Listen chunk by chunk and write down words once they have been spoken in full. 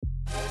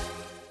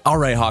All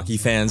right, hockey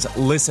fans,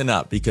 listen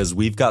up because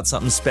we've got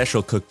something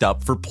special cooked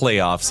up for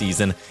playoff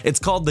season. It's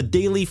called the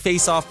Daily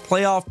Face-Off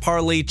Playoff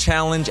Parlay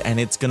Challenge, and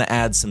it's going to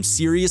add some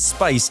serious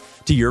spice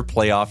to your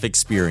playoff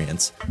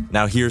experience.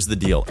 Now, here's the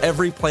deal.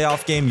 Every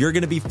playoff game, you're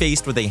going to be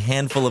faced with a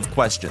handful of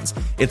questions.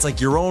 It's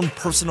like your own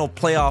personal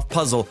playoff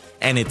puzzle,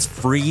 and it's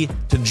free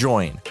to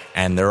join.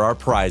 And there are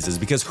prizes,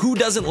 because who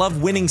doesn't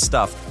love winning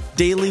stuff?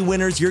 Daily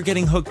winners, you're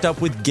getting hooked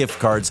up with gift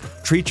cards.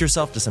 Treat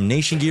yourself to some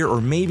Nation gear or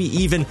maybe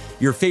even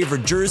your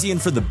favorite jersey.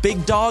 And for the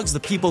big dogs, the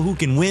people who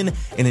can win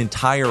an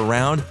entire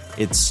round,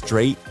 it's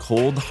straight,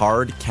 cold,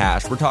 hard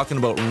cash. We're talking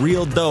about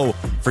real dough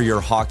for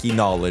your hockey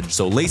knowledge.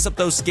 So lace up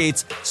those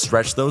skates,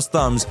 stretch those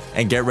thumbs,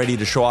 and get ready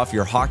to show off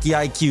your hockey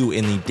IQ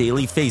in the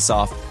Daily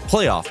Face-Off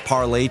Playoff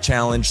Parlay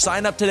Challenge.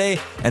 Sign up today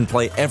and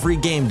play every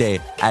game day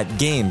at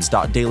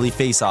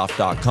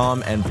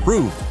games.dailyfaceoff.com and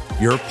prove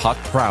your puck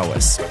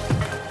prowess.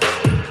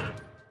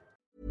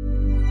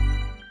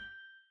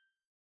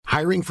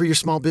 Hiring for your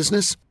small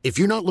business? If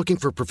you're not looking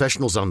for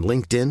professionals on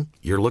LinkedIn,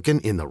 you're looking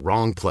in the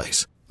wrong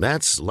place.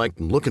 That's like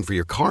looking for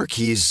your car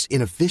keys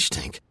in a fish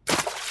tank.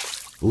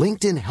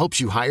 LinkedIn helps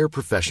you hire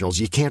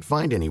professionals you can't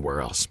find anywhere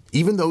else,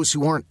 even those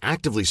who aren't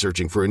actively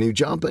searching for a new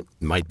job but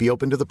might be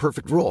open to the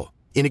perfect role.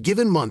 In a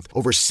given month,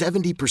 over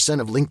 70%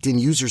 of LinkedIn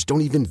users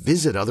don't even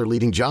visit other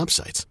leading job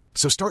sites.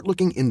 So start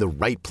looking in the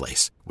right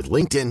place. With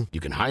LinkedIn, you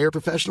can hire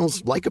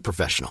professionals like a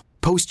professional.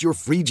 Post your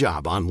free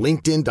job on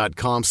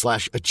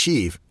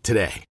linkedin.com/achieve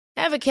today.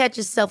 Ever catch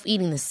yourself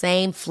eating the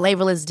same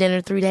flavorless dinner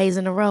 3 days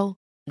in a row?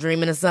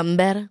 Dreaming of something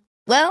better?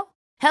 Well,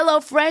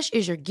 HelloFresh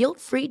is your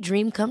guilt-free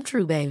dream come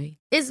true, baby.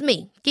 It's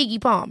me,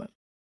 Keke Palmer.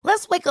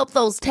 Let's wake up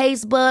those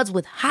taste buds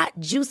with hot,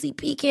 juicy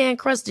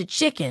pecan-crusted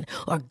chicken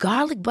or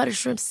garlic butter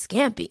shrimp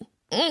scampi.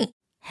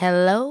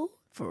 Hello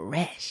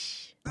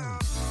Fresh.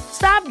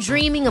 Stop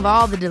dreaming of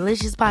all the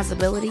delicious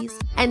possibilities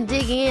and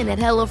dig in at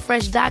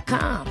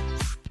HelloFresh.com.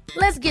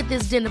 Let's get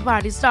this dinner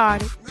party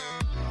started.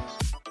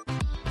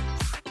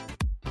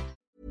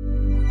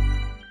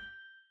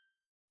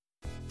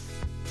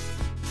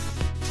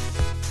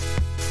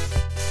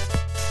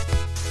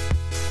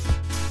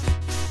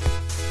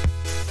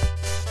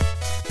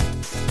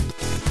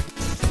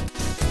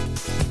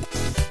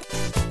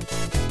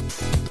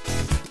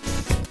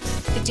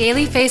 The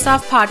Daily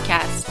Face-Off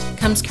podcast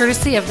comes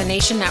courtesy of the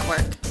Nation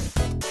Network.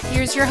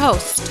 Here's your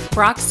host,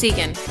 Brock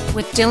Segan,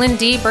 with Dylan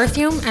D.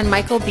 Berthium and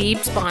Michael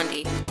Beebs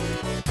Bondy.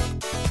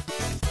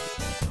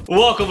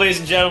 Welcome, ladies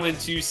and gentlemen,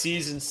 to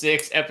Season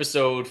 6,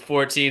 Episode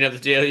 14 of the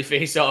Daily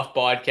Face-Off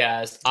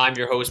podcast. I'm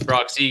your host,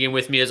 Brock Segan.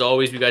 With me, as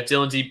always, we got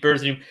Dylan D.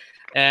 Berthium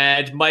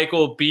and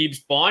Michael Beebs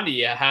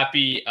Bondy. A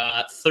happy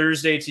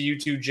Thursday to you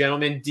two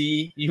gentlemen.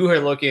 D, you are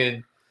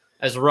looking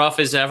as rough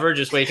as ever,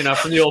 just waking up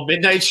from the old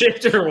midnight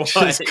shift, or what?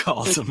 Just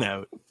calls him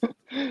out.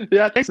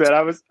 Yeah, thanks, man.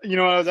 I was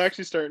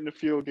actually starting to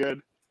feel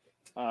good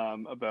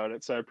about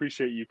it, so I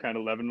appreciate you kind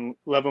of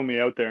level me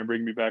out there and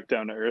bring me back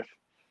down to earth.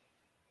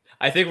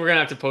 I think we're gonna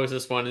have to post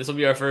this one. This will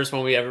be our first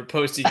one we ever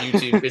posted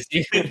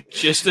YouTube.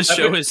 Just the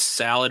show is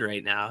salad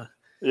right now.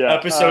 Yeah,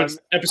 episode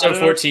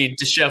 14,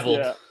 disheveled.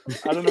 Yeah,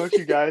 I don't know if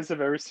you guys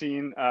have ever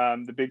seen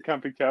the Big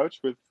Comfy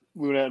Couch with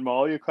Luna and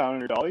Molly, a clown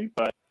and her dolly,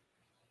 but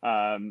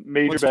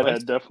Major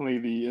Bedhead definitely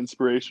the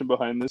inspiration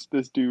behind this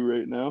do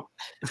right now.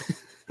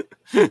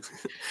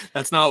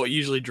 That's not what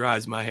usually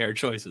drives my hair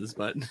choices,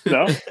 but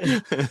no,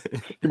 you're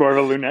more of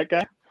a Lunette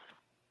guy.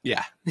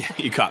 Yeah,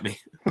 you caught me.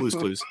 Blue's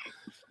Clues.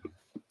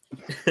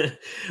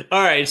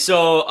 All right,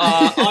 so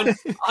on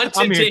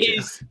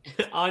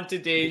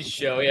today's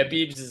show, yeah,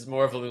 Beebs is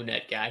more of a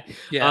Lunette guy.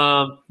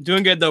 Yeah,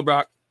 doing good though,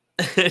 Brock.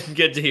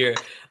 Good to hear.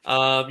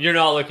 You're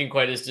not looking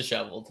quite as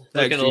disheveled.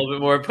 Looking a little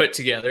bit more put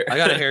together. I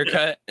got a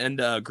haircut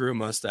and grew a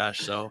mustache,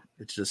 so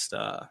it's just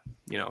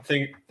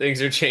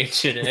things are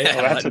changing.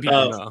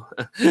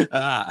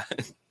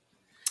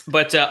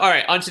 But all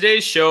right, on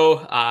today's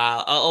show,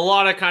 a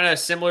lot of kind of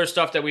similar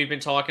stuff that we've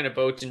been talking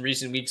about in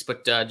recent weeks,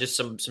 but just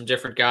some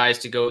different guys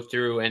to go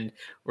through, and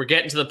we're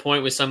getting to the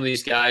point with some of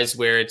these guys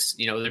where it's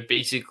they're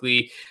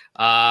basically.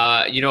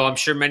 I'm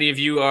sure many of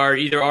you are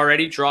either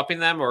already dropping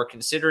them or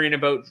considering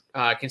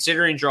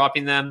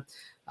dropping them.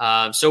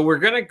 So we're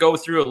going to go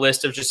through a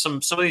list of just some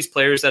of these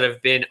players that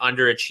have been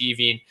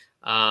underachieving,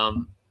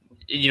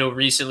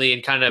 recently,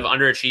 and kind of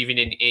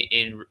underachieving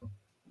in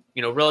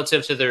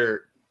relative to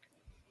their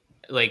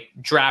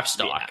draft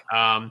stock.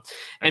 And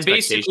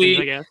basically,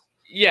 I guess.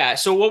 Yeah.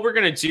 So what we're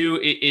going to do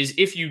is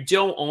if you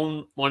don't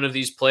own one of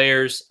these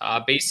players,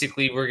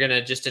 basically we're going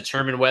to just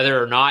determine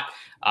whether or not,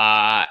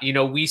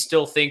 we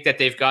still think that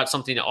they've got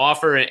something to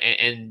offer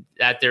and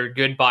that they're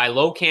good buy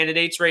low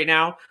candidates right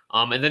now.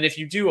 And then if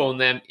you do own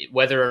them,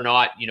 whether or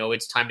not,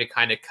 it's time to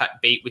kind of cut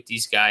bait with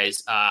these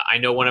guys. I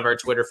know one of our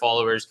Twitter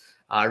followers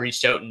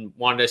reached out and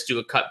wanted us to do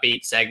a cut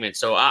bait segment.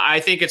 So I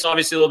think it's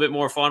obviously a little bit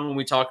more fun when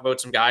we talk about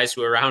some guys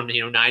who are around,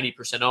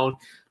 90% owned.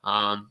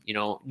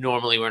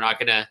 Normally we're not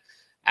going to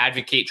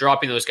advocate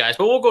dropping those guys.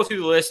 But we'll go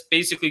through the list.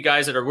 Basically,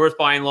 guys that are worth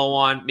buying low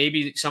on.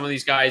 Maybe some of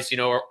these guys,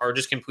 are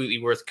just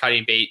completely worth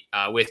cutting bait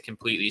with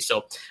completely.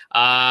 So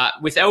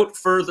without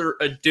further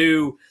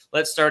ado,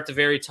 let's start at the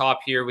very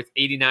top here with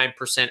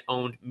 89%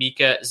 owned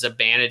Mika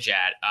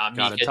Zibanejad.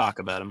 Got to talk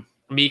about him.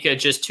 Mika,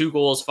 just 2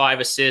 goals,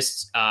 5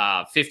 assists,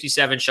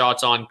 57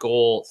 shots on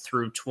goal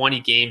through 20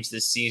 games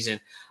this season.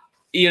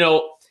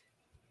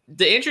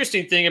 The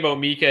interesting thing about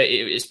Mika,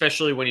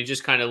 especially when you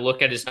just kind of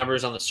look at his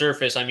numbers on the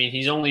surface, I mean,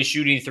 he's only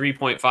shooting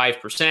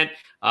 3.5%,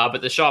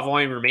 but the shot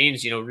volume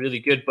remains, really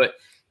good. But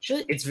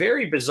it's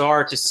very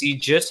bizarre to see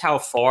just how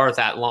far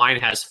that line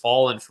has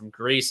fallen from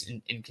grace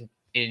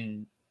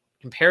in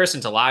comparison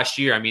to last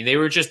year. I mean, they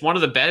were just one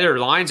of the better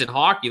lines in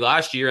hockey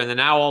last year, and then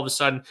now all of a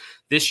sudden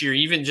this year,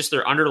 even just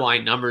their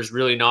underlying numbers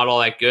really not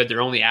all that good.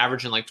 They're only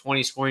averaging like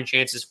 20 scoring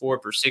chances for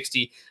per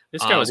 60.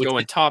 This guy was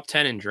going top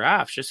 10 in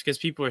drafts just because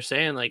people are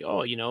saying like,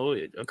 oh,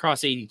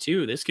 across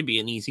 82, this could be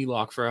an easy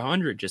lock for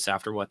 100 just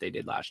after what they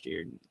did last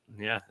year.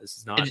 Yeah, this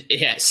is not.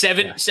 Yeah,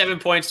 7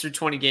 points through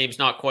 20 games,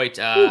 not quite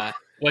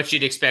what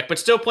you'd expect, but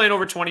still playing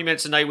over 20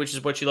 minutes a night, which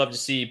is what you love to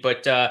see.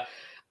 But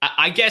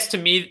I guess to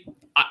me,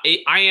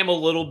 I am a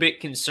little bit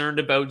concerned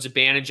about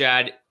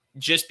Zibanejad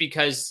just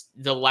because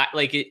the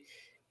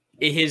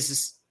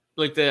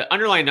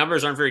underlying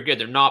numbers aren't very good.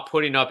 They're not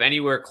putting up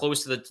anywhere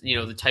close to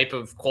the type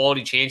of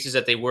quality chances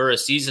that they were a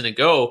season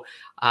ago.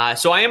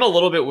 So I am a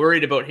little bit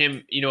worried about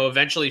him,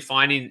 eventually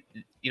finding,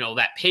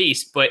 that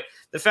pace. But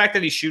the fact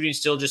that he's shooting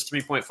still just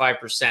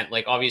 3.5%,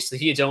 like obviously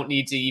you don't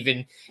need to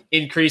even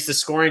increase the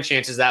scoring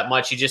chances that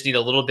much. You just need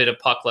a little bit of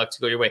puck luck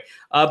to go your way.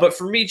 But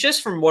for me,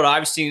 just from what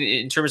I've seen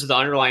in terms of the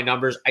underlying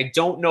numbers, I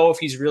don't know if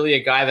he's really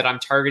a guy that I'm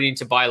targeting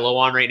to buy low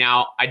on right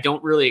now. I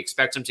don't really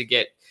expect him to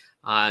get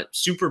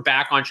super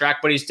back on track,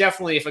 but he's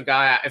definitely,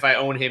 if I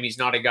own him, he's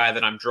not a guy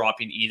that I'm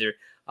dropping either.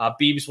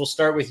 Beebs, we'll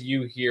start with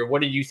you here.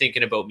 What are you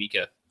thinking about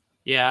Mika?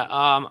 Yeah,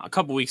 a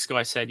couple weeks ago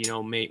I said,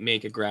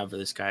 make a grab for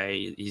this guy.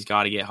 He's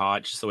got to get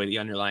hot, just the way the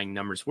underlying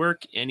numbers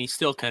work, and he's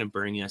still kind of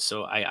burning us.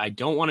 So I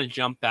don't want to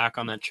jump back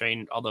on that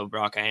train, although,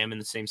 Brock, I am in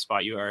the same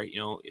spot you are.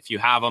 If you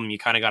have him, you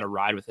kind of got to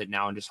ride with it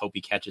now and just hope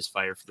he catches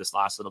fire for this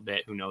last little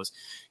bit. Who knows?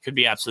 Could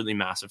be absolutely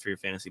massive for your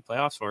fantasy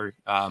playoffs, or,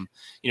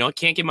 it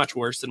can't get much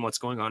worse than what's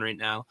going on right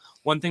now.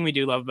 One thing we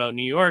do love about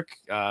New York,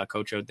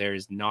 coach out there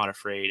is not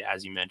afraid,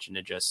 as you mentioned,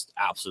 to just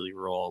absolutely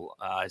roll.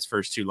 His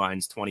first 2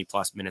 lines,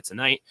 20-plus minutes a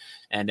night,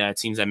 and it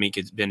seems that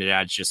Mika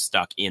Zibanejad's just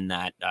stuck in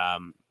that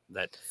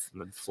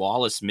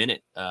flawless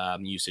minute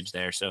usage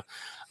there. So,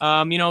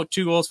 2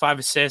 goals, 5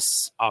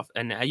 assists off,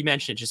 and you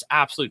mentioned just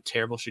absolute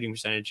terrible shooting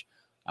percentage.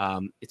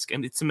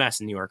 It's a mess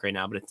in New York right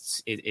now, but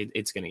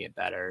it's going to get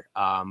better.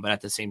 But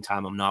at the same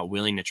time, I'm not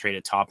willing to trade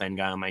a top end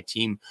guy on my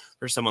team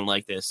for someone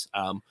like this.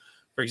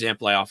 For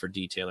example, I offered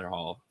D. Taylor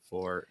Hall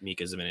for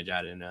Mika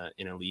Zibanejad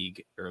in a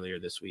league earlier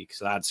this week,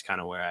 so that's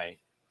kind of where I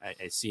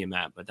see him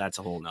at, but that's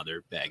a whole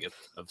nother bag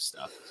of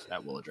stuff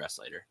that we'll address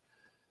later.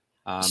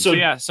 So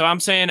I'm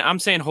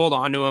saying hold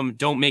on to him.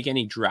 Don't make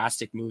any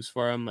drastic moves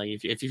for him.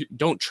 Like if you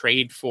don't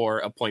trade for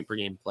a point per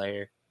game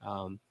player,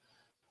 but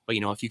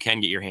if you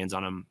can get your hands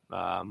on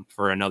him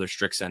for another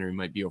strict center who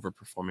might be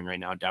overperforming right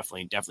now,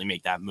 definitely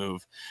make that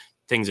move.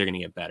 Things are going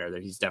to get better.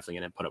 He's definitely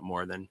going to put up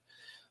more than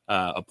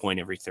a point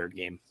every third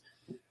game.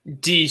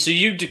 D, so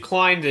you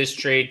declined this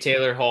trade,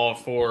 Taylor Hall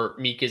for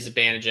Mika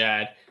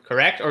Zibanejad,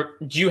 correct? Or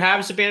do you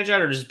have Zibanejad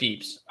or just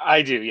Beeps?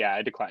 I do, yeah.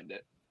 I declined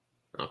it.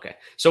 Okay.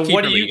 So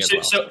what do you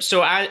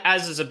so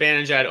as a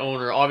Zibanejad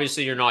owner,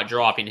 obviously you're not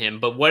dropping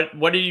him, but what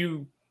are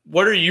you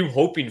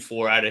hoping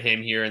for out of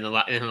him here in the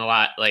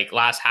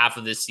last half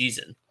of this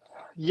season?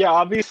 Yeah,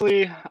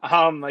 obviously,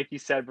 like you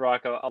said,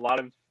 Brock, a lot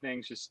of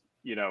things just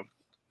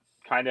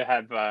kind of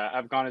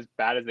have gone as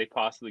bad as they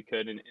possibly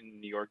could in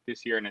New York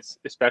this year, and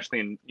especially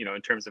in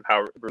terms of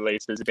how it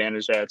relates to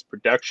Zibanejad's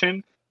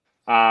production.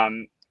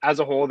 As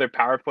a whole, their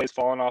power play's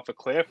fallen off a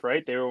cliff,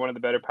 right? They were one of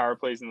the better power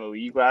plays in the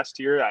league last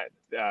year, at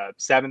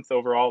 7th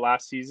overall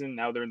last season.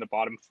 Now they're in the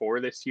bottom 4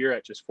 this year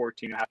at just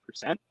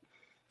 14.5%.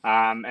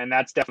 And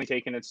that's definitely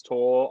taken its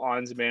toll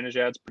on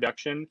Zibanejad's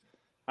production.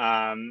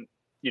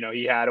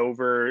 He had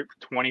over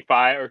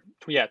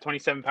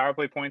 27 power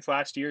play points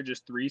last year,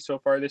 just 3 so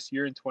far this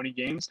year in 20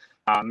 games.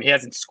 He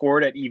hasn't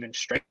scored at even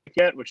strength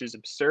yet, which is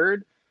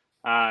absurd.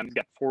 He's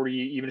got 40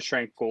 even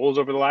strength goals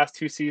over the last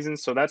 2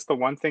 seasons. So that's the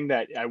one thing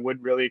that I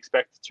would really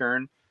expect to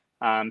turn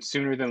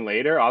sooner than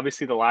later.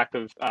 Obviously, the lack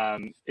of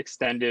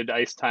extended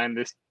ice time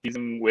this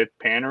season with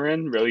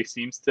Panarin really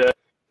seems to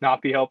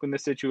not be helping the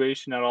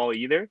situation at all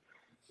either.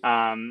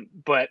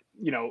 But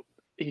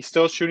he's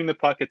still shooting the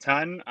puck a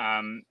ton.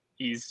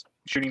 He's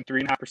shooting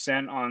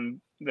 3.5%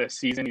 on the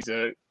season. He's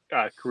a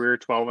career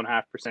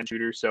 12.5%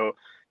 shooter. So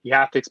you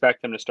have to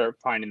expect them to start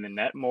finding the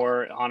net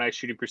more. On ice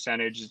shooting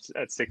percentage is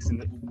at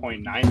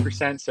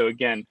 6.9%. So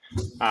again,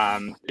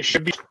 it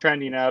should be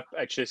trending up.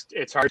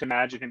 It's hard to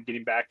imagine him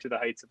getting back to the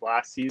heights of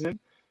last season.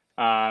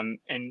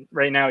 And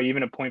right now,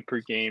 even a point per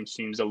game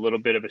seems a little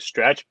bit of a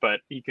stretch, but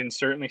he can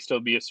certainly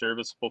still be a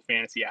serviceable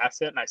fantasy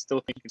asset. And I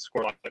still think he can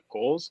score a lot of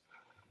goals.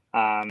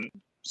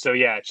 So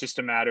yeah, it's just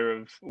a matter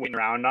of waiting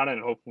around on it,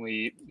 and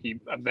hopefully he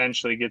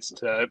eventually gets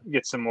to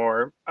get some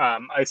more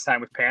ice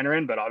time with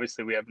Panarin. But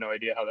obviously, we have no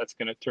idea how that's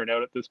going to turn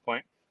out at this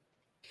point.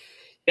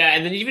 Yeah,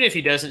 and then even if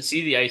he doesn't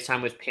see the ice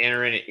time with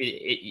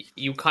Panarin,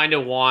 you kind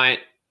of want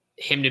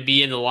him to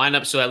be in the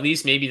lineup, so at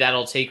least maybe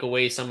that'll take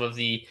away some of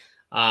the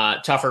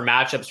tougher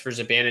matchups for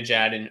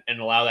Zibanejad and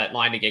allow that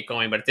line to get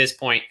going. But at this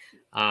point,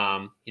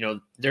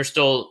 they're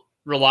still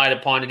relied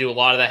upon to do a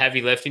lot of the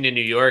heavy lifting in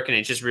New York, and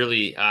it just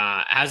really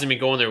hasn't been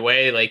going their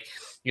way. Like,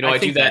 I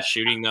think that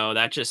shooting, though,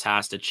 that just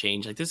has to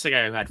change. Like, this is a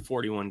guy who had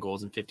 41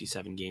 goals in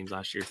 57 games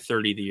last year,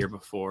 30 the year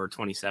before,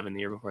 27 the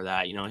year before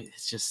that.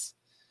 It's just...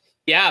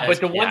 Yeah, but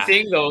the one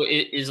thing, though,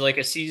 is like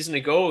a season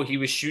ago, he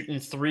was shooting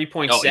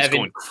 3.7. Oh, he's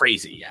going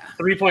crazy, yeah.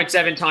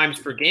 3.7 times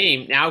per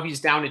game. Now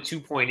he's down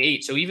to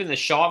 2.8. So even the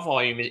shot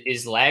volume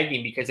is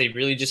lagging because they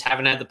really just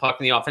haven't had the puck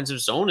in the offensive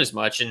zone as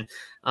much. And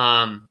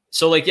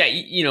so, like, yeah,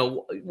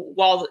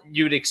 while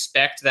you would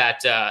expect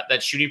that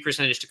shooting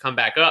percentage to come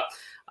back up,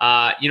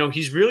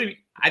 he's really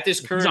at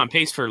this current... He's on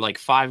pace for like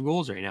 5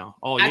 goals right now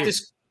all year.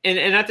 And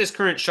at this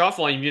current shot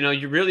volume,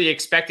 you're really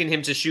expecting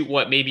him to shoot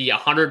maybe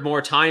 100 more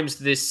times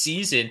this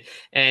season.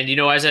 And,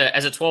 as a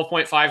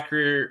 12.5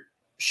 career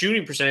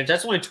shooting percentage,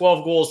 that's only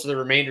 12 goals for the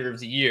remainder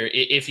of the year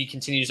if he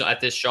continues at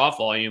this shot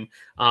volume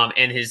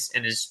and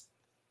his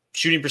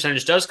shooting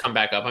percentage does come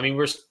back up. I mean,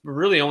 we're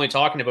really only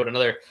talking about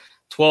another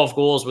 12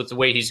 goals with the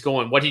way he's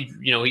going.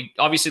 He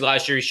obviously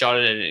last year he shot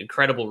at an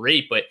incredible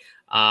rate, but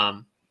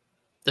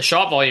the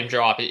shot volume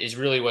drop is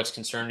really what's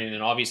concerning,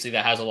 and obviously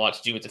that has a lot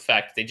to do with the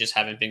fact that they just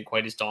haven't been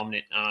quite as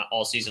dominant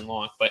all season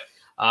long. But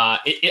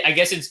I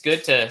guess it's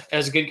good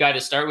as a good guy to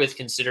start with,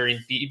 considering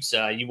Beebs,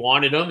 you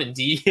wanted him, and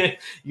D,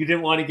 you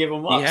didn't want to give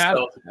him up. Yeah.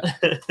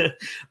 So.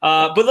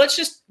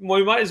 But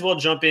we might as well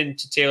jump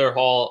into Taylor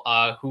Hall,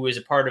 who is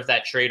a part of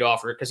that trade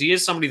offer, because he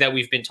is somebody that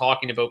we've been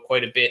talking about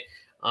quite a bit.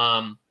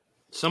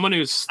 Someone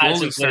who's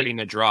slowly starting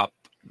to drop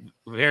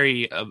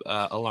very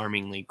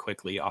alarmingly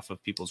quickly off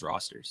of people's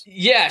rosters.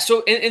 Yeah.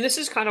 So, and this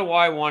is kind of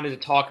why I wanted to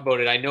talk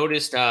about it. I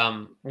noticed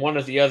one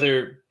of the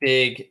other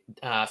big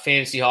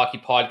fantasy hockey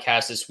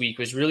podcasts this week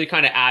was really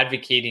kind of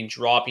advocating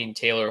dropping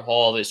Taylor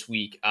Hall this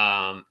week.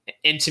 And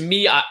to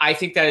me, I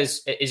think that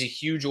is a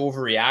huge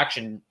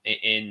overreaction.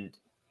 And,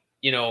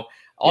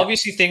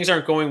 obviously things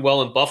aren't going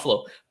well in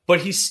Buffalo, but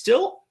he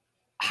still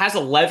has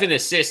 11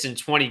 assists in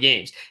 20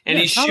 games, and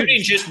he's shooting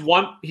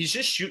he's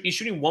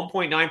shooting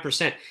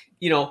 1.9%.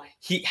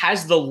 He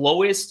has the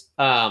lowest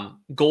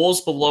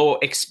goals below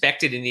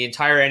expected in the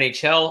entire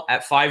NHL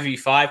at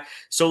 5v5.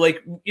 So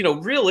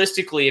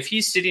realistically, if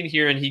he's sitting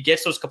here and he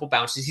gets those couple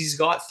bounces, he's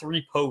got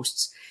 3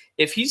 posts.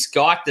 If he's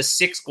got the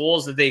 6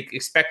 goals that they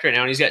expect right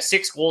now, and he's got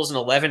 6 goals and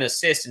 11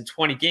 assists in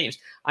 20 games,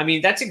 I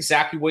mean, that's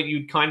exactly what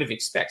you'd kind of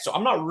expect. So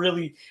I'm not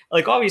really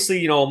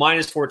obviously,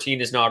 minus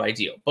 14 is not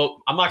ideal, but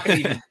I'm not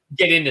going to even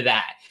get into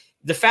that.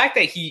 The fact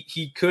that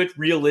he could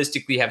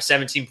realistically have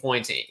 17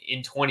 points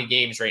in 20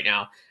 games right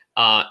now,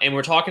 and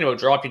we're talking about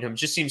dropping him,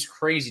 just seems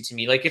crazy to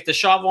me. Like, if the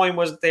shot volume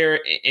wasn't there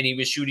and he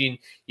was shooting,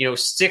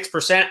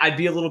 6%, I'd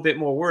be a little bit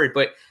more worried.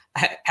 But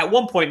at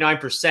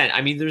 1.9%,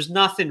 I mean, there's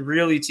nothing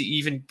really to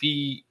even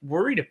be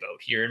worried about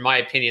here, in my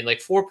opinion.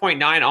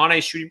 4.9 on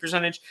ice shooting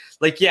percentage.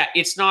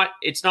 It's not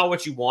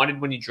what you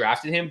wanted when you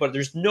drafted him, but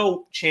there's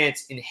no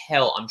chance in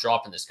hell I'm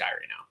dropping this guy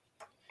right now.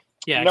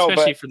 Yeah,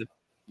 especially for the...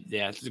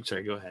 Yeah,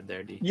 sorry, go ahead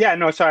there, D. Yeah,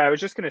 no, sorry. I was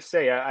just going to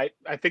say, I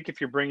think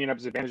if you're bringing up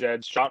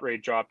Zibanejad's shot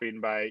rate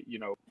dropping by,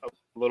 a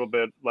little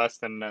bit less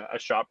than a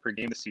shot per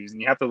game this season,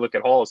 you have to look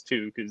at Hall's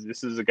too, because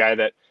this is a guy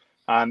that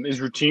is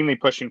routinely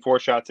pushing 4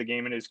 shots a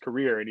game in his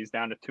career, and he's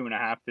down to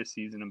 2.5 this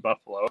season in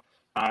Buffalo.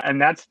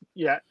 And that's,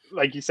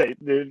 like you say,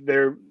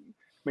 there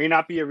may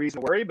not be a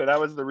reason to worry, but that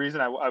was the reason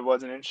I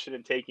wasn't interested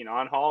in taking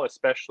on Hall,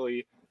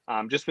 especially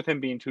just with him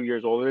being 2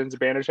 years older than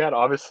Zibanejad.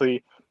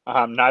 Obviously,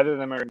 neither of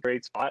them are in a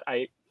great spot.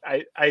 I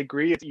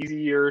agree it's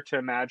easier to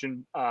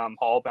imagine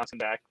Hall bouncing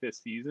back this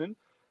season.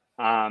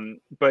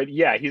 But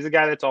yeah, he's a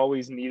guy that's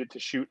always needed to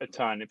shoot a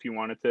ton if you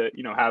wanted to,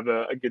 have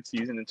a good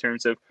season in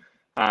terms of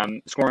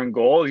scoring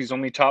goals. He's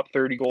only top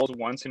 30 goals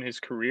once in his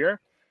career.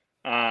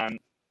 And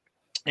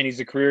he's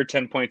a career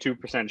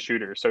 10.2%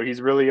 shooter. So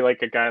he's really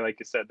like a guy, like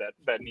you said,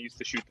 that needs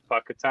to shoot the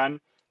puck a ton.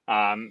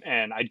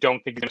 And I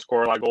don't think he's going to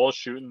score a lot of goals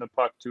shooting the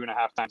puck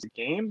 2.5 times a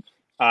game.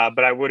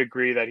 But I would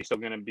agree that he's still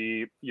going to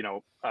be,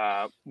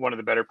 one of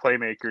the better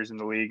playmakers in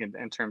the league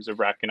in terms of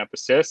racking up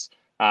assists.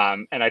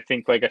 And I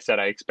think, like I said,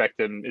 I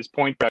expect his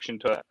point production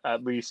to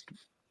at least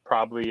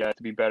probably to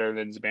be better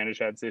than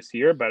Zibanejad's this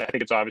year. But I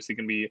think it's obviously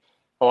going to be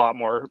a lot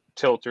more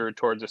tilted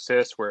towards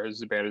assists,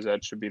 whereas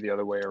Zibanejad should be the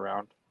other way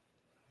around.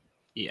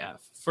 Yeah.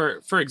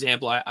 For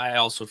example, I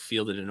also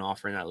fielded an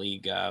offer in that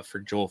league for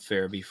Joel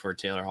Farabee for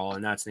Taylor Hall,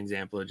 and that's an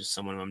example of just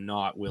someone I'm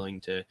not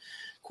willing to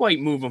quite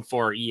move him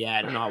for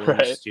yet. I'm not willing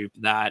to stoop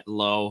that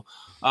low.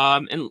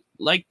 And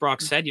like Brock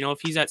said,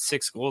 if he's at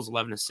 6 goals,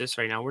 11 assists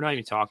right now, we're not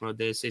even talking about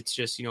this. It's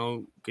just,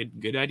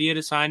 good idea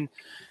to sign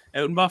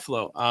out in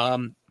Buffalo.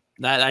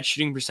 That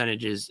shooting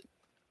percentage is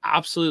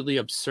absolutely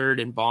absurd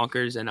and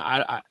bonkers. And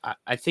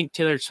I think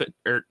Taylor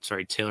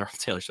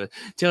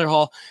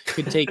Hall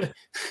could take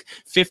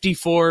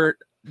 54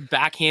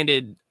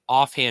 backhanded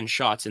offhand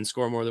shots and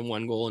score more than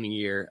one goal in a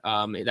year.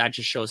 That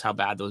just shows how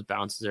bad those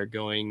bounces are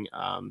going.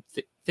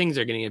 Things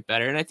are going to get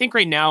better. And I think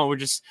right now we're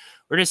just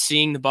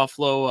seeing the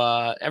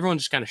Buffalo,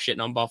 everyone's just kind of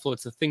shitting on Buffalo.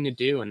 It's the thing to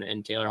do.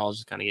 And Taylor Hall's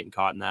just kind of getting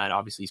caught in that.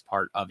 Obviously he's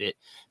part of it,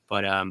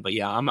 but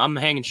yeah, I'm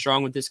hanging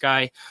strong with this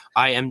guy.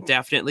 I am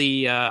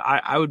definitely,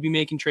 I would be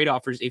making trade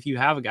offers if you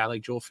have a guy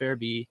like Joel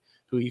Farabee,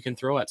 who you can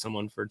throw at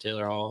someone for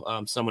Taylor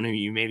Hall, someone who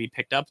you maybe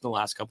picked up in the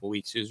last couple of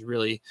weeks, who's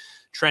really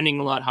trending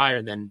a lot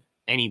higher than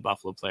any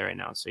Buffalo player right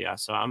now. So yeah,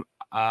 so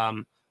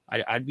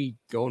I'd be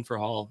going for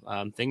Hall.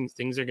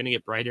 Things are going to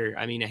get brighter.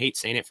 I mean, I hate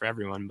saying it for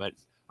everyone, but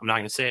I'm not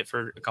going to say it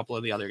for a couple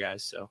of the other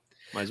guys. So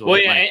might as well.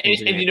 Well, yeah,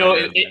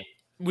 and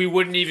we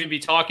wouldn't even be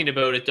talking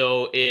about it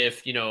though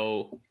if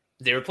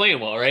they were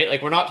playing well, right?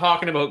 Like we're not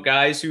talking about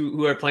guys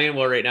who are playing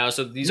well right now.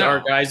 So these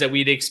are guys that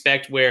we'd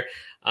expect where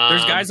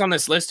there's guys on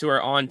this list who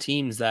are on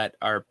teams that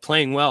are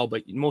playing well,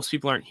 but most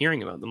people aren't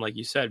hearing about them, like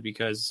you said,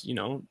 because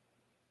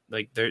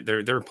like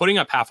they're putting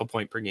up half a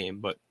point per game,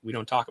 but we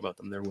don't talk about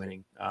them. They're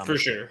winning for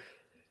sure.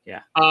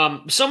 Yeah.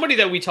 Somebody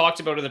that we talked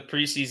about in the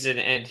preseason,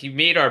 and he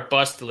made our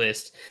bust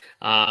list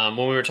when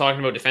we were talking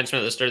about defensemen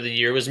at the start of the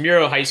year, was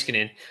Miro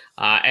Heiskanen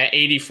at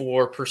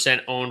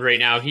 84% owned right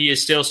now. He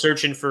is still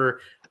searching for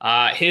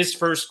his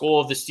first goal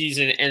of the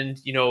season. And,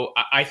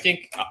 I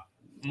think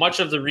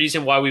much of the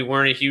reason why we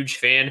weren't a huge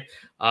fan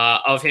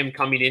of him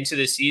coming into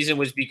the season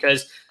was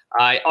because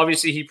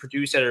obviously he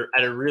produced at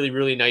a really,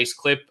 really nice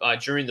clip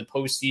during the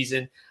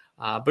postseason.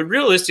 But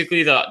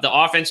realistically, the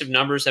offensive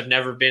numbers have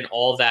never been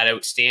all that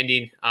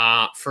outstanding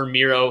for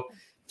Miro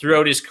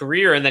throughout his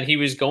career. And then he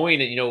was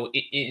going,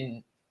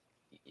 in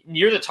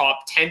near the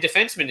top 10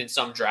 defensemen in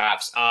some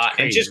drafts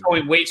and just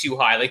going way too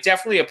high. Like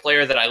definitely a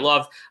player that I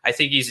love. I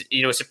think he's,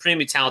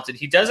 supremely talented.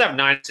 He does have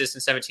 9 assists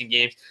in 17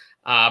 games,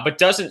 but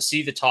doesn't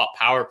see the top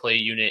power play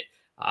unit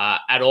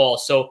at all.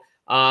 So,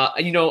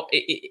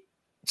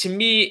 to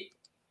me,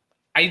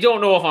 I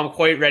don't know if I'm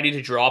quite ready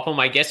to drop him.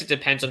 I guess it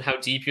depends on how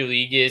deep your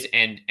league is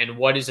and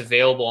what is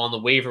available on the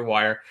waiver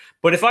wire.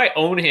 But if I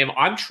own him,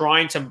 I'm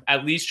trying to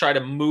at least try to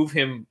move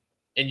him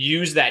and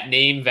use that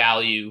name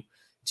value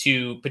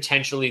to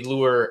potentially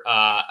lure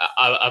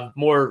a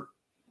more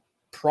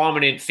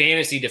prominent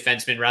fantasy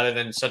defenseman rather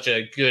than such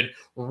a good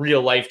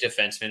real life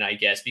defenseman, I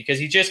guess, because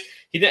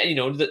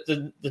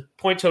the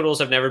point totals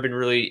have never been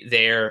really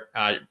there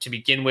to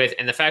begin with.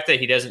 And the fact that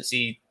he doesn't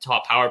see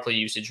top power play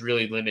usage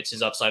really limits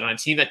his upside on a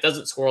team that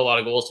doesn't score a lot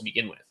of goals to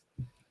begin with.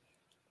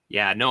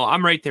 Yeah, no,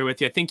 I'm right there with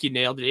you. I think you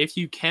nailed it. If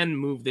you can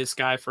move this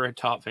guy for a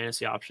top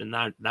fantasy option,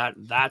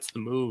 that's the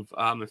move.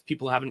 If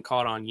people haven't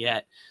caught on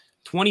yet,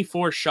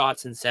 24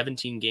 shots in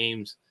 17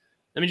 games.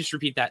 Let me just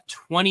repeat that.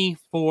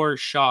 24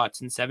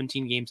 shots in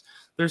 17 games.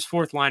 There's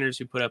fourth liners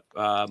who put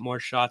up more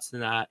shots than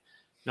that.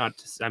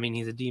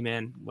 He's a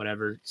D-man,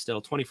 whatever.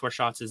 Still, 24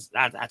 shots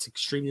that's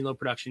extremely low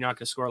production. You're not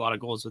going to score a lot of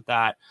goals with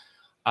that.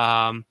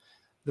 The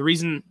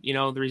reason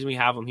we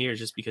have him here is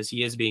just because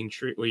he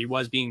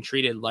was being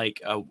treated like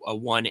a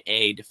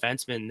 1A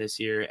defenseman this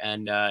year.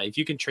 And if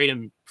you can trade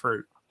him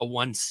for a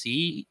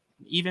 1C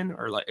even,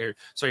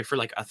 for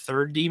like a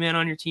third D-man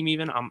on your team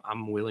even,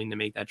 I'm willing to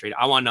make that trade.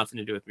 I want nothing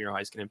to do with Miro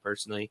Heiskanen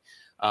personally.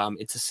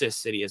 It's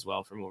assist city as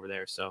well from over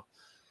there. So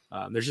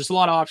there's just a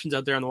lot of options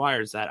out there on the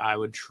wires that I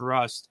would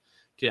trust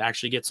to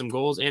actually get some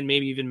goals and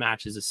maybe even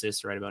match his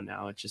assists right about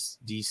now. It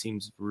just, D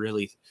seems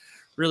really,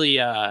 really,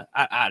 I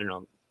don't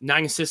know,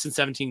 9 assists in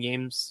 17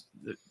 games.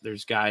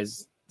 There's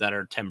guys that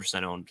are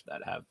 10% owned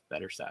that have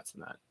better stats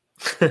than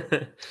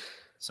that.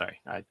 Sorry,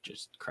 I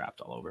just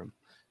crapped all over him.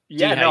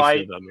 Yeah, no,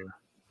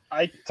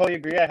 I totally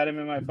agree. I had him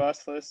in my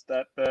bust list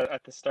at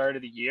the start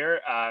of the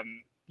year.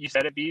 You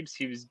said it, Beebs.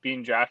 He was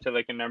being drafted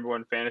like a number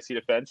 1 fantasy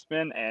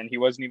defenseman, and he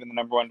wasn't even the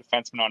number 1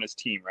 defenseman on his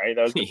team, right?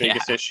 That was the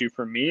biggest issue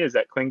for me, is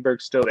that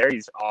Klingberg's still there.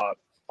 He's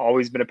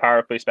always been a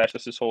power play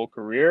specialist his whole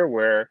career,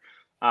 where,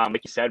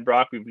 like you said,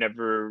 Brock, we've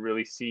never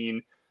really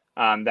seen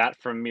that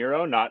from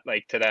Miro, not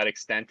like to that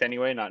extent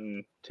anyway, not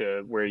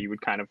to where you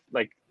would kind of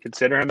like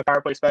consider him a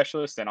power play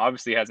specialist, and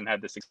obviously hasn't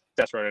had the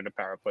success running a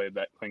power play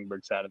that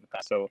Klingberg's had in the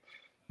past. So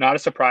not a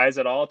surprise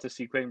at all to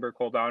see Klingberg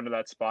hold on to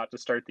that spot to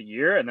start the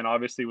year. And then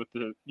obviously with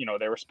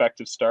their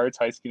respective starts,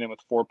 Heiskanen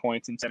with 4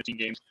 points in 17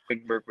 games,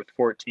 Klingberg with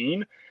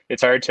 14.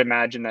 It's hard to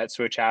imagine that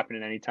switch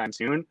happening anytime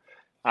soon.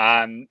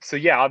 So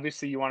yeah,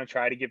 obviously you want to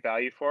try to get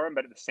value for him,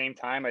 but at the same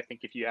time, I think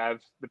if you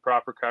have the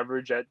proper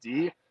coverage at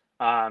D,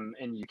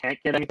 and you can't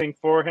get anything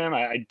for him,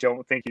 I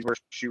don't think he's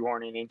worth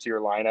shoehorning into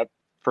your lineup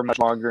for much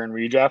longer in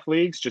redraft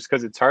leagues, just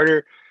because it's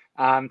harder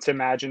to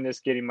imagine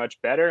this getting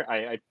much better.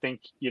 I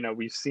think,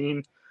 we've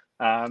seen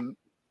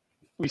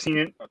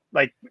it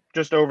like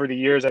just over the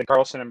years. I think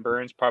Carlson and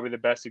Burns probably the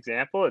best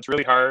example. It's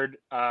really hard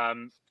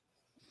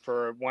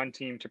for one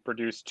team to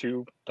produce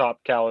 2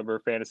 top caliber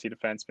fantasy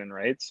defensemen,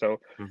 right?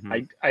 So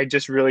I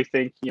just really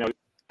think,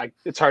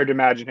 it's hard to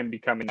imagine him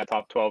becoming that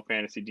top 12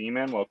 fantasy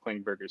D-man while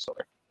Klingberg is still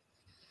there.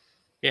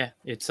 Yeah,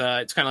 it's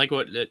kind of like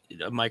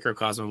a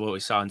microcosm of what we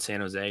saw in San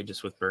Jose,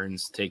 just with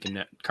Burns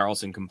taking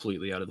Carlson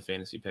completely out of the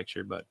fantasy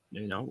picture. But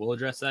we'll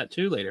address that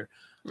too later.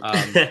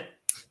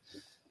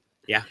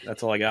 Yeah,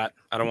 that's all I got.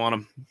 I don't want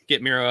him.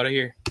 Get Miro out of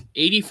here.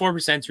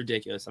 84% is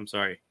ridiculous. I'm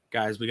sorry,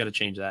 guys. We got to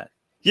change that.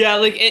 Yeah,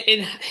 like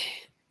and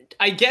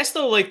I guess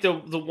though, like the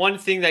one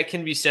thing that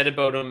can be said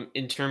about him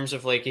in terms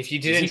of like if you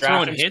didn't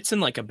draft him, hits in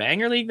like a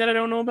banger league that I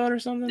don't know about or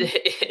something.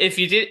 If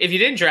you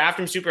didn't draft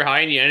him super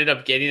high and you ended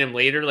up getting him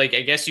later, like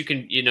I guess you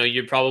can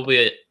you're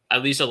probably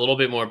at least a little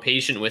bit more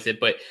patient with it.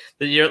 But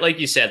you're like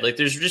you said, like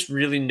there's just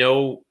really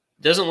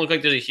doesn't look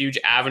like there's a huge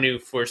avenue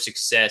for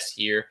success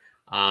here,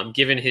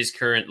 given his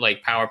current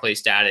like power play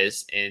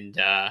status. And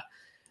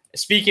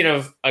speaking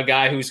of a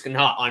guy who's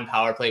not on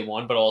power play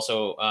one, but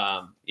also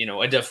a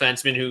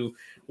defenseman who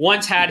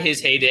once had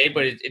his heyday,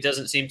 but it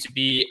doesn't seem to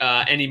be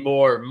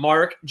anymore.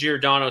 Mark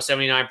Giordano,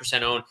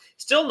 79% owned.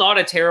 Still not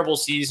a terrible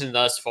season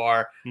thus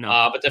far.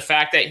 No. But the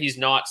fact that he's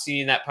not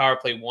seeing that power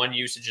play one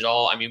usage at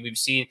all. I mean, we've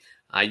seen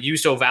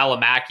Juuso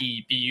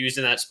Välimäki be used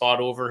in that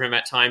spot over him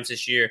at times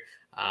this year.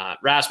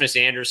 Rasmus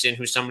Andersson,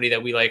 who's somebody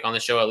that we like on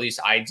the show, at least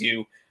I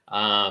do,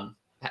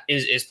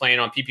 is playing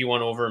on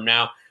PP1 over him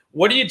now.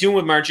 What are you doing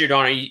with Mark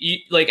Giordano?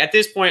 Like at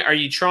this point, are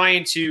you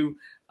trying to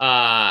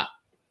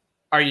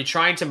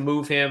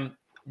move him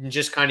and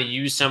just kind of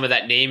use some of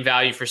that name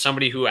value for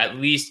somebody who at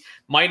least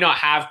might not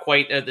have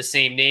quite the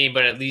same name,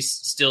 but at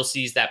least still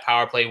sees that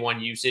power play one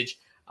usage?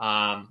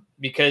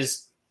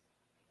 Because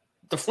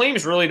the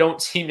Flames really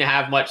don't seem to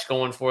have much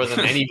going for them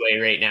anyway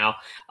right now.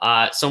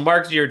 So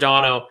Mark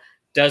Giordano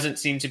doesn't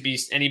seem to be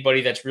anybody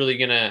that's really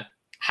going to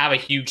have a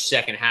huge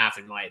second half,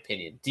 in my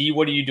opinion. D,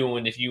 what are you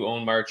doing if you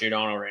own Mark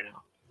Giordano right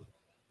now?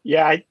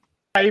 Yeah,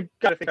 I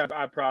gotta think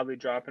I'm probably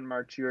dropping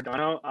Mark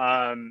Giordano.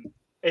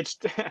 It's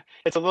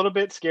a little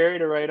bit scary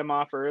to write him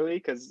off early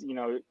because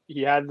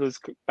he had those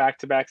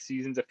back-to-back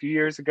seasons a few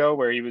years ago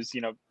where he was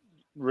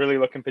really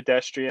looking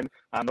pedestrian.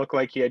 Looked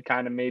like he had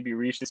kind of maybe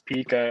reached his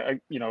peak,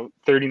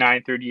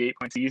 39, 38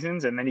 point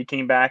seasons, and then he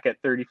came back at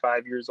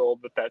 35 years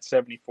old with that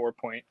 74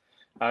 point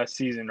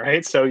season,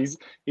 right? So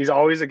he's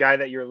always a guy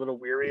that you're a little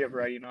weary of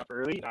writing off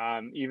early,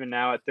 even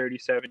now at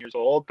 37 years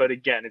old. But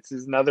again, it's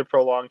another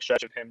prolonged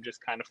stretch of him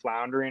just kind of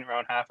floundering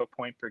around half a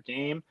point per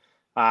game.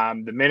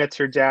 The minutes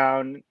are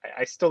down.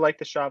 I still like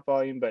the shot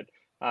volume, but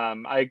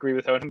I agree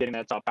with him getting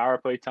that top power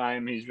play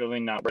time. He's really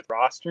not worth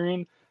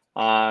rostering.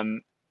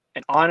 And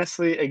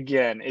honestly,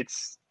 again,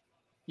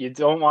 you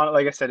don't want,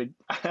 like I said,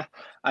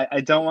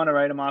 I don't want to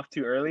write him off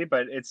too early,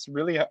 but it's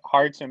really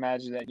hard to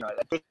imagine that,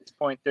 at this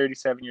point,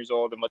 37 years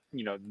old and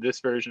this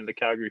version of the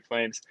Calgary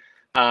Flames,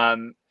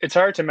 it's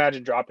hard to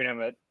imagine dropping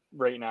him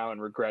right now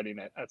and regretting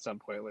it at some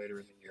point later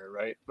in the year,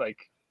 right?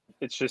 Like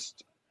it's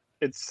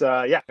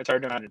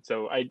hard to imagine.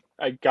 So I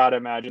gotta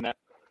imagine that,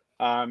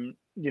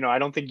 I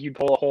don't think you'd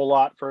pull a whole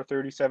lot for a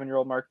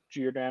 37-year-old Mark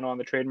Giordano on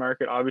the trade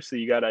market. Obviously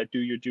you gotta do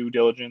your due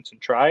diligence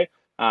and try.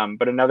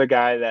 But another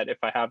guy that if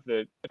I have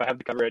the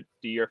cover at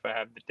D or if I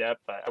have the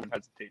depth, I wouldn't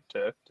hesitate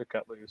to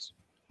cut loose.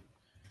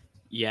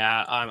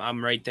 Yeah,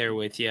 I'm right there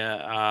with you.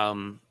 I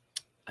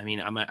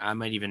mean, I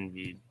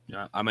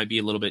might be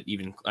a little bit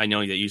even. I know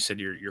that you said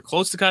you're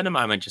close to cutting him.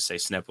 I might just say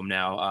snip him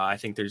now. I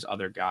think there's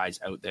other guys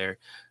out there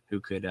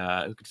who could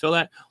fill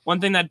that. One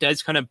thing that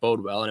does kind of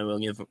bode well, and I will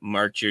give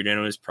Mark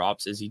Giordano his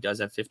props, is he does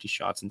have 50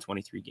 shots in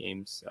 23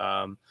 games.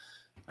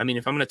 I mean,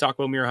 if I'm going to talk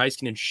about Miro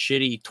Heiskanen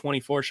shitty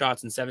 24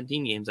 shots in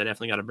 17 games, I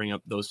definitely got to bring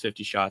up those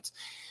 50 shots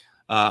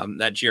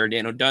that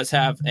Giordano does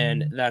have,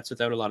 and that's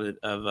without a lot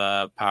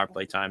of power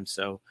play time.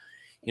 So,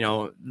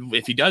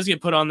 if he does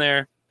get put on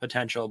there,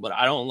 potential, but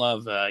I don't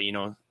love,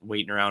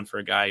 waiting around for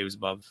a guy who's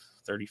above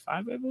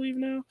 35, I believe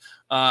now.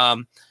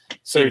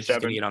 So he's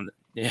going to get on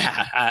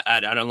I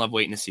don't love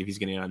waiting to see if he's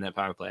going to get on that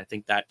power play. I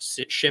think that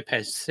ship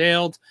has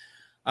sailed.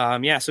 So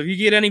if you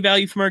get any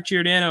value from Mark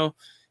Giordano,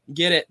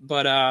 get it.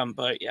 But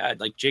yeah,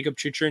 like Jacob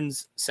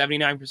Chitrin's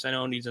 79%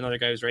 owned. He's another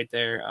guy who's right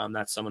there.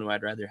 That's someone who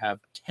I'd rather have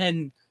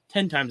 10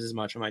 times as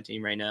much on my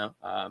team right now.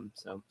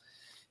 So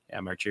yeah,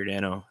 Mark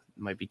Giordano,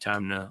 might be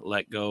time to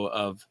let go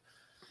of,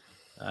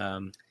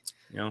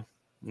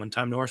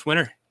 one-time Norris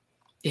winner.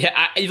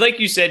 Yeah, like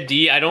you said,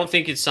 D, I don't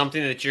think it's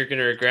something that you're going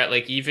to regret.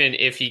 Like, even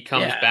if he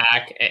comes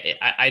back,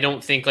 I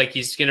don't think like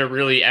he's going to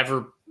really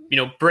ever,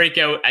 break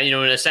out, in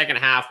a second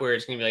half where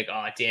it's going to be like,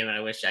 oh, damn it, I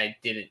wish I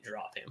didn't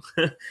drop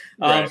him.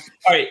 Right.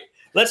 All right,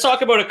 let's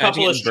talk about a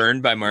couple of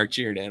burned by Mark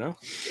Giordano.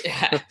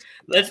 Yeah,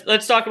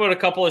 let's talk about a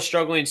couple of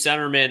struggling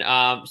centermen.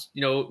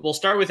 We'll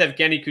start with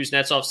Evgeny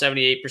Kuznetsov,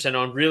 78%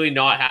 on, really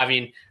not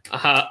having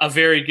a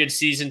very good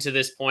season to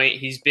this point.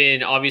 He's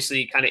been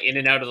obviously kind of in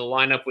and out of the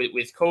lineup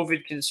with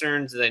COVID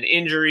concerns, then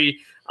injury,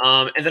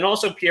 and then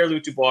also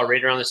Pierre-Luc Dubois,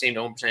 right around the same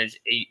own percentage,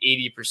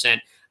 80%.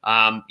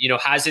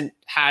 Hasn't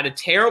had a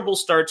terrible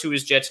start to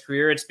his Jets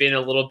career. It's been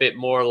a little bit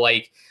more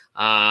like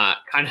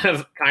kind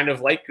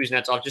of like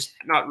Kuznetsov, just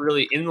not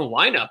really in the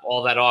lineup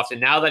all that often.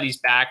 Now that he's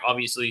back,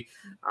 obviously,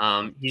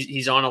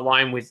 he's on a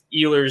line with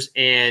Ehlers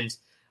and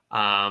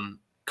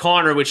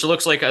Connor, which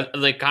looks like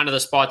kind of the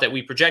spot that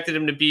we projected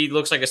him to be.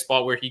 Looks like a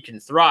spot where he can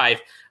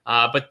thrive.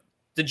 But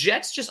the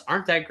Jets just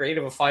aren't that great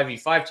of a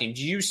 5v5 team.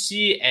 Do you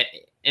see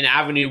an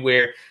avenue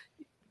where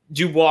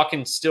Dubois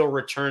can still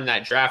return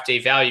that draft day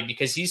value,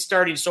 because he's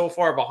starting so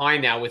far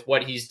behind now with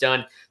what he's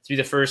done through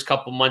the first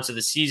couple months of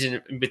the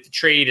season with the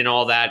trade and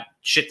all that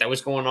shit that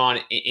was going on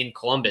in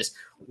Columbus?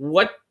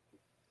 What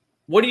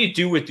do you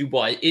do with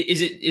Dubois?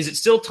 Is it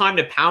still time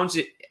to pounce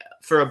it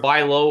for a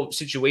buy low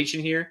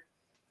situation here?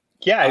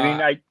 Yeah, I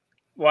mean,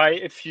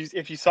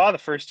 if you saw the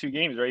first two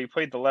games, right, he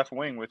played the left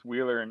wing with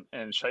Wheeler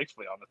and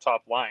Scheifele on the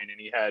top line, and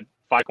he had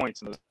 5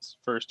 points in those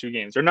first two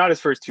games, or not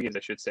his first two games, I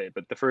should say,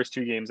 but the first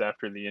two games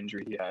after the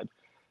injury he had.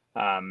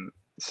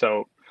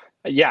 So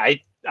yeah,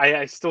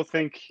 I still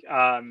think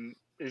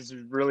is a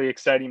really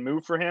exciting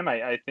move for him.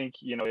 I think,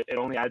 it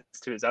only adds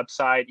to his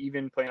upside,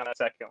 even playing on that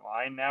second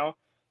line now.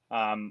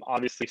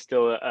 Obviously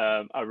still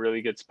a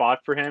really good spot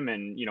for him,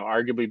 and,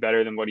 arguably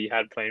better than what he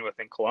had playing with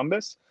in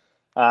Columbus.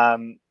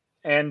 And,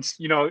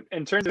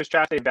 in terms of his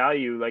draft day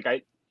value,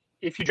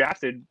 if you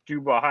drafted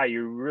Dubois high,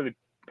 you're really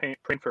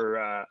praying for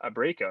a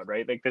breakout,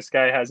 right? Like, this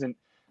guy hasn't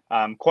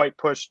quite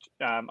pushed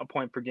a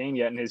point per game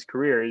yet in his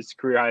career. His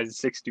career high is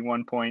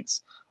 61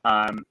 points.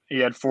 He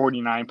had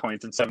 49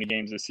 points in 70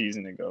 games a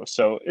season ago.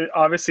 So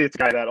obviously it's a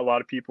guy that a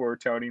lot of people are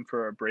touting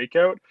for a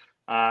breakout.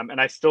 And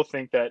I still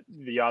think that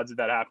the odds of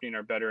that happening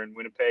are better in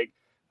Winnipeg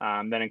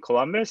than in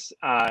Columbus.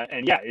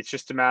 And yeah, it's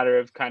just a matter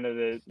of kind of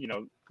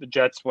the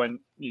Jets, when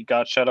you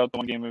got shut out the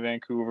one game in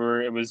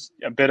Vancouver, it was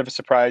a bit of a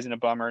surprise and a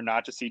bummer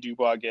not to see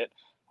Dubois get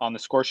on the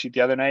score sheet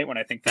the other night when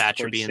I think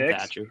Thatcher being 6.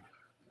 Thatcher.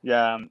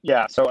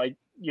 Yeah. So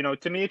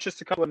to me, it's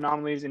just a couple of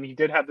anomalies, and he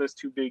did have those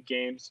two big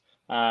games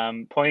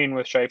playing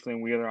with Scheifele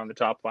and Wheeler on the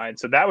top line.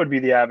 So that would be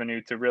the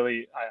avenue to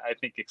really, I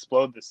think,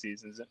 explode this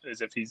season, is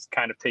if he's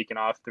kind of taken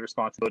off the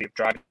responsibility of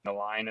driving the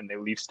line and they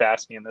leave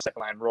Stastny in the second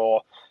line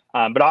role.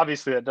 But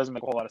obviously that doesn't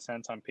make a whole lot of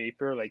sense on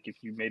paper. Like, if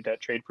you made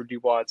that trade for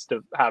Dubois, it's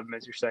to have him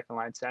as your second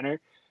line center.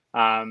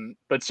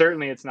 But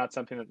certainly it's not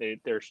something that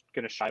they're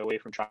going to shy away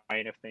from trying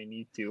if they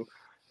need to.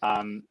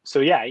 So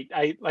yeah,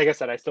 I like I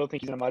said, I still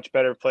think he's in a much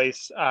better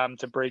place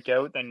to break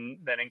out than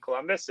in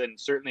Columbus, and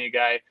certainly a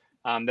guy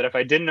that if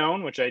I didn't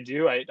own, which I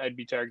do, I'd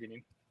be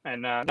targeting,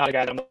 and not a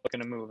guy that I'm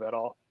looking to move at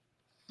all.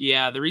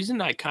 Yeah, the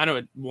reason I kind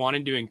of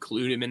wanted to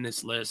include him in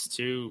this list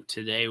too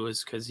today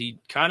was because he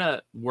kind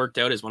of worked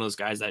out as one of those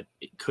guys that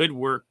it could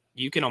work.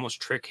 You can almost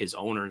trick his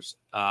owners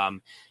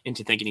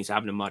into thinking he's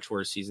having a much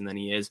worse season than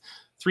he is.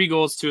 3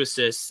 goals, 2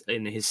 assists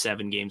in his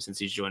 7 games since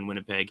he's joined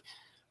Winnipeg.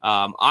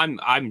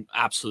 I'm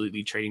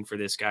absolutely trading for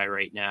this guy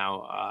right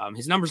now.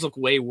 His numbers look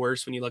way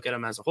worse when you look at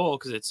him as a whole,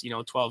 because it's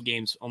 12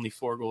 games, only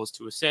 4 goals,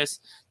 2 assists,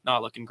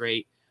 not looking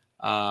great.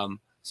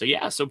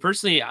 So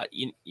personally,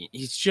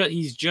 he's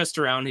just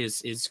around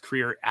his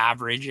career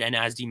average, and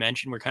as you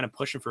mentioned, we're kind of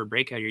pushing for a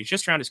breakout here. He's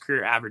just around his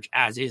career average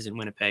as is in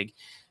Winnipeg,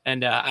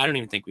 and I don't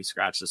even think we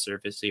scratched the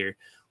surface here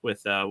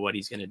with what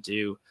he's going to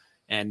do.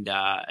 And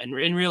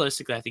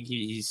realistically, I think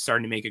he's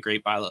starting to make a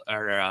great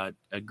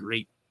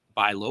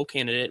buy low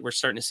candidate. We're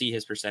starting to see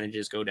his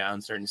percentages go down,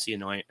 starting to see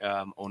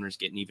owners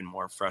getting even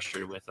more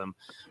frustrated with him.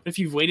 But if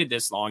you've waited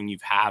this long, you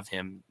have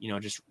him,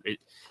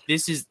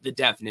 this is the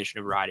definition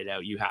of ride it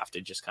out. You have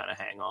to just kind of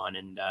hang on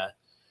and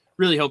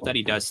really hope that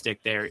he does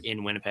stick there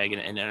in Winnipeg.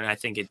 And I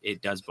think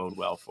it does bode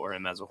well for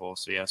him as a whole.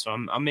 So yeah, so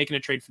I'm making a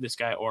trade for this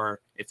guy, or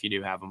if you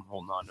do have him,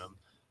 holding on to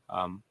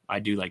him. I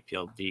do like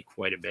PLD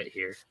quite a bit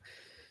here.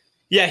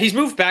 Yeah, he's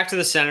moved back to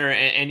the center,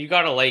 and you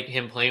got to like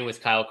him playing with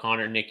Kyle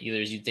Connor and Nick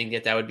Ehlers. You'd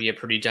think that would be a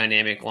pretty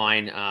dynamic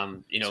line,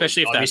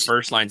 especially if that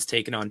first line's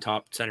taken on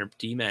top center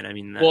D-men. I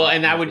mean,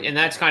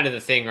 that's kind of the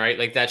thing, right?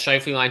 Like, that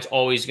Scheifele line's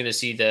always going to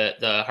see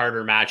the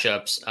harder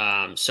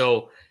matchups.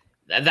 So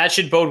that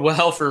should bode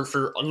well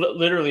for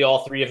literally all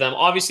 3 of them.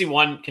 Obviously,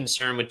 one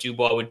concern with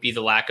Dubois would be the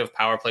lack of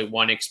power play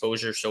 1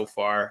 exposure so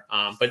far.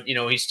 But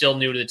he's still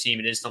new to the team.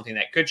 It is something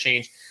that could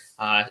change.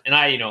 And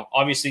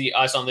obviously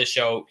us on this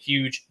show,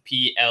 huge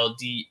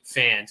PLD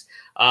fans.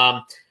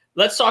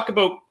 Let's talk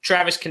about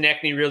Travis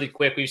Konechny really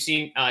quick. We've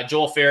seen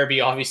Joel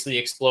Farabee obviously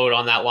explode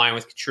on that line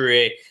with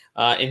Couturier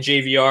and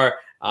JVR.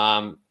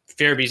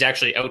 Farabee's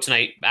actually out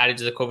tonight, added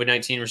to the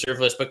COVID-19 reserve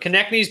list. But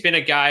Konechny's been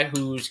a guy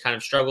who's kind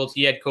of struggled.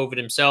 He had COVID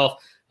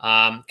himself,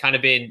 kind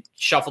of been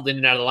shuffled in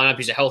and out of the lineup.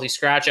 He's a healthy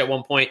scratch at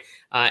one point.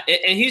 And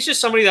he's just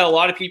somebody that a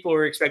lot of people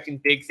were expecting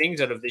big things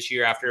out of this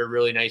year after a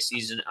really nice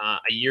season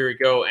a year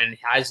ago, and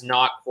has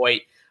not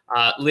quite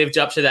lived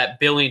up to that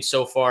billing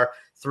so far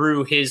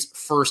through his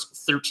first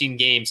 13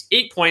 games.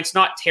 8 points,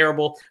 not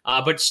terrible,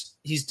 but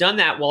he's done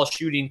that while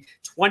shooting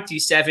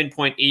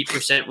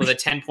 27.8% with a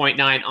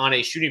 10.9 on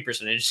a shooting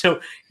percentage. So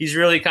he's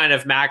really kind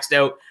of maxed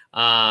out,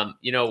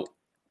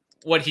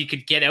 what he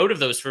could get out of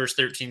those first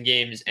 13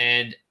 games.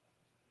 And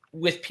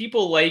with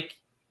people like,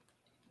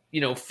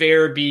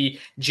 Farabee,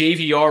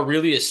 JVR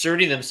really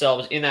asserting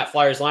themselves in that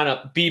Flyers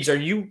lineup, Beebs, are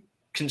you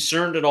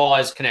concerned at all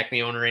as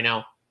Konechny owner right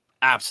now?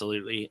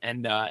 Absolutely.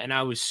 And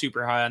I was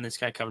super high on this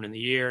guy coming in the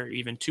year.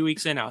 Even 2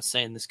 weeks in, I was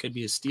saying this could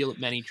be a steal at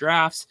many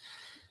drafts.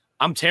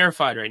 I'm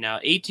terrified right now.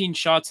 18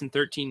 shots in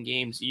 13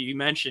 games. You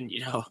mentioned,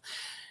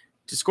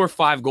 to score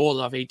 5 goals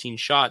off 18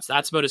 shots,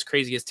 that's about as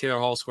crazy as Taylor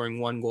Hall scoring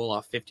 1 goal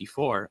off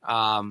 54.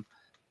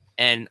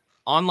 And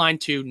on line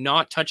 2,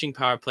 not touching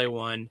power play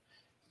 1.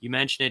 You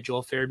mentioned it.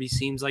 Joel Farabee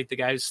seems like the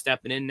guy who's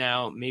stepping in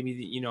now.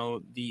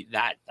 Maybe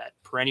that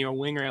perennial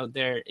winger out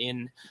there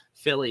in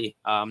Philly.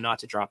 Not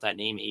to drop that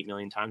name 8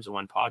 million times in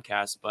one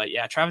podcast, but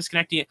yeah, Travis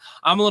Konecny.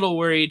 I'm a little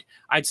worried.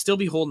 I'd still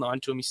be holding on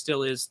to him. He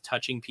still is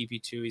touching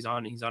PP2. He's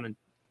on an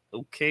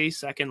okay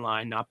second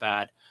line, not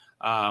bad.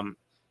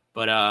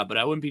 But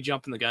I wouldn't be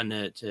jumping the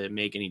gun to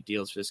make any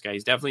deals for this guy.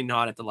 He's definitely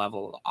not at the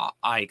level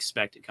I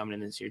expected coming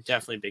in this year.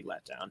 Definitely a big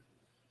letdown.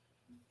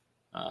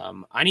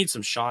 I need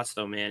some shots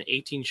though, man.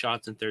 18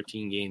 shots in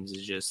 13 games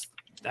is just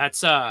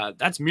that's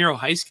Miro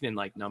Heiskanen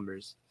like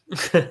numbers.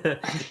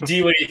 What do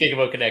you think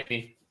about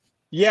Konecny?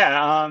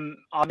 Yeah,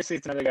 obviously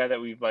it's another guy that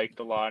we've liked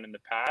a lot in the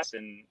past,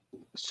 and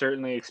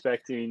certainly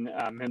expecting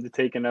him to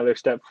take another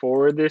step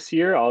forward this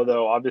year.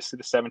 Although obviously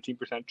the 17%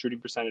 shooting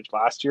percentage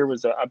last year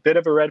was a bit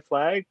of a red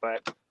flag,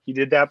 but he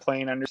did that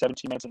playing under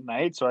 17 minutes a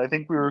night. So I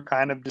think we were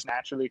kind of just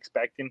naturally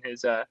expecting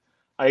his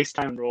ice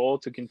time role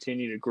to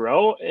continue to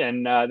grow,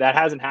 and that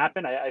hasn't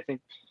happened. I think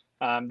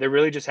there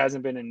really just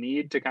hasn't been a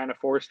need to kind of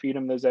force feed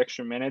him those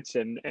extra minutes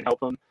and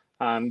help him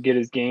get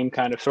his game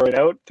kind of sorted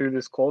out through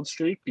this cold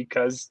streak,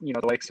 because the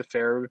likes of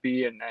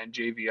Farabee and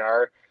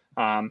JVR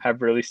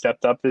have really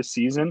stepped up this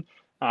season.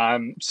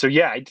 So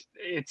yeah,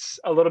 it's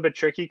a little bit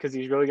tricky because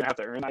he's really gonna have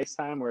to earn ice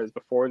time, whereas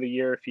before the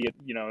year, if he had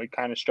he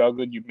kind of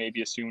struggled, you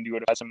maybe assumed he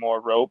would have had some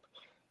more rope.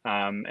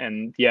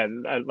 And yeah,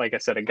 like I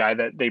said, a guy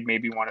that they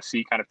maybe want to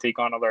see kind of take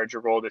on a larger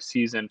role this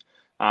season.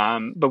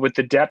 But with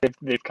the depth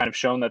they've kind of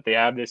shown that they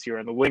have this year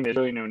on the wing, there's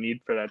really no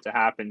need for that to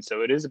happen.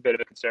 So it is a bit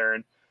of a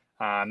concern.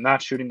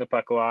 Not shooting the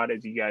puck a lot,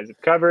 as you guys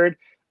have covered.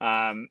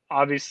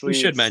 Obviously, we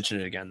should mention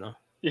it again, though.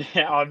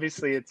 Yeah,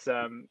 obviously, it's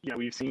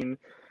we've seen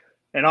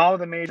in all of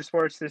the major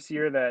sports this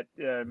year that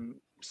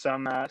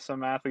some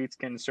athletes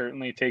can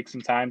certainly take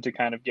some time to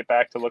kind of get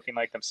back to looking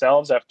like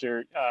themselves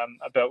after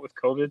a bout with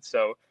COVID.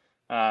 So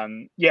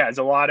there's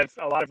a lot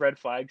of red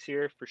flags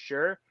here for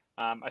sure.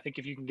 I think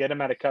if you can get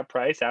him at a cut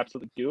price,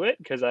 absolutely do it,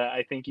 because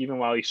I think even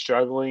while he's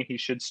struggling, he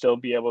should still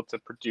be able to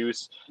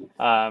produce.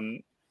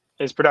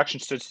 His production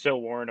should still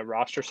warrant a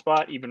roster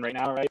spot even right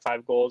now, right?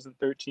 5 goals in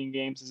 13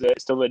 games is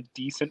still a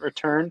decent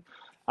return.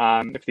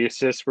 If the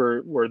assists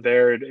were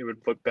there, it would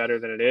look better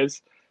than it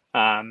is.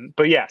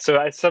 But yeah,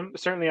 so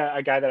certainly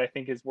a guy that I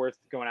think is worth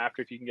going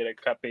after if you can get a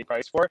cut-bait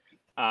price for.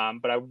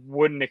 But I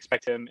wouldn't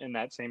expect him in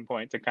that same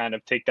point to kind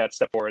of take that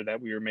step forward that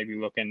we were maybe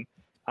looking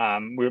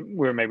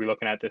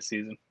at this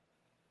season.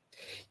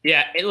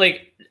 Yeah,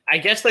 I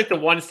guess the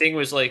one thing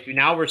was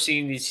now we're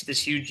seeing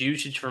this huge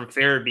usage from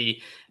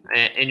Farabee,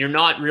 and you're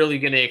not really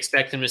going to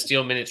expect him to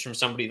steal minutes from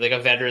somebody like a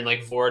veteran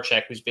like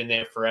Voracek who's been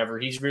there forever.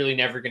 He's really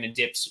never going to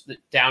dip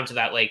down to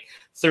that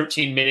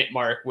 13-minute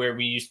mark where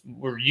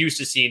we're used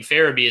to seeing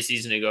Farabee a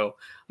season ago.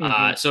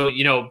 Mm-hmm.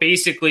 So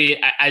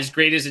basically, as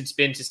great as it's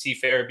been to see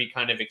Farabee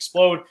kind of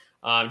explode,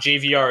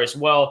 JVR as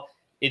well,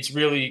 it's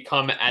really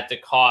come at the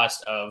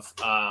cost of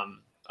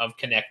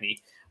Konecny.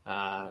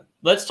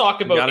 Let's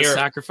talk about Eric.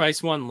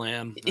 Sacrifice one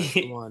lamb.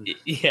 One.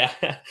 Yeah.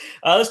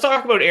 Let's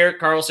talk about Erik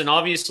Karlsson.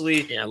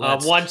 Obviously,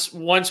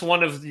 once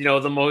one of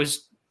the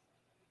most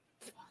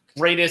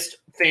greatest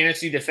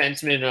fantasy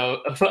defensemen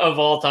of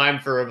all time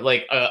for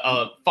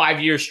a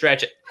 5-year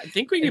stretch. I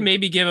think we can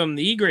maybe give him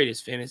the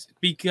greatest fantasy,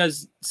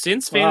 because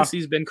since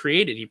fantasy's been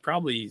created,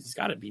 he's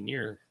got to be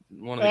near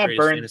one of the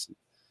greatest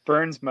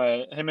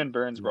fantasy. Him and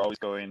Burns were always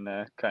going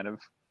kind of.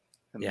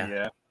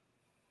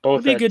 Both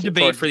would be a good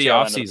debate for the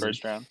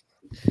offseason.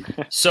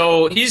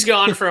 So he's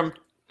gone from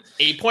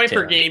a point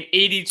per game,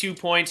 82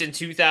 points in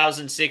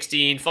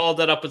 2016, followed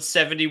that up with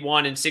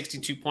 71 and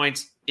 62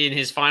 points in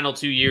his final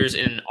 2 years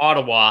in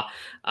Ottawa.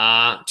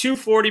 2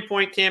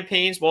 40-point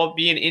campaigns while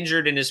being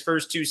injured in his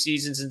first 2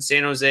 seasons in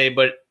San Jose.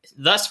 But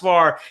thus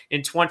far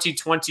in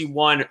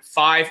 2021,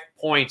 5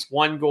 points,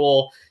 1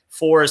 goal,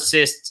 4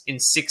 assists in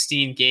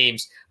 16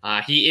 games.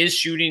 He is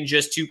shooting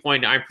just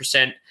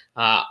 2.9%,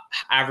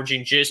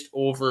 averaging just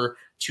over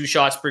 2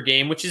 shots per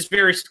game, which is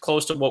very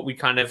close to what we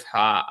kind of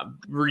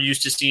were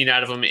used to seeing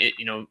out of him,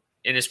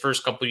 in his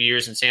first couple of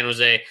years in San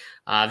Jose.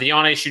 The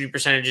on-ice shooting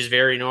percentage is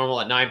very normal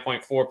at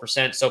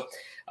 9.4%. So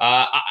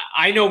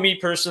I know me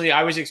personally,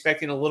 I was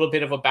expecting a little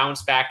bit of a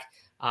bounce back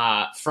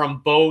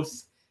from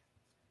both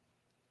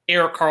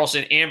Erik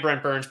Karlsson and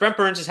Brent Burns. Brent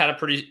Burns has had a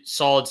pretty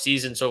solid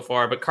season so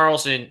far, but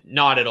Karlsson,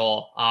 not at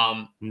all.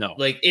 No.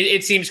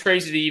 It seems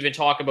crazy to even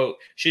talk about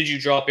should you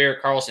drop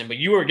Erik Karlsson, but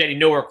you are getting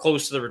nowhere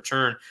close to the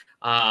return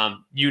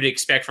you'd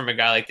expect from a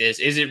guy like this.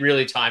 Is it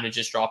really time to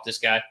just drop this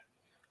guy?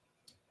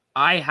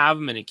 I have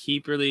him in a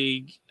keeper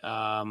league.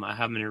 I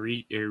have him in a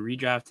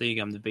redraft league.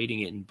 I'm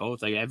debating it in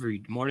both.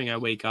 Every morning I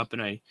wake up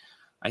and I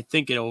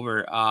think it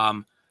over.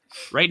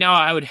 Right now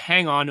I would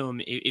hang on to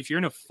him. If you're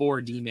in a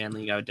 4D man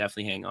league, I would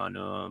definitely hang on to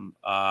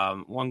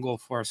him. 1 goal,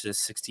 4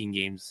 assists, 16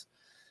 games.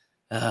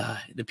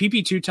 The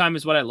PP2 time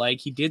is what I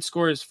like. He did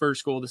score his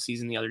first goal of the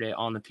season the other day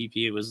on the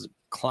PP. It was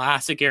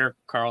classic Erik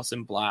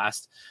Karlsson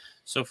blast.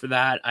 So for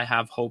that, I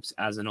have hopes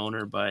as an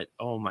owner, but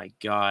oh my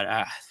God,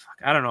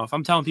 I don't know. If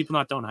I'm telling people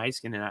not to own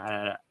Heiskanen,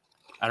 I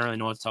don't really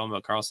know what to tell them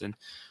about Karlsson.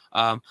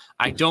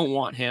 I don't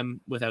want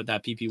him without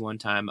that PP one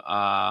time.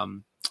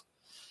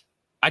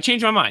 I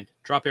changed my mind.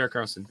 Drop Erik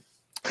Karlsson.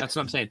 That's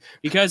what I'm saying.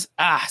 Because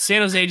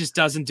San Jose just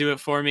doesn't do it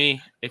for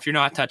me. If you're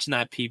not touching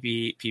that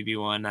PP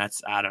one,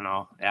 I don't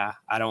know. Yeah,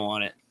 I don't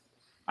want it.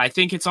 I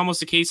think it's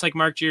almost a case like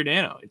Mark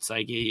Giordano. It's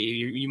like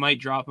you might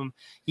drop him.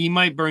 He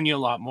might burn you a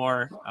lot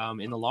more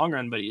in the long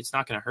run, but it's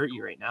not going to hurt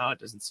you right now. It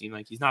doesn't seem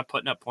like he's not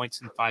putting up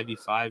points in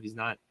 5v5. He's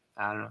not,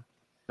 I don't know,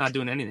 not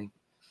doing anything.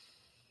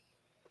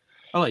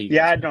 I'll let you.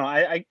 Yeah, no,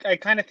 I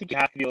kind of think you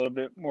have to be a little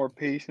bit more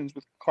patient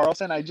with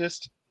Karlsson.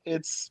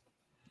 It's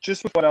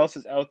just with what else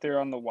is out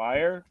there on the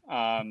wire.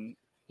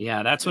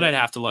 Yeah, that's what I'd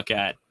have to look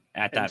at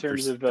that. In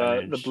terms of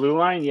the blue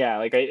line, yeah,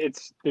 like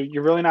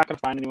you're really not going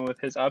to find anyone with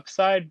his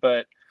upside,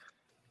 but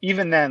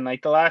even then,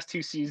 like the last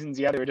 2 seasons,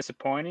 yeah, they were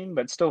disappointing,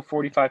 but still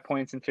 45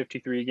 points in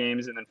 53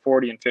 games and then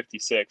 40 in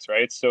 56,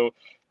 right? So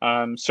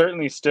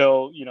certainly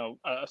still,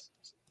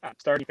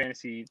 starting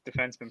fantasy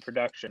defenseman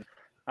production.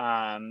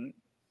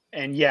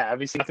 And yeah,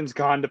 obviously nothing's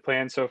gone to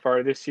plan so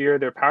far this year.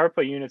 Their power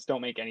play units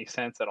don't make any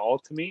sense at all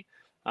to me.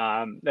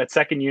 That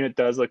second unit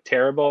does look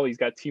terrible. He's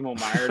got Timo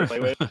Meier to play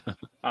with.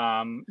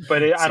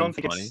 But I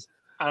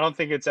don't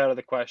think it's out of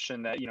the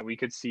question that, we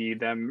could see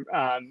them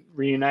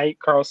reunite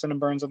Karlsson and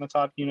Burns on the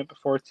top unit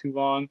before too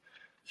long.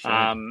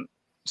 Sure.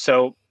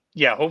 So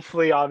yeah,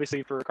 hopefully,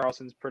 obviously for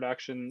Karlsson's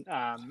production,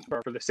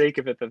 or for the sake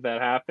of it,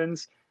 that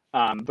happens.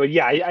 But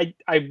yeah,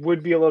 I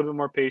would be a little bit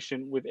more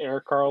patient with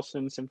Erik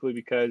Karlsson simply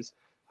because,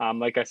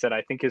 like I said,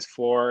 I think his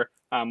floor,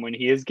 when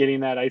he is getting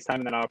that ice time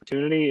and that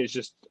opportunity, is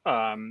just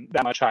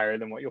that much higher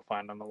than what you'll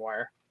find on the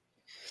wire.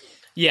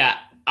 Yeah,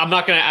 I'm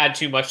not going to add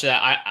too much to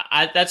that.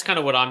 I that's kind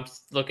of what I'm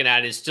looking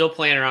at, is still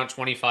playing around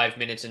 25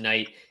 minutes a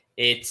night.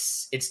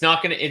 It's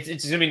going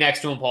to be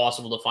next to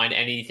impossible to find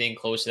anything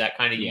close to that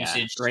kind of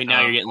usage. Right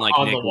now, you're getting like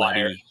on Nick the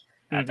wire.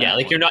 Yeah,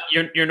 like point.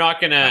 you're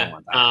not going to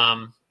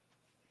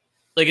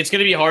like it's going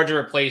to be hard to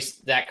replace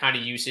that kind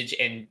of usage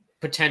and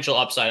potential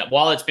upside.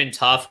 While it's been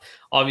tough,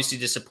 obviously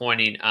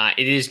disappointing,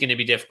 it is going to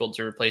be difficult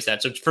to replace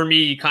that. So for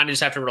me, you kind of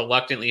just have to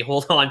reluctantly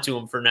hold on to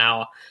him for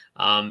now.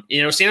 San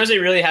Jose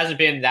really hasn't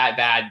been that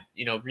bad,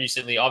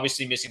 recently.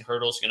 Obviously missing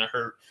Hurdle's going to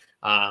hurt.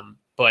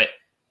 But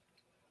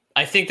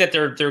I think that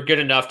they're good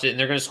enough and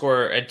they're going to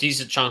score a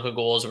decent chunk of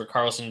goals where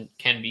Karlsson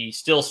can be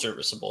still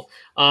serviceable.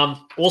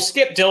 We'll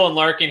skip Dylan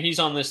Larkin. He's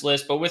on this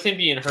list, but with him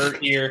being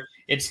hurt here,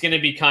 it's going to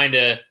be kind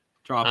of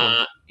drop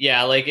him.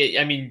 Yeah,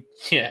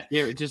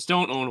 yeah. Just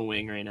don't own a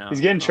wing right now.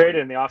 He's getting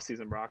traded in the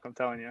offseason, Brock. I'm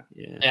telling you.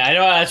 Yeah, I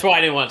know. That's why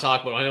I didn't want to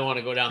talk about him. I didn't want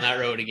to go down that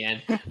road again.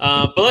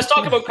 But let's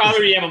talk about Kailer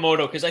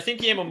Yamamoto, because I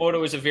think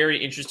Yamamoto is a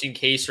very interesting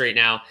case right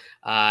now.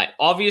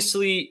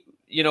 Obviously,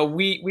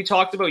 we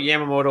talked about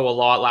Yamamoto a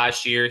lot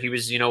last year. He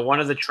was, one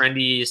of the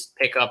trendiest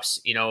pickups,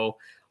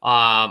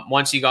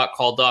 once he got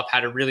called up,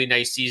 had a really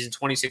nice season,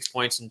 26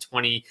 points in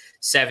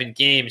 27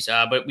 games.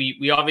 But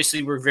we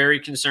obviously were very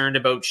concerned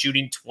about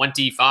shooting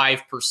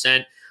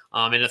 25%.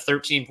 And a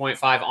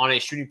 13.5 on a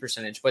shooting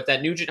percentage. But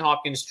that Nugent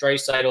Hopkins,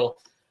 Draisaitl,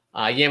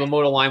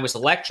 Yamamoto line was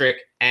electric,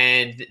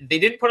 and they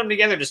didn't put them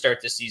together to start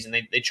this season.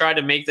 They tried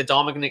to make the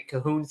Dominic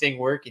Cahoon thing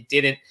work. It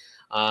didn't.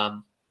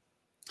 And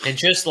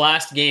just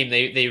last game,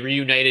 they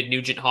reunited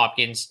Nugent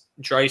Hopkins,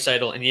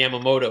 Draisaitl, and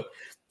Yamamoto.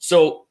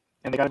 So,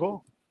 and they got a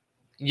goal.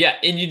 Yeah,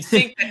 and you'd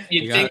think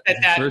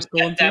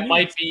that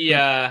might be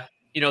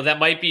that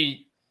might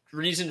be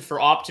reason for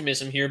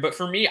optimism here, but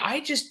for me, I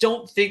just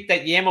don't think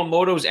that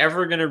Yamamoto is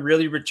ever going to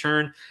really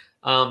return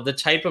the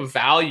type of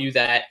value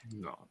that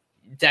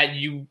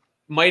you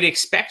might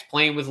expect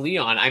playing with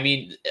Leon. I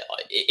mean,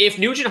 if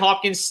Nugent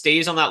Hopkins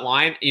stays on that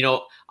line,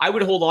 I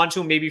would hold on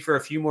to him maybe for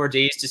a few more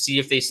days to see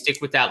if they stick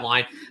with that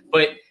line.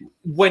 But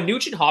when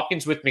Nugent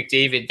Hopkins with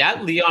McDavid,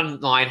 that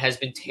Leon line has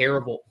been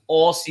terrible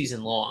all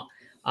season long,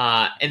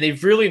 and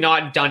they've really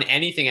not done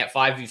anything at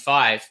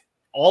 5v5.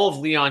 All of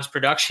Leon's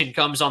production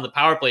comes on the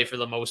power play for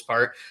the most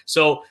part.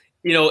 So,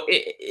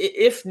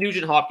 if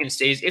Nugent Hopkins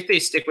stays, if they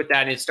stick with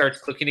that and it starts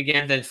clicking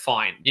again, then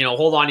fine.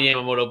 Hold on to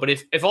Yamamoto. But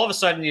if all of a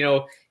sudden,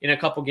 in a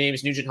couple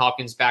games, Nugent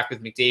Hopkins back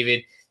with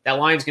McDavid, that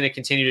line's going to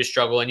continue to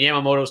struggle, and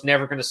Yamamoto's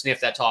never going to sniff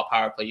that top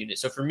power play unit.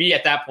 So for me,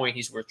 at that point,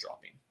 he's worth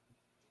dropping.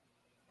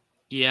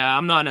 Yeah,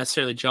 I'm not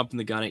necessarily jumping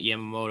the gun at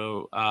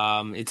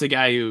Yamamoto. It's a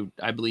guy who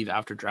I believe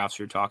after drafts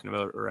we were talking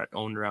about or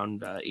owned around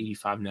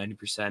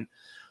 85-90%.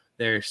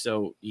 There,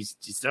 so he's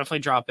definitely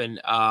dropping.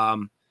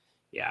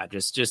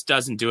 Just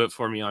doesn't do it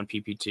for me on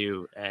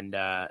PP2, and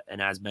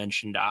as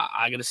mentioned,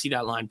 I got to see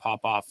that line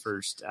pop off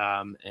first.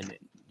 I'm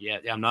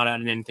not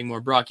adding anything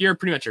more. Brock, you're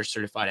pretty much our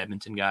certified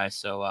Edmonton guy,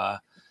 so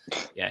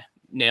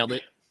nailed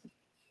it.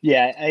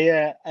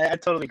 Yeah, I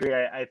totally agree.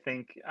 I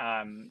think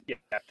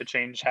if the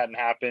change hadn't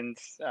happened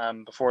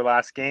before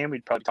last game,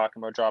 we'd probably be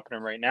talking about dropping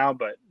him right now.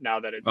 But now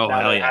that it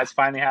has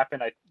finally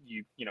happened,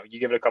 you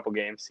give it a couple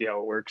games, see how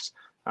it works,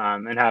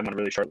 and have him on a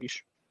really short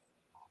leash.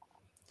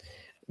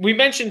 We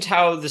mentioned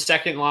how the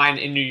second line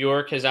in New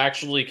York has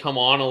actually come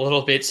on a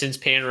little bit since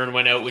Panarin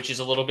went out, which is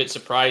a little bit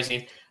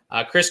surprising.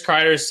 Chris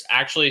Kreider's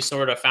actually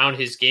sort of found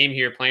his game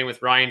here playing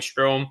with Ryan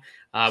Strome,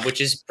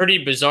 which is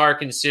pretty bizarre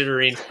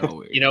considering,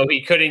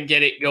 he couldn't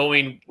get it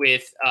going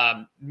with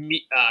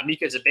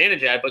Mika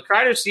Zibanejad. But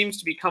Kreider seems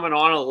to be coming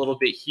on a little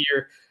bit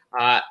here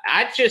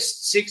at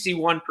just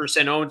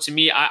 61% owned. To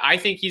me, I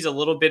think he's a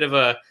little bit of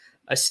a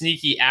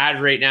sneaky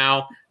ad right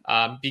now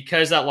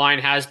because that line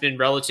has been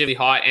relatively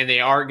hot, and they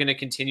are going to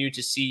continue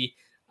to see,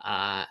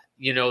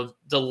 the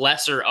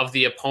lesser of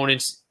the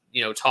opponent's,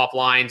 top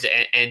lines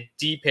and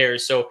D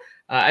pairs. So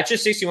at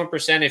just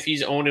 61%, if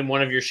he's owned in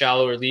one of your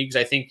shallower leagues,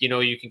 I think,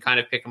 you can kind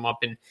of pick him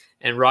up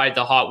and ride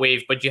the hot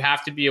wave, but you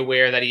have to be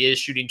aware that he is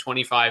shooting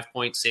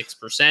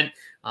 25.6%.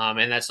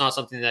 And that's not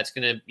something that's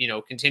going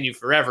to, continue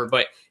forever.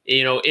 But,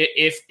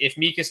 if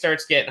Mika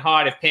starts getting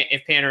hot,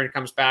 if Panarin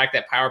comes back,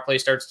 that power play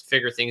starts to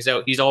figure things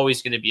out, he's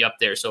always going to be up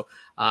there. So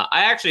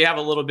I actually have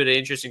a little bit of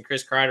interest in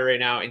Chris Kreider right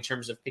now in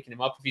terms of picking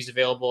him up if he's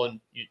available. And,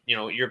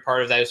 you're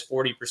part of those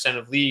 40%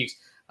 of leagues.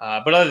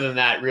 But other than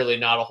that, really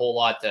not a whole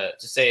lot to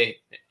say,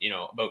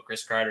 about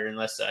Chris Kreider,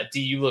 unless,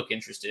 D, you look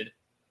interested.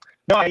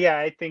 No, yeah,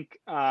 I think,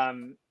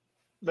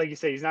 like you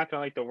say, he's not going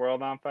to light the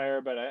world on fire,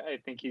 but I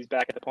think he's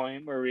back at the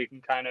point where we can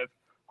kind of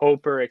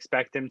hope or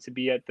expect him to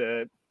be at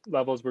the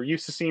levels we're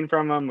used to seeing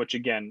from him, which,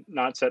 again,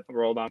 not set the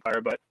world on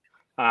fire, but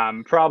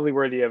probably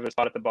worthy of a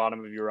spot at the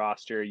bottom of your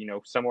roster,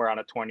 somewhere on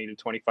a 20 to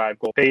 25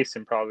 goal pace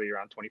and probably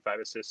around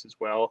 25 assists as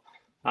well.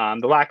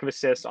 The lack of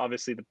assists,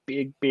 obviously the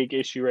big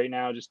issue right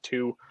now, just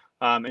 2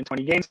 in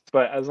 20 games,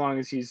 but as long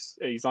as he's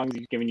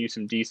giving you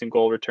some decent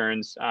goal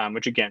returns,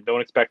 which again, don't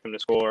expect him to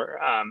score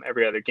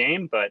every other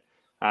game, but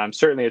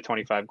certainly a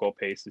 25 goal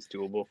pace is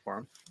doable for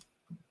him.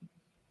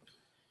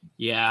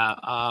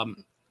 Yeah.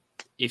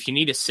 If you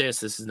need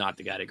assists, this is not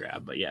the guy to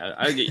grab, but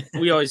yeah,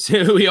 we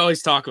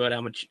always talk about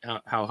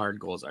how hard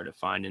goals are to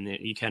find, and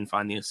you can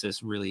find the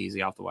assists really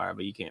easy off the wire,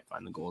 but you can't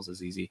find the goals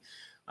as easy.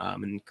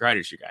 And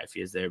Kreider's your guy if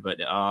he is there, but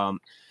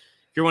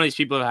if you're one of these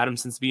people who had him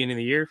since the beginning of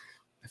the year,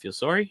 I feel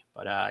sorry,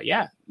 but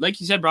yeah,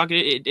 like you said, Brock,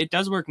 it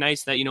does work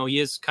nice that, he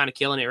is kind of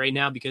killing it right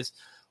now, because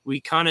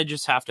we kind of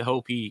just have to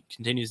hope he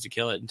continues to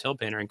kill it until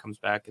Panarin comes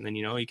back, and then,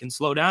 he can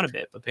slow down a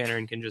bit, but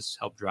Panarin can just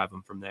help drive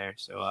him from there.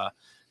 So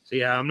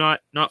yeah, I'm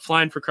not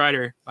flying for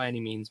Kreider by any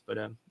means, but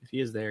if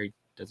he is there, he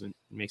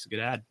makes a good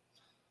ad.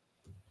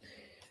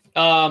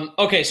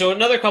 Okay, so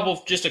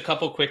a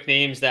couple quick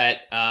names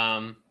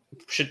that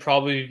should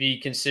probably be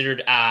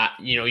considered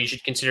you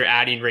should consider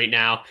adding right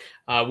now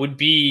would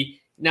be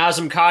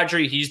Nazem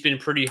Kadri. He's been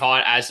pretty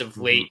hot as of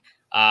late.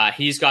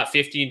 He's got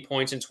 15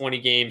 points in 20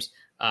 games.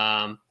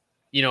 A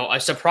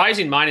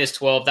surprising minus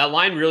 12. That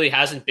line really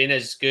hasn't been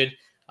as good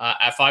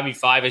at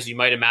 5v5 as you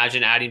might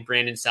imagine, adding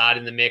Brandon Saad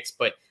in the mix.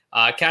 But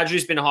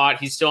Kadri's been hot.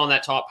 He's still on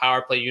that top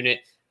power play unit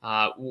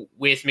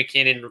with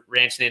McKinnon,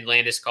 Rantanen,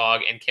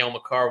 Landeskog, and Cale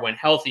Makar when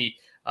healthy.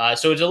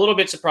 So it's a little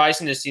bit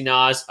surprising to see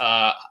Naz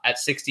at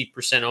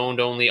 60% owned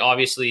only.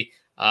 Obviously,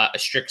 a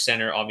strict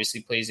center obviously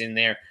plays in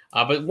there.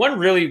 But one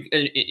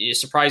really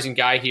surprising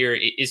guy here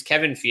is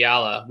Kevin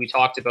Fiala. We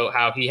talked about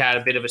how he had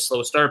a bit of a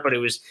slow start, but it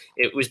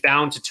was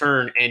bound to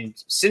turn. And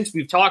since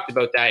we've talked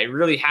about that, it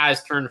really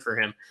has turned for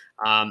him.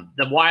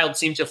 The Wild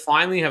seem to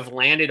finally have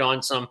landed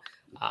on some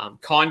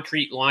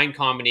concrete line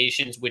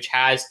combinations, which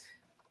has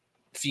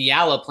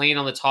Fiala playing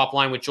on the top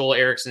line with Joel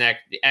Eriksson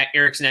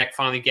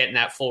finally getting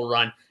that full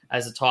run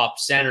as a top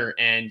center.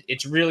 And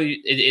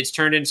it's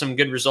turned in some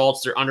good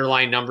results. Their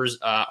underlying numbers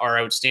are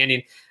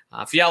outstanding.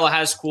 Fiala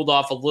has cooled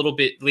off a little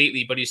bit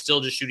lately, but he's still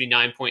just shooting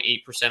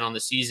 9.8% on the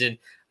season.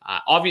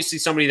 Obviously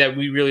somebody that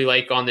we really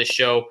like on this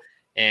show.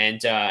 And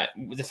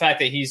the fact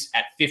that he's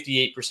at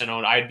 58%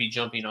 owned, I'd be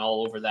jumping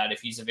all over that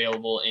if he's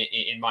available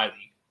in my league.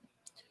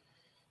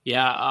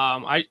 Yeah.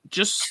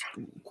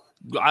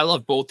 I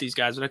love both these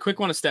guys, but I quick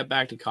want to step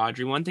back to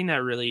Kadri. One thing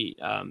that really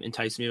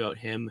enticed me about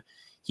him,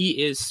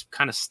 he is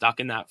kind of stuck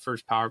in that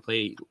first power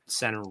play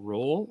center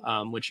role,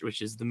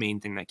 which is the main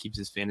thing that keeps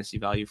his fantasy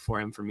value for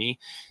him. For me,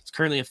 he's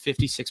currently a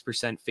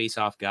 56%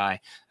 face-off guy.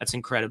 That's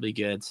incredibly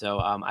good. So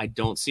I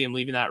don't see him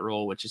leaving that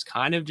role, which is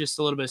kind of just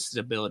a little bit of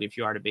stability if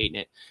you are debating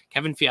it.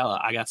 Kevin Fiala,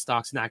 I got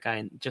stocks in that guy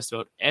in just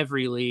about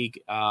every league.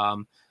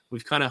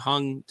 We've kind of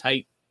hung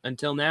tight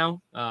until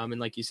now. And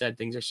like you said,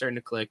 things are starting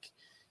to click.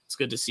 It's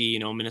good to see,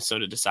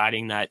 Minnesota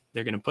deciding that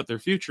they're going to put their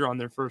future on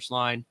their first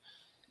line.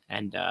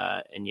 And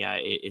yeah,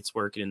 it's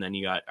working. And then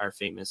you got our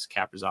famous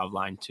Kaprizov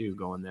line too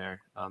going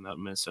there out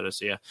in Minnesota.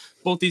 So yeah,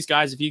 both these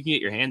guys, if you can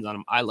get your hands on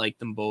them, I like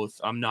them both.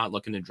 I'm not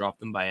looking to drop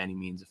them by any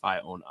means if I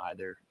own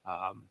either.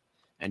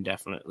 And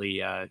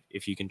definitely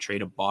if you can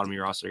trade a bottom of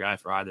your roster guy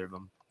for either of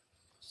them,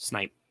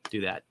 snipe,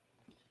 do that.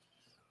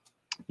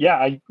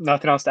 Yeah,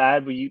 nothing else to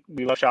add. We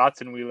love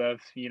shots and we love,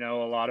 a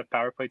lot of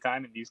power play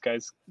time, and these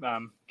guys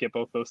get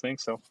both those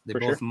things. So they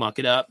both muck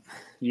it up.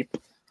 Yep.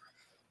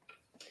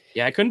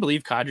 Yeah, I couldn't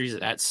believe Kadri's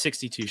at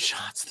 62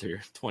 shots through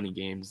 20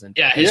 games. And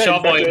yeah, his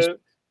shot volume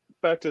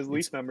back to his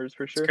least numbers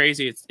for sure. It's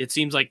crazy. It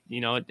seems like,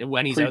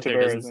 when he's out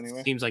there,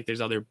 it seems like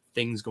there's other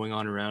things going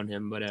on around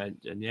him. But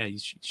yeah,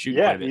 he's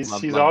shooting quite a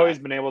bit. He's always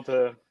been able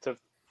to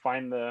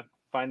find the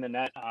find the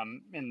net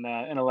in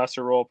a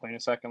lesser role, playing a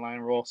second line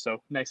role.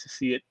 So nice to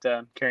see it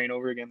carrying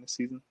over again this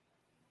season.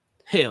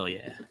 Hell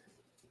yeah.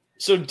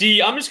 So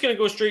D, I'm just gonna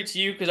go straight to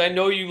you because I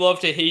know you love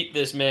to hate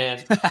this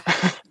man.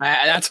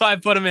 That's why I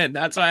put him in.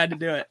 That's why I had to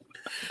do it.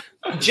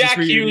 Jack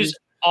Hughes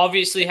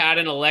obviously had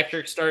an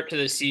electric start to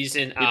the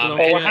season.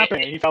 What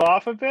happened? He fell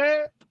off a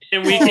bit.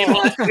 And we came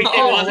on.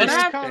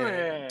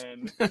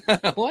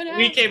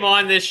 We came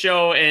on this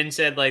show and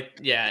said, like,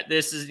 yeah,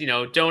 this is,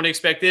 don't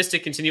expect this to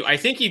continue. I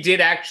think he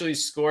did actually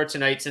score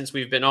tonight since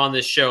we've been on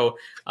this show.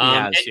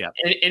 And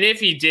if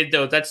he did,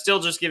 though, that still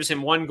just gives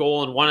him 1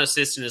 goal and 1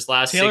 assist in his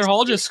last. Taylor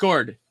Hall just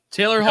scored.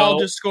 Hall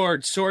just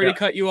scored. Sorry to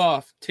cut you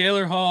off.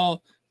 Taylor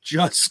Hall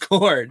just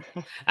scored.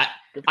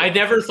 I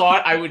never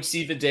thought I would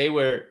see the day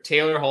where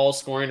Taylor Hall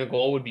scoring a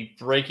goal would be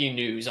breaking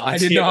news. I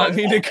did not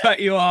mean to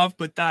cut you off,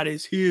 but that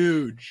is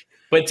huge.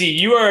 But D,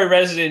 you are a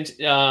resident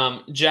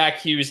Jack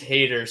Hughes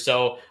hater,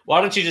 so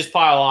why don't you just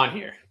pile on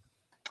here?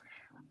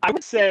 I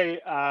would say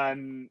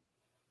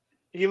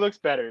he looks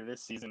better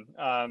this season,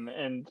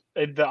 and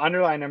the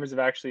underlying numbers have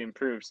actually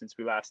improved since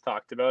we last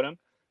talked about him.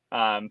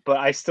 But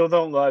I still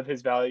don't love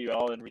his value at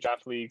all in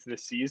redraft leagues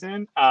this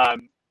season.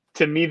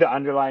 To me, the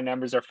underlying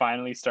numbers are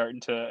finally starting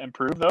to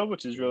improve, though,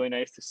 which is really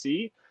nice to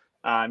see.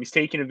 He's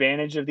taking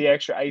advantage of the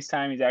extra ice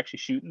time. He's actually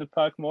shooting the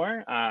puck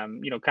more,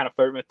 kind of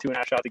flirting with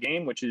 2.5 shots a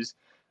game, which is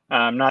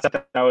not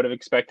something I would have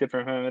expected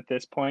from him at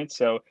this point.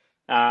 So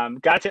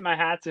got to tip my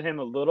hat to him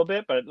a little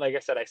bit. But like I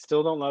said, I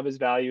still don't love his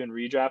value in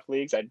redraft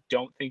leagues. I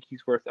don't think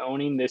he's worth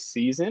owning this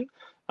season.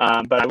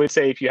 But I would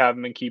say if you have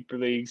him in keeper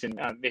leagues and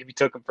maybe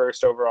took him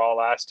first overall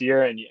last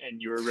year and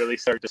you were really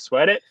starting to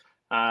sweat it,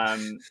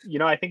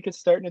 I think it's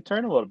starting to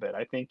turn a little bit.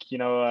 I think,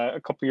 a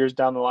couple years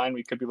down the line,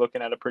 we could be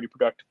looking at a pretty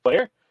productive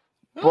player.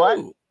 But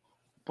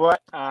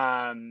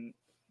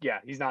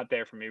he's not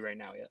there for me right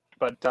now yet.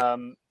 But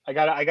I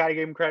gotta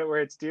give him credit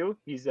where it's due.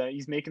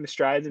 He's making the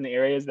strides in the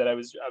areas that I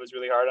was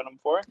really hard on him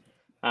for.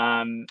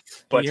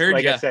 But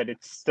like I said,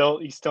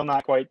 he's still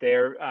not quite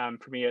there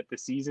for me at the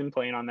season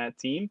playing on that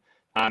team.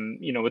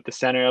 With the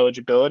center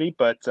eligibility,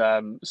 but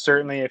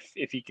certainly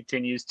if he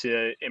continues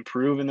to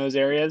improve in those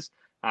areas,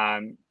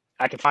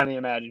 I can finally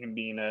imagine him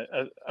being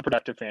a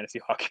productive fantasy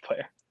hockey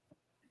player.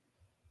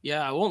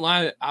 Yeah, I won't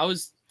lie. I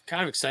was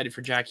kind of excited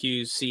for Jack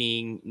Hughes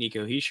seeing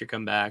Nico Hischier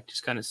come back,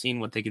 just kind of seeing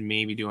what they could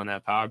maybe do on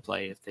that power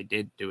play if they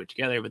did do it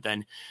together. But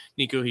then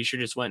Nico Hischier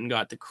just went and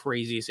got the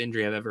craziest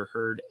injury I've ever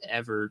heard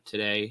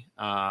today.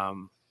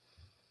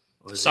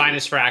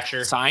 Sinus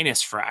fracture.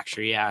 Sinus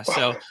fracture, yeah.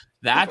 So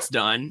that's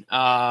done.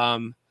 I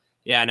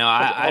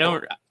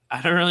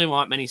don't really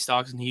want many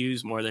stocks in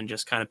Hughes more than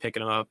just kind of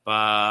picking him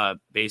up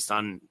based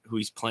on who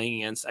he's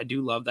playing against. I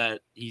do love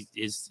that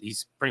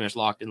he's pretty much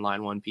locked in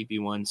line 1,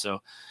 PP1, so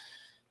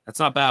that's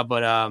not bad.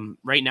 But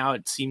right now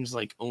it seems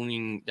like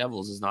owning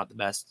Devils is not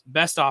the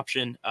best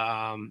option.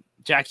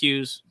 Jack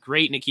Hughes,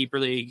 great in a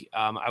keeper league.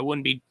 I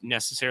wouldn't be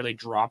necessarily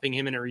dropping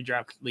him in a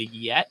redraft league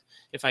yet.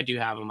 If I do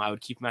have him, I would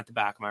keep him at the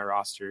back of my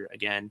roster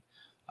again.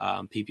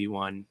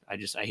 PP1.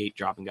 I hate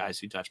dropping guys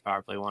who touch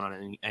power play 1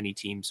 on any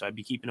team, so I'd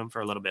be keeping them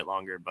for a little bit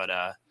longer. But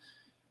let's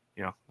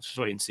just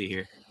wait and see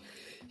here.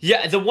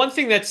 Yeah, the one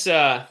thing that's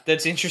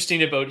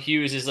interesting about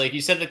Hughes is, like you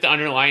said, that the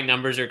underlying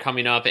numbers are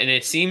coming up, and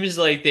it seems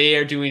like they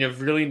are doing a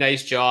really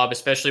nice job,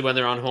 especially when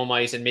they're on home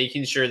ice, and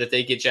making sure that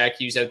they get Jack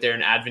Hughes out there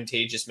in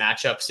advantageous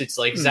matchups. It's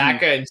like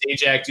Zaka and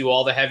Zajac do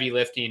all the heavy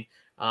lifting.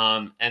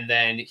 And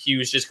then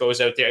Hughes just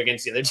goes out there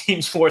against the other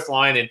team's fourth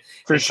line and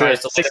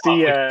tries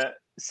to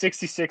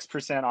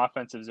 66%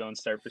 offensive zone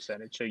start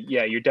percentage. So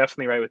yeah, you're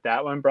definitely right with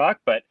that one, Brock.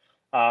 But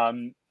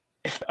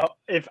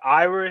if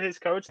I were his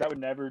coach, that would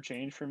never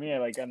change for me.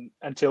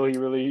 Until he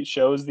really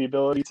shows the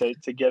ability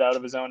to get out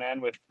of his own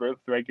end with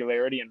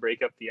regularity and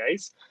break up the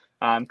ice.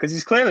 Because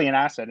he's clearly an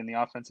asset in the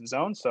offensive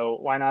zone. So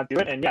why not do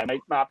it? And yeah, it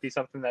might not be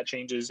something that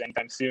changes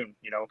anytime soon.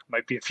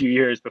 Might be a few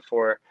years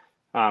before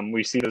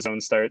we see the zone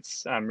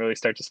starts really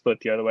start to split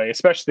the other way,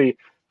 especially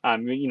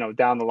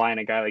down the line,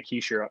 a guy like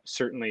Hischier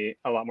certainly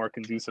a lot more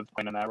conducive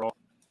playing in that role.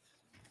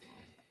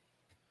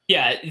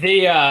 Yeah,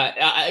 they.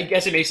 I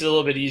guess it makes it a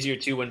little bit easier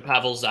too when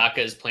Pavel Zacha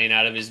is playing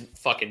out of his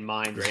fucking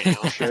mind right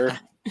now. Sure.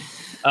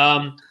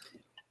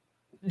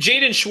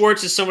 Jaden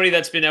Schwartz is somebody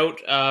that's been out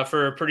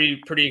for a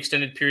pretty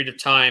extended period of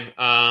time.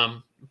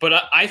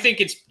 But I think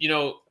it's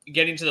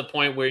getting to the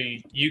point where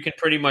you can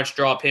pretty much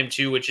drop him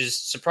too, which is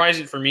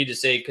surprising for me to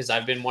say because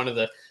I've been one of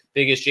the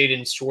biggest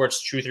Jaden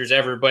Schwartz truthers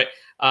ever. But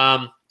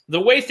the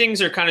way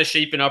things are kind of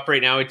shaping up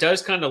right now, it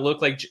does kind of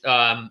look like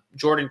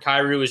Jordan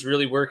Kyrou is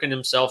really working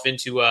himself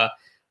into a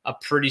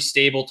pretty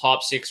stable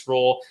top 6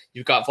 role.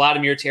 You've got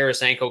Vladimir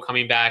Tarasenko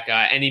coming back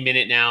any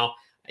minute now.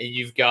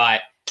 You've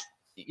got,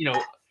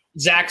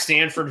 Zach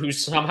Stanford, who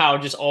somehow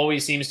just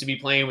always seems to be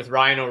playing with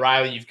Ryan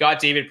O'Reilly. You've got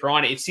David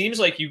Perron. It seems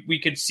like we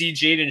could see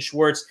Jaden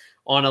Schwartz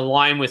on a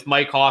line with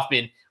Mike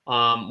Hoffman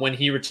when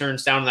he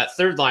returns down to that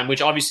third line,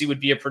 which obviously would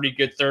be a pretty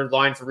good third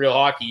line for real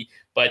hockey.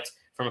 But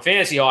from a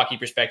fantasy hockey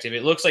perspective,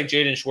 it looks like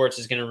Jaden Schwartz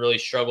is going to really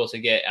struggle to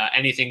get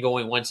anything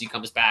going once he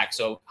comes back.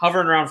 So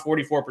hovering around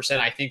 44%,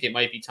 I think it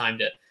might be time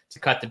to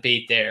cut the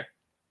bait there.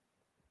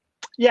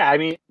 Yeah, I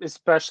mean,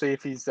 especially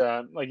if he's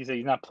like you said,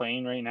 he's not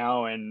playing right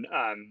now, and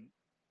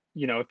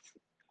you know,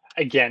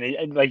 again,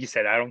 like you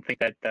said, I don't think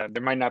that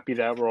there might not be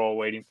that role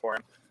waiting for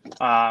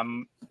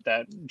him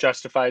that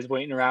justifies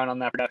waiting around on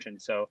that production.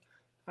 So,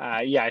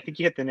 yeah, I think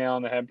you hit the nail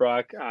on the head,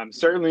 Brock.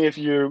 Certainly, if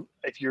you're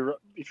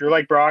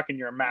like Brock and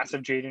you're a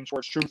massive Jaden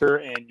Schwartz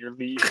truther and your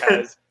league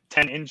has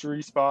 10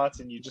 injury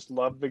spots and you just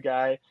love the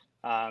guy,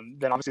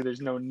 then obviously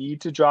there's no need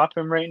to drop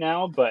him right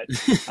now. But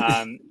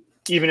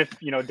even if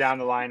down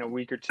the line a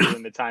week or two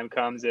when the time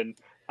comes and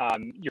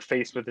you're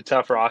faced with a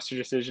tough roster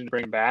decision to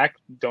bring him back,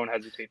 don't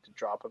hesitate to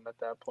drop him at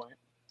that point.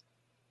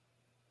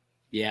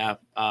 Yeah.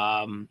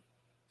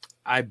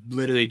 I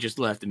literally just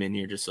left him in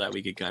here just so that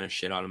we could kind of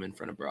shit on him in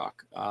front of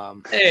Brock.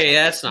 Hey,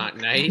 that's not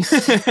nice.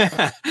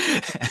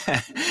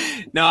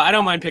 No, I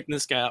don't mind picking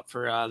this guy up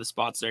for the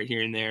spot start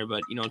here and there,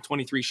 but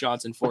 23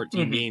 shots in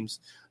 14 games.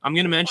 I'm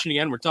going to mention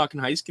again, we're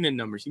talking Heiskanen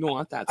numbers. You don't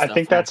want that stuff. I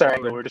think that's our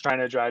angle. We're just trying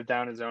to drive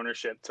down his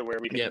ownership to where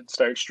we can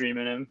start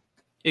streaming him.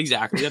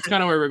 Exactly. That's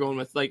kind of where we're going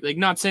with like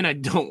not saying I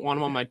don't want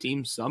him on my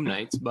team some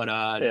nights, but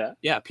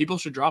yeah, people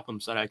should drop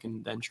him so that I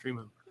can then stream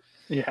him.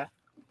 Yeah.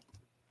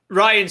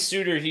 Ryan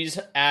Suter, he's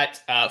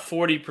at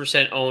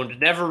 40% owned.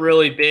 Never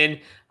really been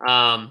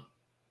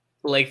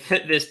like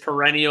this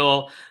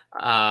perennial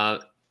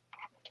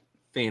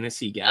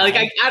fantasy guy. Like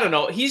I don't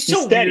know. He's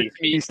so steady. Weird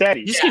to me. He's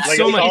steady. He's got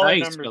so much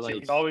ice, but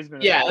he's always been.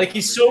 Yeah, like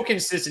he's so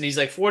consistent. He's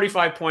like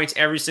 45 points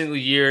every single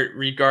year,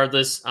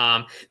 regardless.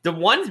 The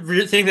one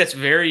real thing that's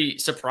very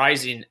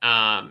surprising,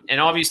 and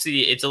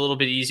obviously it's a little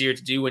bit easier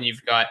to do when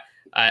you've got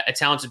a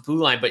talented blue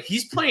line, but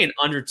he's playing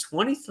under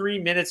 23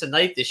 minutes a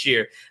night this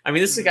year. I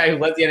mean, this is a guy who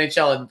led the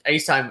NHL in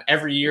ice time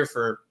every year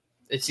for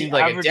it seemed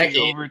like a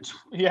decade.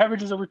 He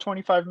averages over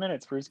 25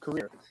 minutes for his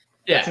career.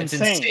 Yeah, it's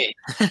insane.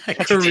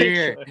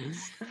 Career.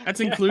 That's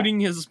including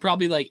his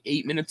probably like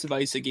 8 minutes of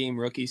ice a game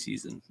rookie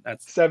season.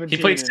 That's 17.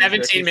 He played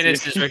 17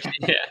 minutes this rookie.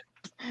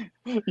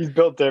 Yeah, he's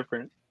built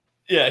different.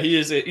 Yeah,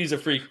 he's a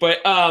freak. But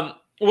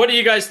what are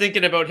you guys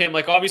thinking about him?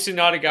 Like, obviously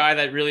not a guy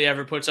that really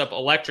ever puts up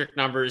electric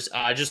numbers.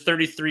 Just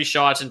 33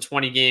 shots in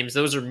 20 games.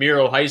 Those are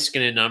Miro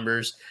Heiskanen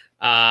numbers.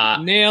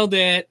 Nailed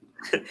it.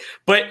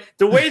 But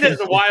the way that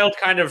the Wild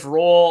kind of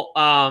roll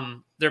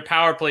their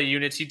power play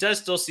units, he does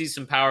still see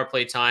some power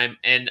play time.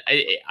 And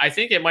I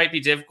think it might be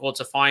difficult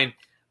to find,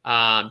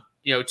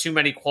 too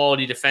many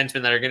quality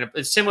defensemen that are going to –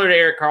 it's similar to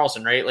Erik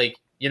Karlsson, right? Like,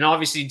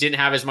 obviously didn't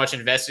have as much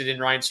invested in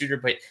Ryan Suter,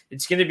 but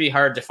it's going to be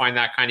hard to find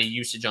that kind of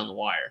usage on the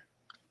wire.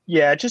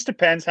 Yeah, it just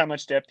depends how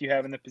much depth you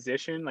have in the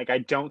position. Like, I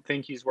don't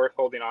think he's worth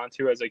holding on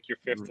to as like your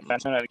fifth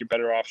defenseman. I think you're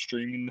better off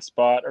streaming the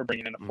spot or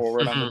bringing in a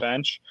forward on the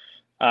bench.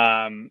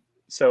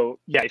 So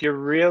yeah, if you're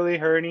really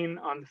hurting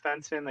on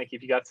defenseman, like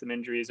if you got some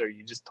injuries or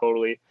you just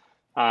totally,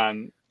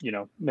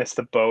 missed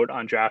the boat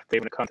on draft day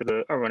when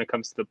it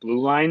comes to the blue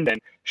line, then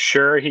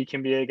sure, he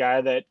can be a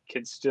guy that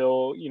can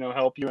still,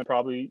 help you and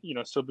probably,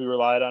 still be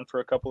relied on for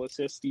a couple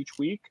assists each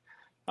week.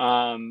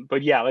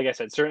 But yeah, like I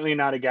said, certainly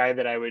not a guy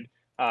that I would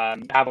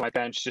have on my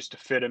bench just to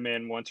fit him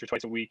in once or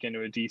twice a week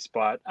into a D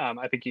spot.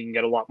 I think you can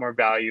get a lot more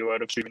value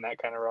out of streaming that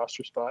kind of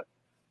roster spot.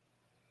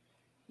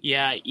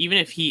 Yeah, even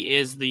if he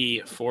is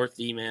the fourth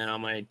D-man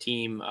on my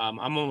team, I'm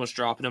almost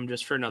dropping him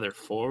just for another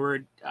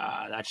forward.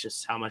 That's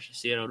just how much I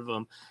see out of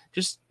him.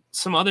 Just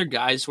some other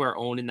guys who are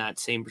owned in that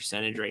same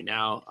percentage right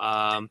now.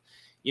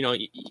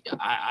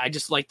 I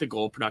just like the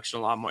goal production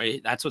a lot more.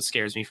 That's what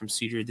scares me from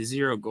Suter, the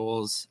 0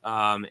 goals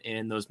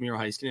and those Miro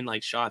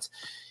Heiskanen-like shots.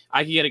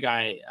 I could get a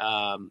guy,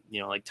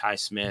 like Ty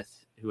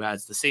Smith, who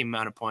has the same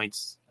amount of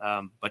points,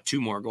 but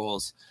 2 more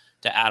goals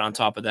to add on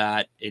top of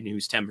that, and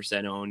who's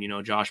 10%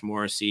 owned. Josh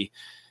Morrissey,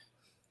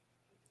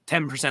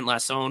 10%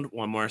 less owned,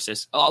 1 more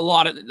assist.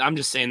 I'm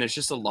just saying there's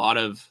just a lot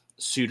of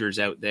suitors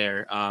out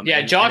there.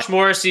 Josh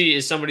Morrissey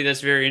is somebody that's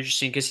very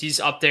interesting because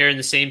he's up there in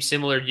the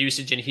similar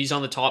usage, and he's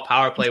on the top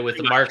power play with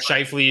the Mark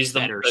Scheifele's,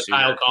 the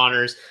Kyle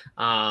Connors.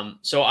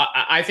 So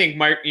I think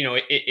Mark,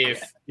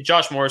 if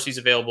Josh Morrissey's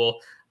available,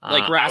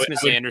 like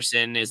Rasmus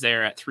Anderson is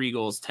there at 3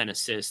 goals, 10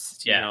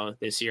 assists,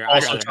 this year.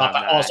 Also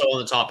on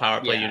the top power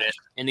play unit.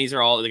 And these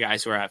are all the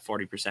guys who are at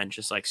 40%,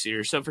 just like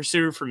Suter. So for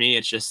Suter, for me,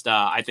 it's just,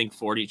 I think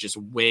 40 is just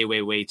way,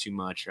 way, way too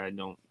much. I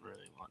don't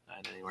really want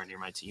that anywhere near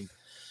my team.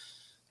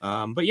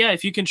 But yeah,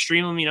 if you can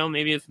stream them,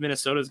 maybe if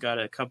Minnesota's got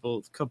a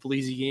couple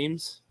easy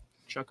games,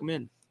 chuck them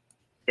in.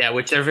 Yeah,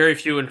 which are very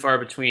few and far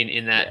between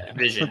in that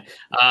division.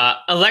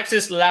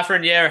 Alexis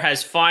Lafreniere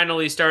has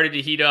finally started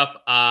to heat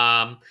up,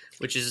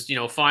 which is,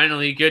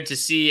 finally good to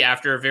see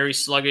after a very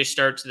sluggish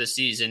start to the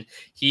season.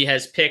 He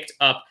has picked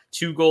up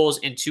 2 goals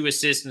and 2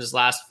 assists in his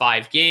last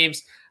 5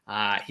 games.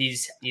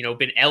 He's,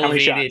 been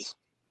elevated.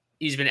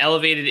 He's been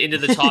elevated into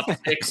the top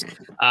 6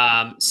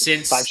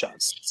 since 5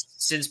 shots.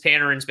 Since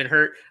Panarin's been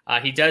hurt.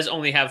 He does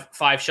only have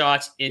 5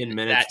 shots in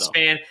minutes, that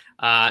span,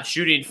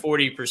 shooting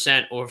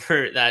 40%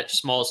 over that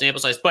small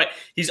sample size. But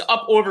he's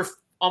up over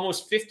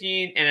almost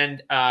 15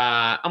 and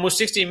almost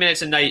 16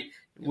 minutes a night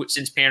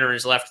since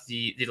Panarin's left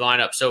the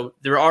lineup. So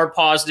there are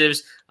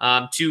positives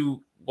to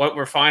what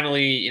we're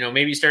finally,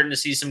 maybe starting to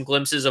see some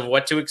glimpses of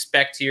what to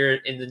expect here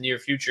in the near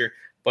future.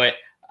 But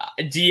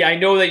D, I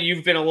know that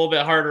you've been a little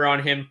bit harder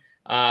on him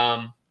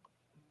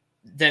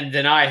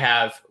than I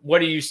have.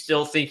 What are you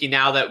still thinking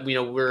now that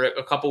we're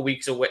a couple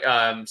weeks away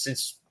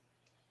since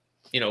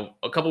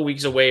a couple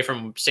weeks away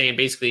from saying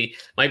basically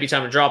might be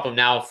time to drop him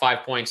now?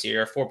 5 points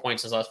here, 4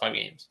 points in his last 5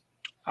 games.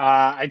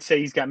 I'd say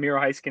he's got Miro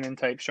Heiskanen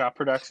type shot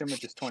production,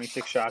 which is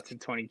 26 shots in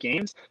 20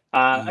 games.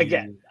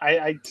 Again,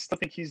 I still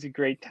think he's a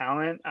great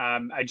talent.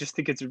 I just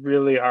think it's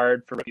really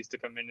hard for rookies to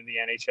come into the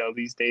NHL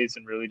these days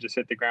and really just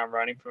hit the ground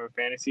running from a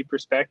fantasy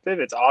perspective.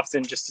 It's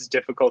often just as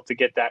difficult to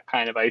get that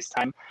kind of ice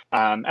time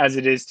as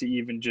it is to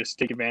even just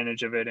take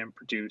advantage of it and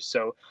produce.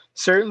 So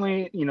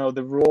certainly,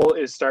 the role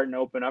is starting to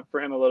open up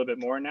for him a little bit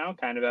more now,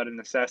 kind of out of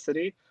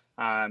necessity,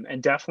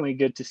 and definitely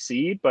good to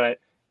see. But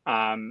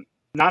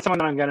not someone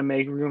that I'm going to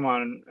make room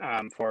on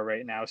for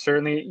right now.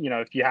 Certainly,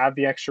 if you have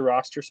the extra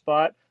roster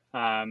spot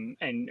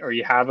or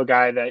you have a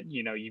guy that,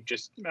 you've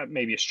just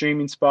maybe a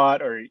streaming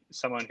spot or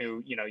someone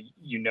who,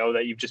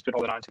 that you've just been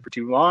holding on to for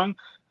too long,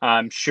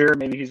 sure,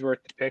 maybe he's worth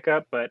the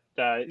pickup. But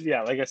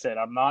yeah, like I said,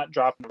 I'm not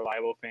dropping a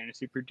reliable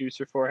fantasy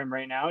producer for him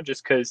right now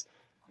just because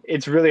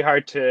it's really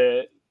hard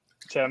to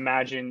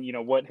imagine,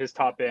 what his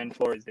top end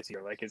floor is this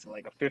year. Like, is it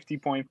like a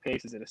 50-point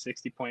pace? Is it a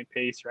 60-point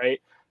pace, right?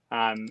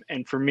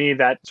 And for me,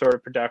 that sort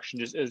of production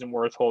just isn't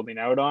worth holding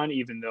out on,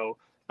 even though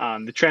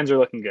the trends are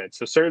looking good.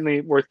 So certainly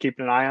worth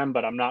keeping an eye on,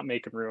 but I'm not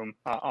making room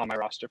on my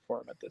roster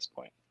for him at this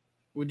point.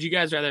 Would you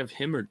guys rather have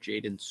him or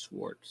Jaden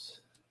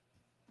Schwartz?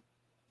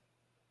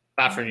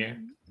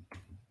 Lafreniere.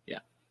 Yeah.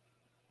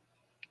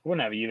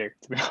 Wouldn't have either,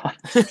 to be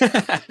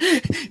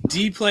honest.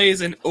 D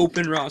plays an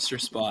open roster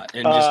spot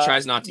and just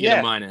tries not to get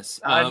a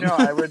minus. I know.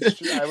 I would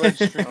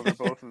stream over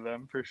both of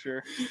them for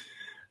sure.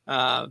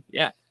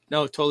 Yeah.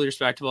 No, totally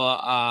respectable.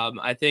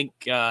 I think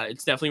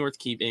it's definitely worth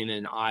keeping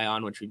an eye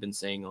on, which we've been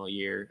saying all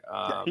year.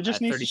 He just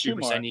needs 33%, to shoot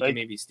more. You can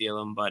maybe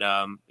steal him, but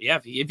yeah,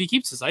 if he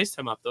keeps his ice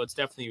time up, though, it's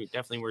definitely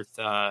worth.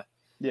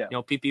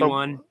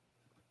 PP1.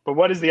 But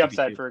what is the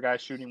upside for a guy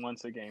shooting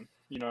once a game?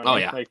 You know what I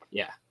mean? Yeah, like,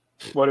 yeah.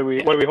 What are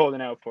we holding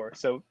out for?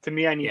 So to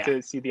me, I need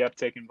to see the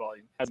uptick in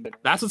volume.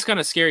 That's what's kind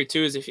of scary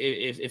too. Is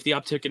if the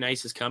uptick in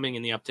ice is coming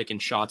and the uptick in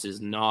shots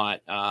is not,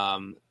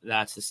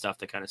 that's the stuff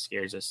that kind of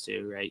scares us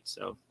too, right?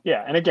 So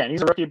yeah, and again,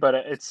 he's a rookie, but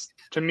it's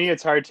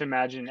hard to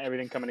imagine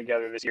everything coming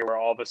together this year where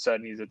all of a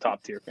sudden he's a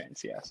top tier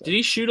fantasy asset. Did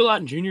he shoot a lot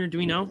in junior? Do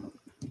we know?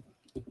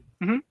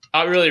 Mm-hmm.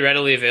 Not really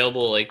readily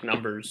available like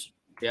numbers.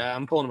 Yeah,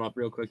 I'm pulling them up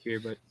real quick here,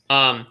 but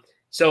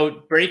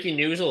So breaking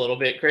news a little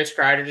bit, Chris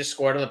Kreider just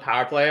scored on the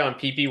power play on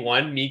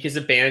PP1. Mika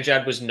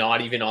Zibanejad was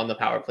not even on the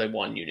power play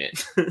 1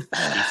 unit.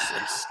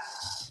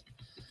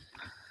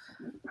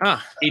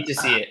 Hate to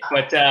see it,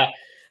 but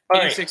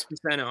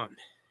 86% on.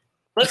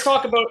 Let's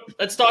talk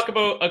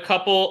about a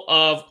couple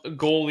of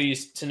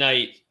goalies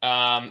tonight.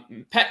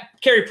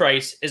 Carey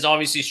Price has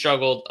obviously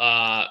struggled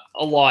a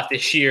lot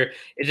this year.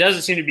 It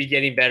doesn't seem to be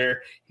getting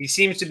better. He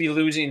seems to be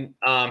losing.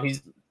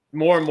 He's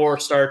more and more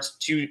starts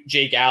to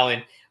Jake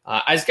Allen.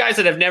 As guys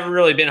that have never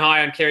really been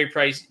high on Carey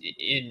Price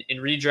in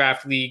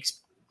redraft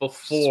leagues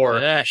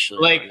before,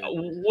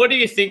 what are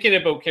you thinking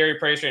about Carey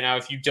Price right now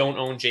if you don't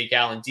own Jake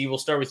Allen? D, we'll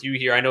start with you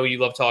here. I know you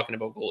love talking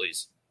about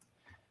goalies.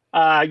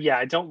 Yeah,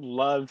 I don't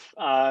love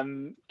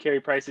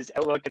Carey Price's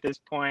outlook at this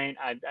point.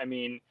 I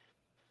mean,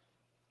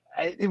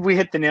 we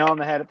hit the nail on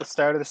the head at the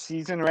start of the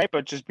season, right?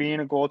 But just being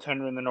a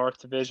goaltender in the North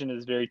Division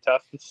is very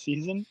tough this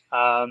season.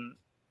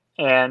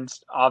 And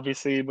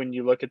obviously, when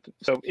you look at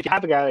so if you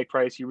have a guy like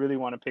Price, you really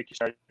want to pick your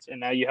starts. And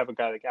now you have a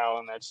guy like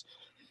Allen that's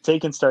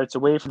taking starts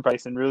away from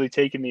Price and really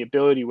taking the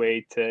ability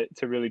away to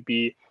really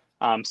be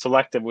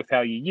selective with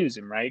how you use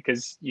him, right?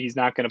 Because he's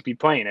not going to be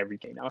playing every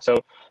game now. So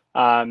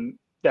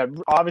that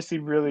obviously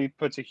really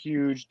puts a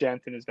huge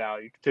dent in his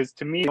value. Because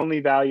to me, the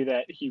only value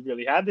that he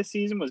really had this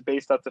season was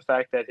based off the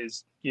fact that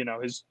his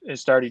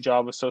starting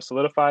job was so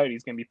solidified.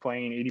 He's going to be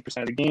playing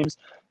 80% of the games,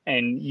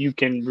 and you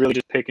can really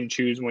just pick and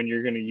choose when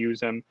you're going to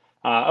use him.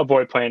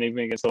 Avoid playing him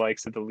against the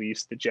likes of the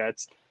Leafs, the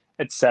Jets,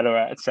 et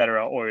cetera,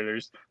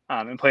 Oilers,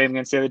 and play him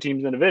against the other teams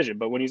in the division.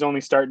 But when he's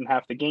only starting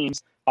half the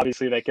games,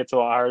 obviously that gets a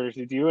lot harder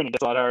to do, and it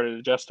gets a lot harder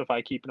to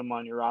justify keeping him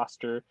on your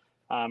roster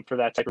for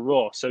that type of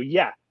role. So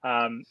yeah,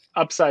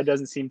 upside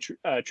doesn't seem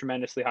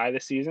tremendously high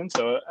this season.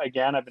 So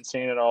again, I've been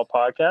saying it all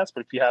podcasts,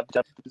 but if you have the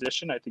depth of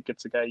position, I think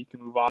it's a guy you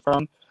can move on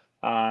from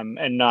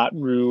and not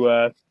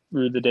rue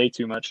the day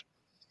too much.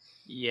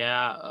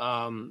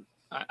 Yeah.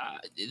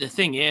 The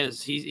thing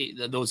is,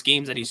 those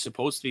games that he's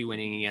supposed to be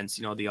winning against,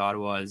 the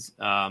Ottawas,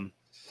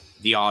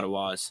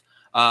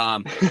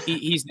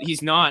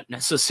 he's not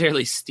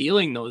necessarily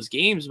stealing those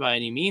games by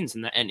any means,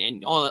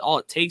 and all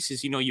it takes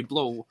is you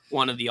blow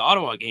one of the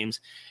Ottawa games,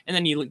 and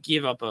then you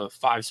give up a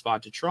 5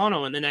 spot to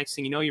Toronto, and the next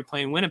thing you know, you're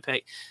playing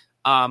Winnipeg.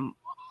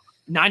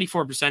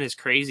 94% is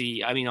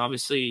crazy. I mean,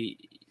 obviously,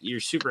 you're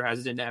super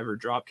hesitant to ever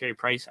drop Carey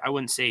Price. I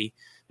wouldn't say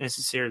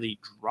necessarily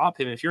drop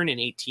him. If you're in an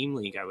 8-team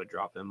league, I would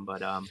drop him,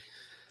 but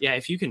yeah,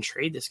 if you can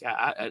trade this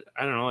guy,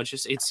 I don't know.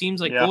 It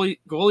seems like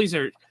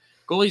goalies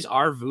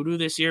are voodoo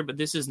this year, but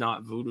this is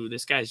not voodoo.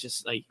 This guy's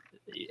just like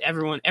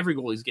every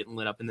goalie's getting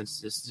lit up in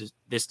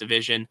this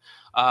division.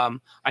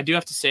 I do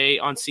have to say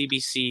on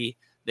CBC,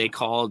 they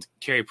called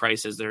Carey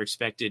Price as their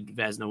expected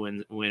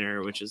Vezina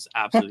winner, which is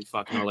absolutely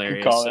fucking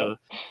hilarious. So,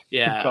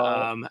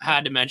 yeah,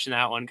 had to mention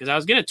that one because I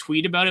was going to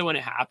tweet about it when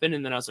it happened.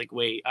 And then I was like,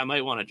 wait, I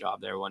might want a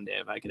job there one day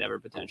if I could ever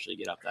potentially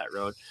get up that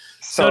road.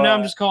 So now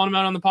I'm just calling him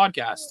out on the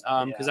podcast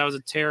because that was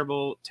a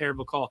terrible,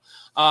 terrible call.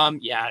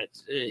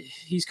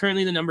 He's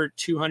currently the number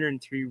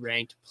 203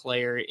 ranked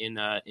player in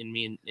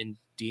me and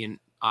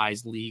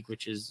D&I's league,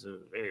 which is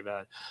very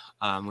bad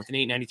with an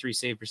 893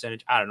 save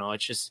percentage. I don't know.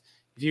 It's just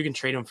if you can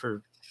trade him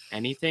for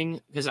anything,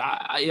 because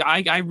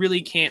I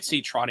really can't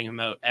see trotting him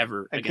out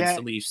ever against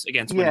the Leafs,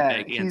 against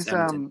Winnipeg, against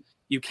Edmonton.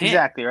 You can't.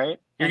 Exactly, right?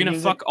 You're going to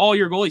fuck all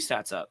your goalie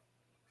stats up.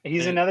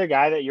 He's another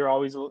guy that you're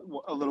always a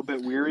little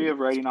bit weary of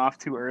writing off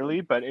too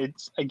early, but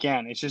it's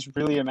just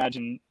really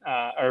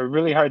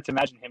really hard to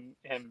imagine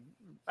him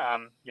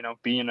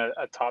being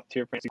a top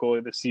tier fantasy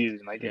goalie this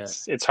season. Like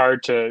it's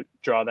hard to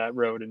draw that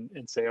road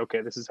and say,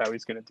 okay, this is how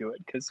he's going to do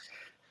it. Because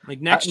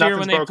like next year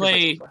when they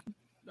play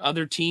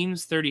other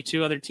teams,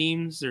 32 other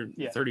teams, or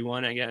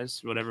 31, I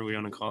guess, whatever we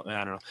want to call it.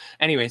 I don't know.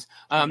 Anyways,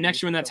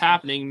 next year when that's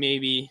happening,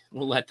 maybe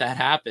we'll let that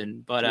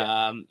happen. But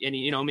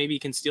maybe he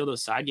can steal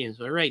those side games.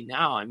 But right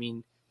now, I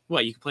mean,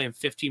 what, you can play him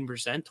 15%,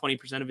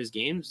 20% of his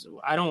games?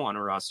 I don't want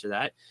to roster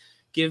that.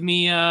 Give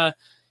me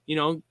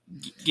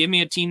give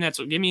me a team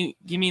give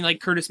me like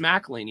Curtis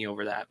McElhinney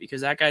over that,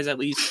 because that guy's at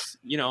least,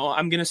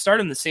 I'm going to start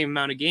him the same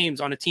amount of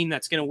games on a team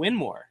that's going to win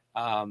more.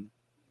 I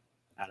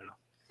don't know.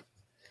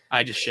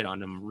 I just shit on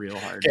him real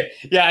hard. Okay.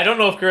 Yeah, I don't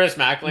know if Curtis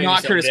McElhinney.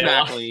 Not Curtis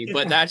McElhinney,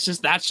 but that's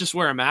just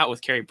where I'm at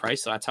with Carey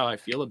Price. So that's how I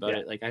feel about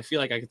it. Like I feel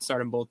like I could start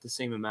them both the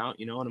same amount,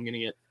 and I'm gonna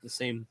get the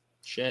same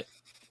shit.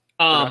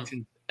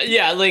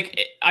 Yeah,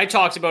 like I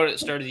talked about at the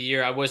start of the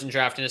year, I wasn't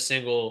drafting a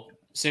single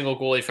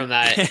goalie from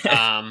that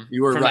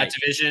you were from right. that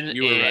division.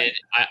 You were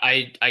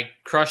right. I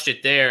crushed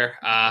it there.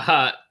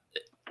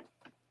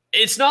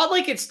 It's not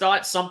like it's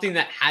not something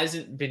that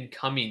hasn't been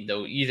coming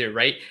though either,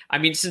 right? I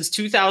mean, since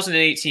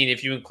 2018,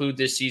 if you include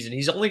this season,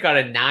 he's only got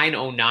a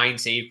 909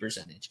 save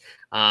percentage.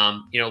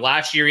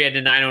 Last year he had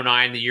a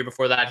 909. The year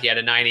before that he had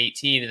a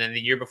 918, and then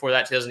the year before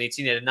that,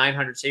 2018, he had a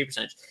 900 save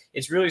percentage.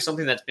 It's really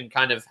something that's been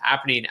kind of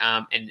happening,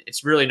 and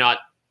it's really not,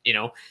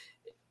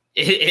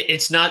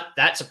 it's not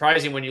that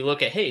surprising when you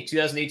look at, hey,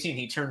 2018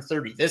 he turned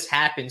 30. This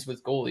happens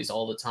with goalies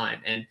all the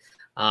time, and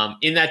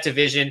in that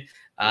division,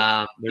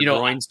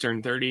 groins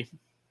turn 30.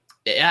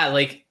 Yeah,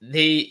 like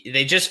they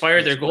just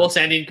fired their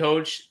goaltending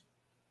coach.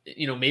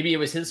 Maybe it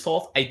was his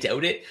fault. I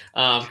doubt it,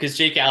 because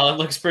Jake Allen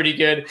looks pretty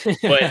good.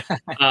 But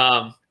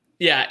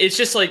it's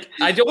just like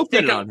I don't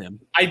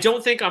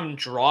think I'm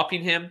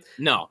dropping him.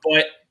 No,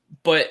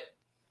 but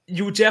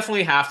you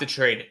definitely have to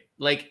trade it.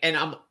 Like,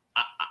 and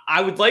I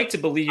would like to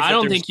believe. I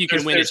don't think you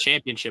can win a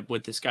championship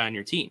with this guy on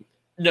your team.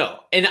 No,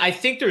 and I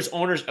think there's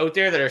owners out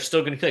there that are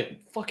still going to be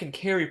like, fucking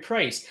Carey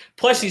Price.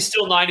 Plus, he's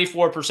still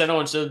 94%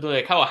 owned, so they'll be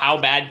like, how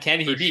bad can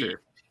he be?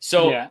 Sure.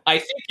 So I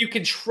think you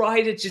can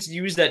try to just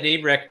use that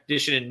name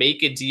recognition and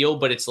make a deal,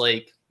 but it's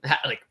like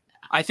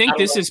I think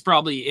this is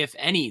probably, if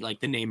any,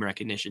 like the name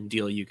recognition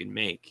deal you can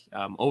make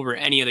over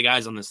any of the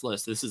guys on this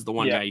list. This is the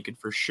one guy you could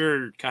for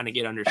sure kind of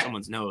get under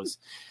someone's nose.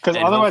 Because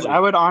otherwise, I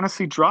would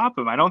honestly drop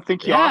him. I don't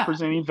think he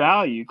offers any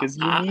value because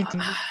you need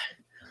to.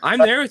 I'm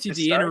there with you,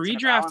 D. In a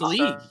redraft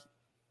league.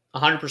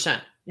 100%.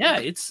 Yeah,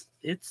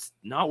 it's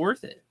not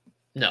worth it.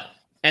 No,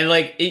 and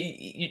like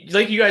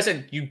you guys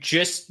said,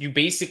 you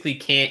basically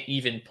can't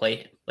even play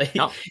him. Like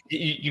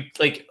you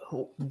like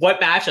what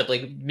matchup?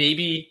 Like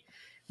maybe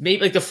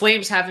like the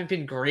Flames haven't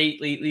been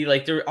great lately.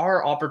 Like there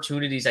are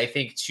opportunities I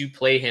think to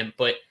play him,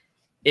 but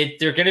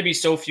they're going to be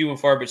so few and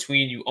far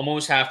between. You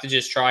almost have to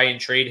just try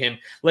and trade him.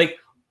 Like,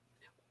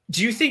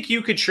 do you think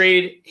you could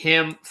trade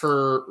him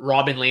for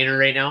Robin Lehner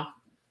right now?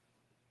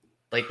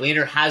 Like,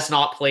 Lehner has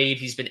not played.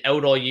 He's been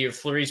out all year.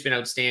 Fleury's been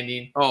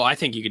outstanding. Oh, I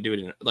think you could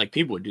do it.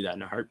 People would do that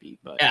in a heartbeat.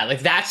 But yeah, like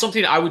that's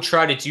something I would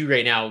try to do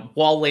right now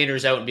while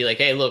Lehner's out and be like,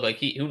 hey, look, like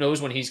who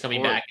knows when he's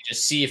coming back? And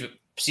just see if it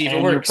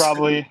works.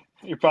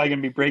 You're probably going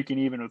to be breaking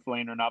even with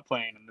Lehner not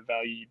playing and the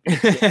value you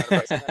get out of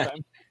Price at that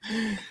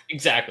time.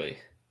 Exactly.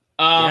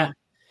 All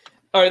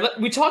right,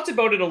 we talked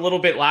about it a little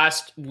bit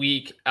last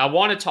week. I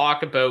want to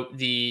talk about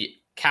the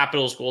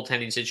Capitals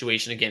goaltending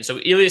situation again. So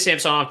Ilya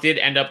Samsonov did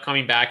end up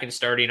coming back and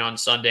starting on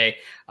Sunday.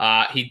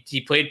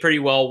 He played pretty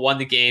well, won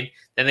the game.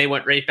 Then they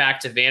went right back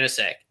to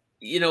Vanecek.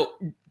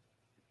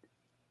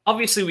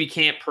 Obviously we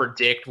can't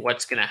predict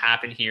what's going to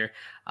happen here,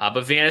 but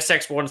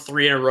Vanecek's won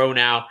 3 in a row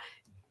now.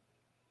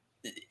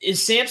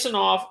 Is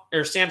Samsonov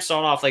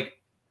like,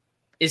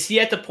 is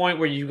he at the point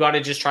where you got to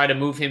just try to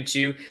move him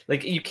to,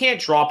 like, you can't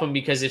drop him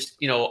because if,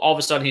 all of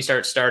a sudden he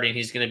starts starting,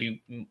 he's going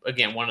to be,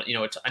 again,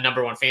 it's a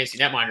number one fantasy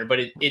netminder, but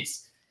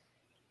it's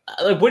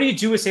like, what do you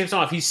do with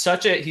Samsonov? He's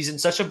in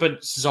such a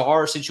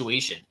bizarre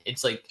situation.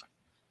 It's like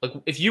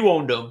if you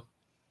owned him,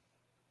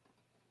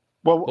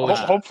 Well,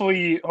 hopefully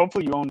you own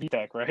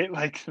VTech, right?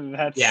 Like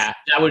that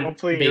would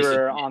hopefully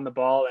you're on the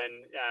ball and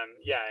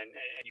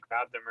you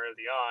grab them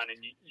early on,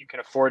 and you can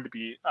afford to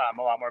be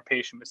a lot more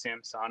patient with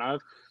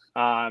Samsonov.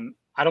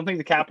 I don't think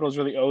the Capitals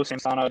really owe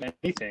Samsonov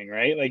anything,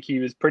 right? Like he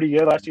was pretty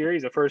good last year.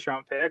 He's a first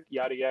round pick,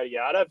 yada yada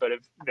yada. But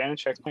if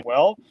Vanecek's playing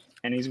well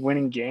and he's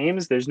winning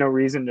games, there's no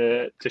reason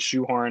to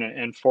shoehorn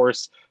and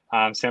force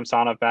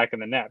Samsonov back in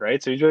the net,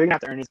 right? So he's really gonna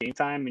have to earn his game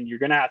time, and you're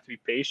gonna have to be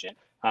patient.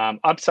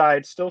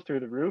 Upside still through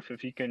the roof if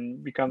he can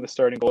become the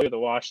starting goalie of the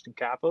Washington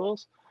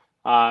Capitals.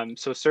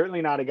 So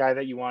certainly not a guy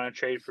that you want to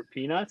trade for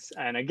peanuts.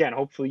 And again,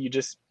 hopefully you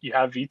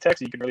have VTech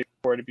so you can really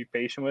afford to be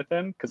patient with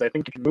him, because I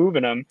think if you're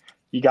moving him,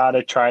 you got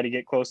to try to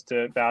get close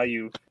to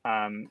value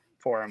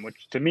for him,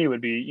 which to me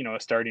would be, a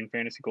starting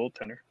fantasy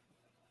goaltender.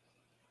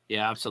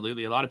 Yeah,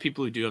 absolutely. A lot of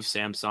people who do have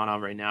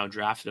Samsonov right now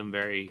drafted him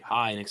very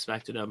high and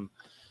expected him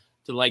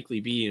to likely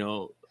be,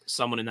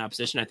 someone in that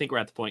position. I think we're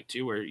at the point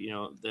too where,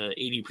 the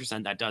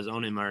 80% that does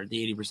own him are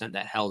the 80%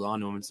 that held on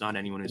to him. It's not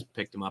anyone who's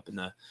picked him up in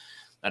that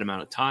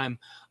amount of time.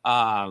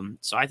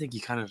 So I think you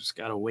kind of just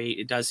got to wait.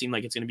 It does seem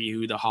like it's going to be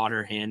who the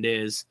hotter hand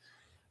is.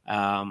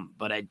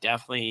 But I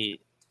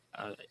definitely,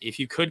 if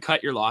you could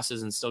cut your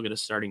losses and still get a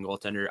starting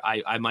goaltender,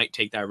 I might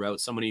take that route.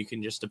 Someone you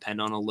can just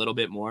depend on a little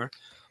bit more.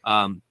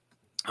 I'm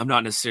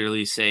not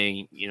necessarily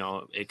saying,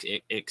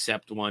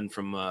 accept one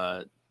from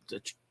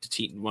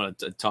one of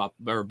the top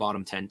or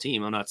bottom 10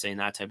 team. I'm not saying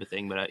that type of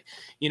thing, but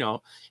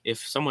if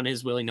someone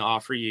is willing to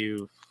offer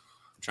you,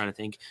 I'm trying to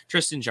think,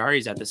 Tristan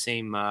Jarry's at the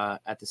same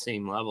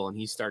level, and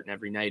he's starting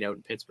every night out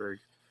in Pittsburgh.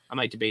 I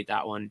might debate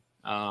that one.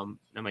 I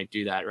might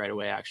do that right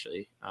away,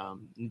 actually.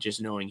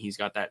 Just knowing he's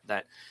got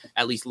that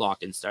at least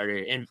locked in starter,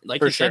 and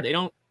like you said,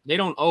 they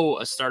don't owe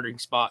a starting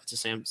spot to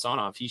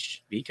Samsonov.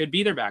 He could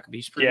be their backup.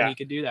 He's proven he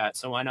could do that.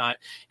 So why not?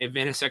 If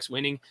Vanecek's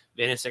winning,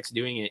 Vanecek's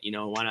doing it.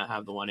 Why not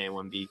have the 1A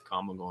 1B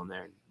combo going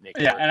there and make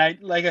it work?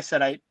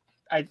 And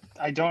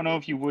I don't know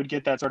if you would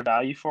get that sort of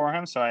value for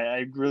him. So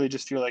I really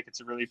just feel like it's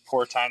a really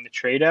poor time to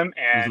trade him.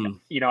 And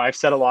I've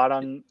said a lot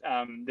on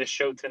this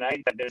show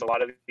tonight that there's a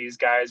lot of these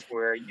guys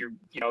where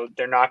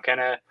they're not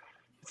gonna.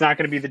 It's not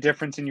going to be the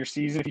difference in your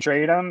season if you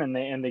trade them and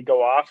they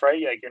go off,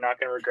 right? Like you're not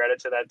going to regret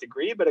it to that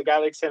degree, but a guy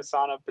like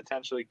Samsonov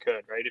potentially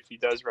could, right? If he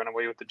does run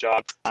away with the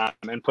job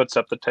and puts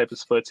up the type of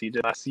splits he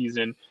did last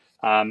season,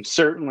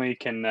 certainly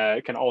can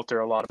alter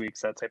a lot of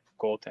weeks, that type of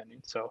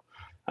goaltending. So,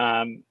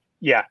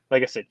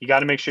 like I said, you got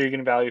to make sure you're going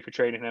to value for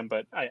trading him,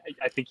 but I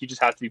think you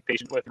just have to be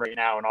patient with him right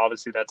now, and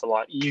obviously that's a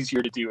lot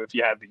easier to do if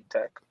you have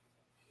VTech.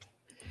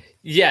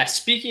 Yeah,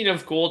 speaking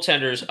of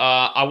goaltenders,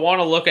 I want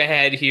to look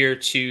ahead here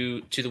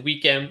to the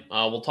weekend.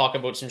 We'll talk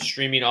about some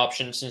streaming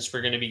options since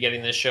we're going to be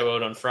getting this show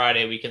out on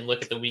Friday. We can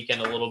look at the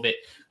weekend a little bit.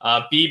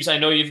 Beebs, I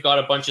know you've got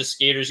a bunch of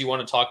skaters you want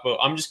to talk about.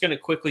 I'm just going to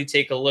quickly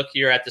take a look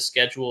here at the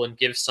schedule and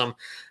give some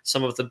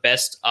of the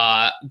best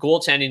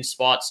goaltending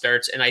spot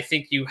starts. And I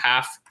think you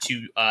have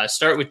to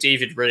start with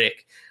David Rittich.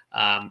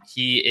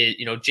 He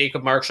is,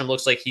 Jacob Markstrom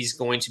looks like he's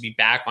going to be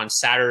back on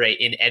Saturday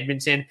in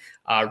Edmonton.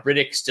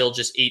 Rittich still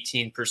just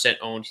 18%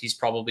 owned. He's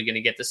probably going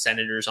to get the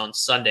Senators on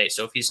Sunday.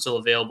 So if he's still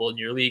available in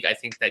your league, I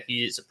think that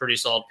he is a pretty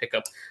solid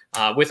pickup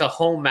with a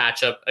home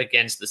matchup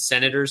against the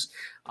Senators.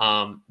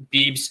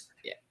 Beebs,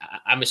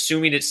 I'm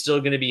assuming it's still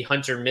going to be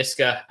Hunter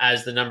Miska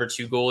as the number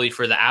 2 goalie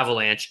for the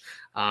Avalanche.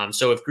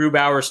 So if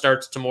Grubauer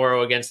starts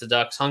tomorrow against the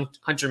Ducks,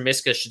 Hunter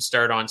Miska should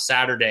start on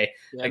Saturday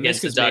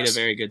against Miska's the Ducks.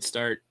 Made a very good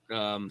start,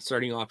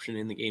 starting option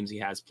in the games he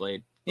has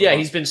played. Yeah,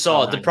 he's been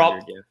solid.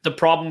 The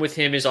problem with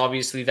him is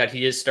obviously that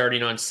he is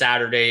starting on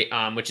Saturday,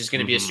 which is going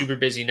to be a super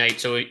busy night.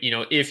 So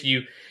if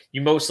you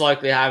most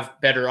likely have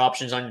better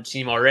options on your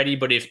team already,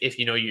 but if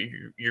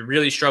you're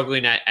really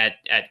struggling at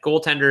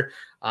goaltender,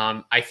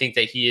 I think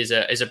that he is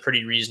a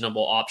pretty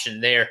reasonable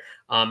option there.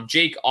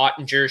 Jake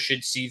Ottinger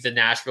should see the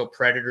Nashville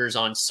Predators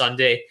on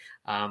Sunday,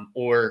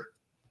 or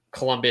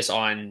Columbus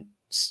on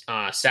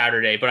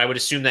Saturday, but I would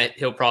assume that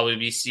he'll probably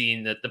be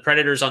seeing the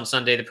Predators on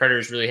Sunday. The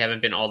Predators really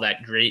haven't been all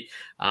that great.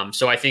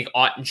 So I think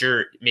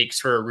Ottinger makes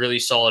for a really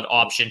solid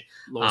option.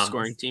 Lowest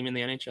scoring team in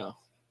the NHL.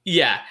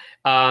 Yeah.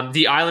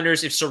 The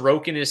Islanders, if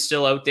Sorokin is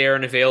still out there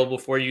and available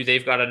for you,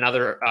 they've got a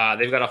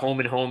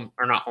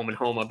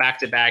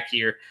back-to-back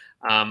here.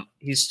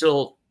 He's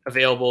still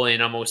available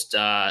in almost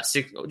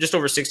just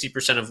over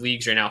 60% of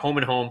leagues right now, home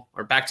and home,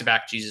 or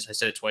back-to-back. Jesus, I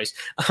said it twice,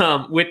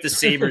 with the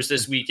Sabres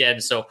this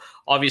weekend. So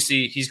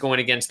obviously he's going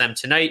against them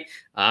tonight.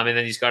 And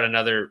then he's got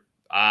another,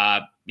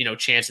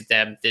 chance at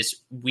them this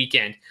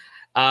weekend.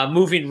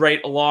 Moving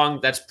right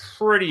along, that's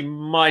pretty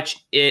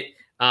much it.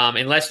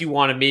 Unless you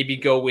want to maybe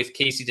go with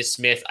Casey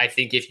DeSmith. I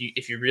think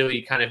if you're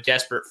really kind of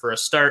desperate for a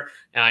start,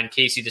 and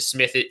Casey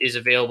DeSmith is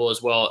available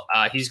as well,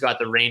 he's got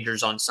the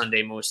Rangers on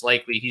Sunday most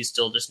likely. He's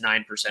still just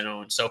 9%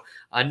 owned. So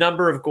a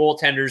number of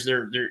goaltenders.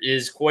 There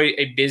is quite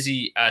a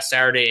busy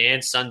Saturday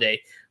and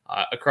Sunday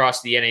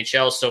across the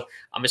NHL. So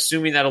I'm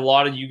assuming that a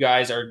lot of you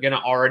guys are going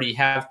to already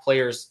have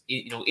players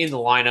in the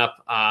lineup.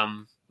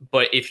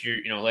 But if you're,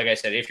 like I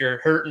said, if you're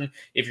hurting,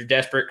 if you're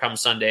desperate come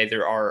Sunday,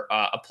 there are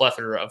a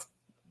plethora of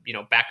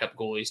backup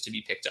goalies to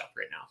be picked up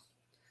right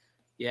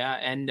now. Yeah,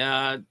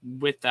 and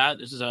with that,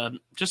 there's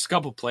just a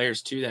couple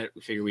players too that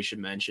we figure we should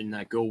mention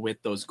that go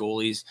with those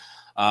goalies.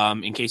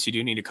 In case you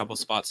do need a couple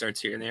spot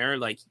starts here and there,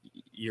 like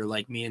you're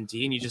like me and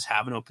D, and you just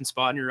have an open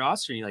spot in your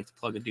roster, and you like to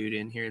plug a dude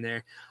in here and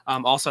there.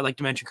 Also, I'd like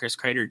to mention Chris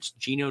Kreider,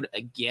 Geno'd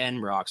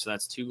again, Brock. So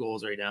that's 2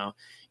 goals right now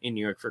in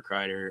New York for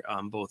Kreider,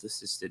 both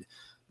assisted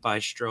by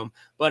Strome.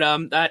 But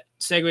that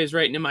segues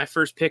right into my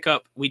first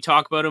pickup. We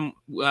talk about him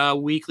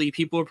weekly.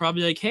 People are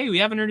probably like, hey, we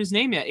haven't heard his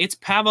name yet. It's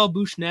Pavel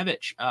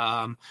Buchnevich,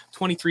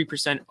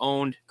 23%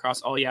 owned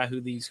across all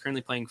Yahoo leagues,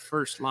 currently playing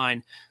first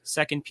line,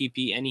 second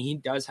PP, and he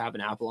does have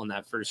an apple on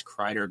that first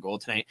Kreider goal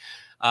tonight.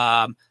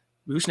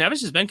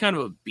 Buchnevich has been kind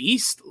of a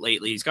beast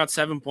lately. He's got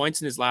 7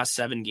 points in his last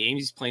 7 games.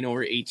 He's playing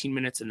over 18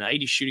 minutes a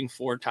night. He's shooting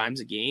 4 times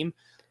a game.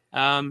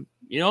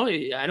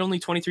 At only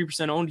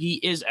 23% owned, he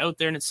is out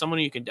there, and it's someone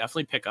you can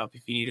definitely pick up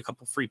if you need a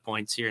couple free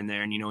points here and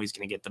there, and he's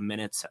going to get the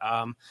minutes.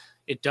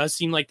 It does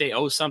seem like they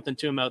owe something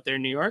to him out there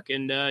in New York,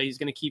 and he's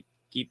going to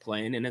keep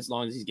playing, and as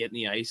long as he's getting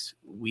the ice,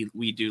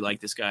 we do like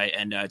this guy,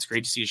 and it's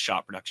great to see his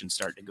shot production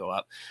start to go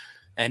up.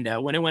 And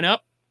when it went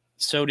up,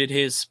 so did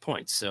his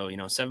points. So,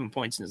 7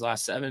 points in his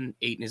last 7,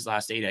 8 in his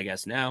last 8, I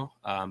guess now.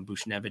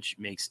 Buchnevich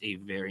makes a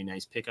very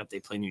nice pickup. They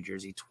play New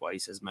Jersey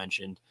twice, as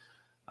mentioned.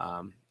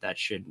 That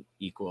should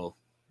equal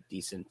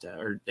decent,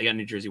 or they got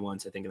New Jersey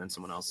once, I think, and then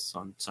someone else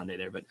on Sunday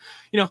there. But,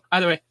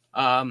 either way,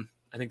 I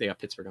think they got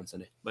Pittsburgh on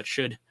Sunday, but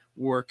should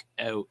work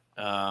out.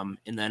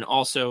 And then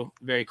also,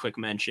 very quick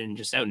mention,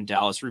 just out in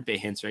Dallas, Roope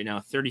Hintz right now,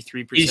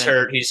 33%. He's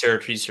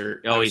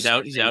hurt. Oh, he's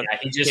out. Yeah,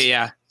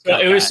 yeah. So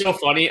it was so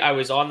funny. I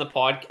was on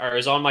I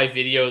was on my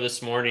video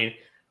this morning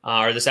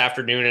or this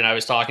afternoon, and I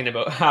was talking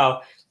about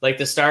how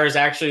the Stars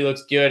actually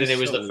looks good, and it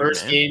was the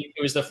first game.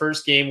 It was the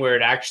first game where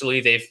it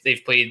actually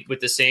they've played with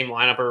the same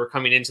lineup, or were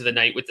coming into the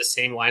night with the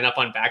same lineup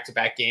on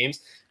back-to-back games.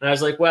 And I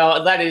was like,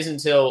 well, that is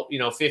until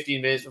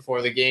 15 minutes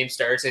before the game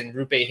starts, and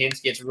Roope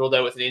Hintz gets ruled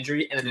out with an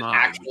injury, and then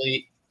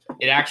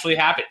it actually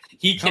happened.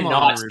 He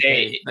cannot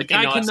stay. The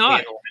guy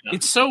cannot.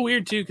 It's so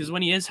weird too, because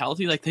when he is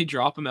healthy, they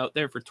drop him out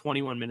there for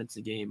 21 minutes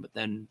a game, but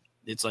then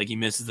it's like he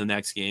misses the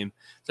next game.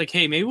 It's like,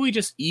 hey, maybe we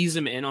just ease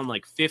him in on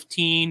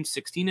 15,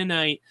 16 a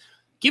night.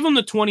 Give him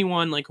the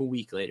 21 a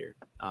week later.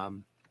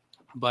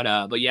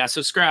 But yeah,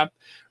 so scrap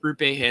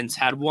Roope Hintz.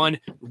 Had one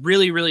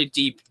really, really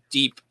deep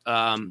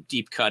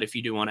cut if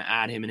you do want to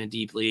add him in a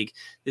deep league.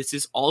 This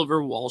is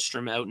Oliver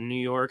Wahlstrom out in New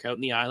York, out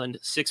in the island,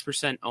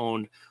 6%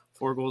 owned,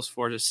 4 goals,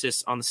 4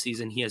 assists on the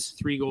season. He has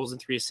 3 goals and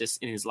 3 assists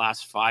in his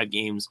last 5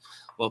 games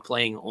while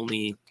playing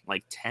only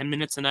 10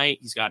 minutes a night.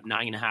 He's got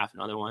 9.5 in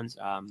other ones.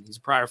 He's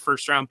a prior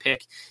first round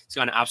pick. He's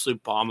got an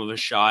absolute bomb of a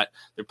shot.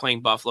 They're playing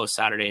Buffalo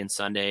Saturday and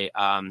Sunday.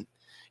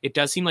 It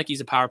does seem like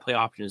he's a power play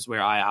option, is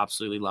where I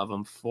absolutely love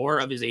him. 4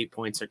 of his 8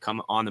 points are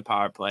come on the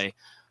power play.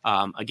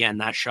 Again,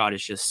 that shot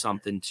is just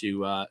something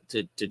to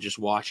just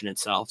watch in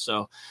itself.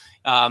 So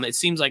it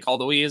seems like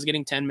although he is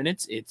getting 10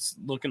 minutes, it's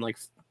looking like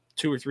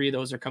 2 or 3 of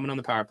those are coming on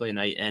the power play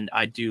night, and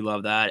I do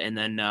love that. And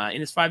then in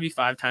his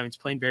 5v5 time, he's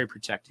playing very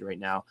protected right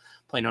now,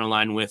 playing on a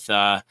line with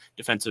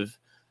defensive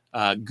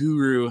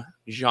guru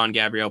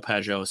Jean-Gabriel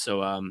Pageau.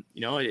 So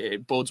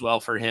it bodes well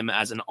for him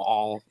as an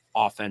all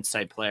offense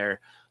type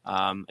player.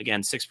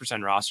 Again,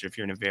 6% roster. If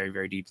you're in a very,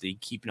 very deep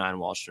league, keep an eye on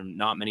Wahlstrom.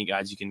 Not many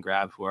guys you can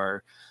grab who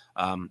are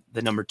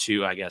the number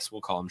 2, I guess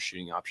we'll call him,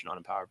 shooting option on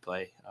a power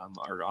play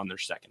or on their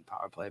second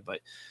power play.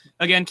 But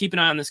again, keep an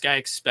eye on this guy,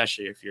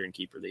 especially if you're in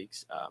keeper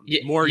leagues.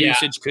 More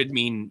usage could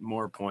mean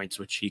more points,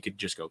 which he could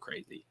just go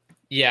crazy.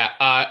 Yeah,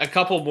 a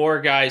couple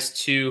more guys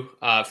too.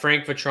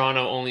 Frank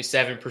Vatrano, only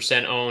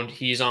 7% owned.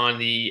 He's on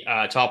the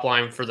top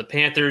line for the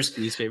Panthers.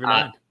 His favorite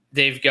line.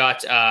 They've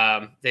got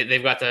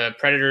they've got the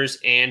Predators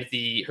and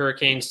the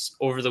Hurricanes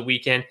over the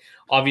weekend.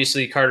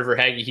 Obviously, Carter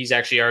Verhaeghe, he's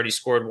actually already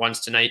scored once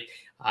tonight.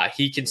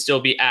 He can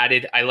still be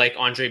added. I like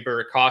Andre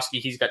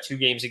Burakovsky. He's got 2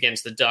 games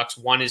against the Ducks.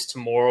 One is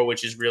tomorrow,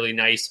 which is really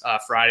nice.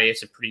 Friday,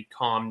 it's a pretty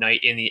calm night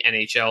in the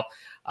NHL.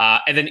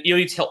 And then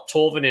Ilya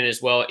Tolvanen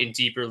as well in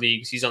deeper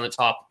leagues. He's on the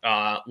top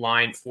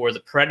line for the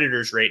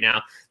Predators right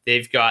now.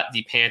 They've got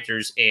the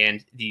Panthers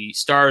and the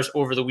Stars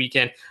over the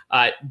weekend.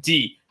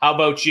 D, how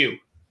about you?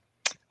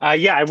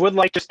 Yeah, I would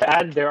like just to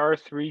add, there are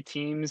 3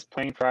 teams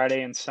playing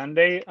Friday and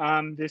Sunday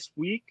this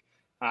week.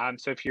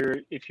 So if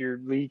your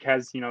league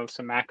has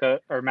some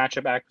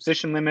matchup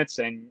acquisition limits,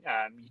 and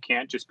you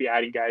can't just be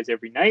adding guys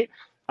every night,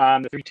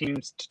 the 3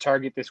 teams to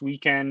target this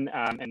weekend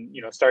and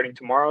starting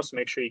tomorrow, so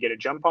make sure you get a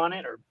jump on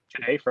it, or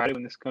today, Friday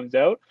when this comes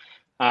out,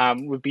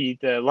 would be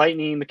the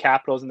Lightning, the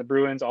Capitals, and the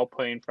Bruins all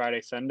playing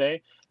Friday,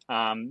 Sunday.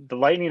 The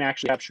Lightning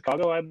actually have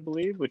Chicago, I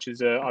believe, which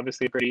is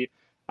obviously a pretty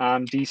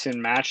decent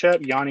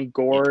matchup. Yanni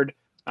Gourde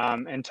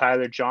and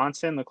Tyler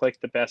Johnson look like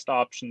the best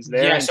options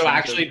there. Yeah, so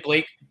actually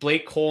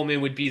Blake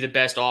Coleman would be the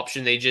best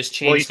option. They just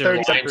changed their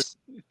lines.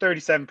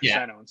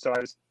 37% owned. So I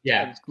was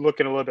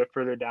looking a little bit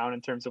further down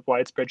in terms of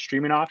widespread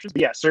streaming options.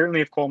 But yeah,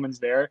 certainly if Coleman's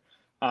there,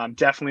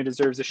 definitely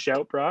deserves a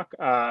shout, Brock.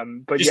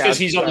 But just because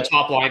he's on the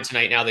top line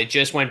tonight now, they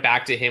just went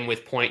back to him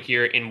with point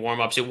here in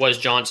warmups. It was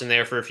Johnson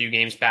there for a few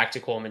games, back to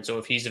Coleman. So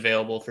if he's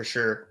available, for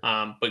sure.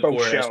 But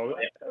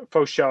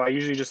faux show. I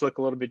usually just look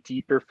a little bit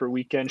deeper for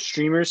weekend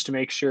streamers to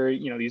make sure,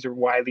 these are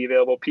widely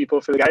available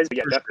people for the guys. But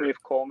yeah, definitely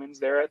if Coleman's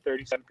there at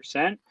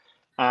 37%.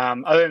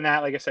 Other than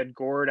that, like I said,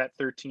 Gord at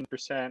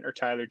 13% or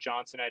Tyler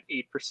Johnson at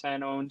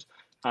 8% owned.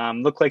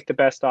 Look like the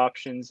best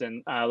options.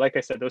 And like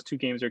I said, those 2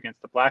 games are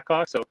against the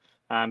Blackhawks. So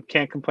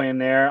can't complain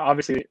there.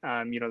 Obviously,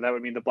 that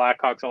would mean the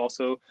Blackhawks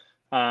also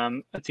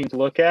a team to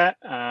look at.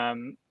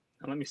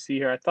 Let me see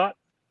here. I thought,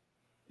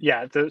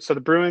 so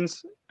the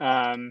Bruins,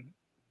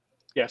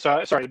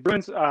 the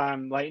Bruins,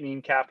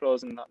 Lightning,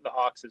 Capitals, and the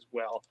Hawks as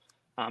well.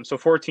 So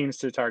 4 teams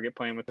to target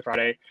playing with the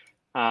Friday,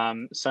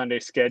 Sunday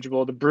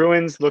schedule. The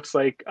Bruins looks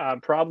like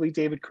probably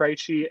David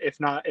Krejci, if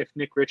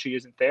Nick Ritchie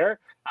isn't there.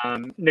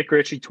 Nick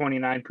Ritchie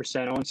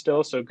 29% owned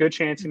still, so good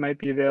chance he might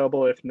be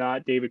available. If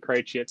not, David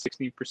Krejci at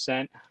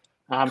 16%.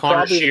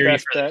 Connor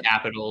Sheary for the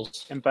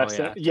Capitals. And best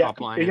you're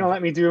gonna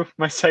let me do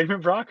my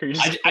segment, Brock? Or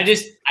I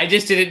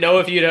just didn't know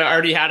if you'd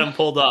already had them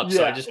pulled up,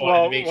 so I just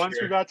wanted to make sure.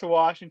 Once we got to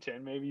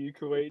Washington, maybe you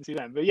could wait and see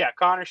them. But yeah,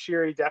 Connor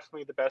Sheary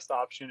definitely the best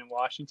option in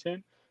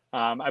Washington.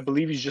 I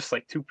believe he's just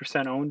like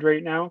 2% owned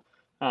right now.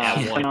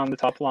 Playing on the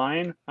top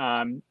line.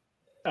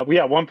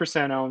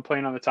 1% owned,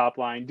 playing on the top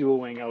line, dual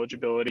wing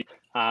eligibility.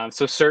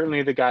 So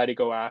certainly the guy to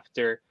go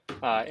after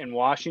in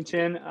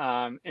Washington.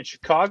 In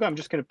Chicago, I'm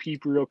just going to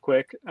peep real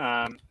quick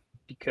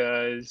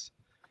because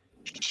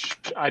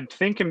I'm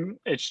thinking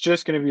it's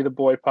just going to be the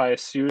boy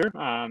Pius Suter.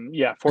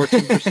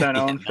 14%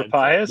 owned for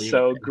Pius.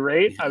 So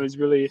great. I was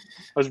worried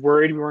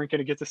we weren't going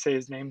to get to say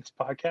his name in this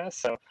podcast.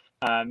 So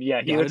he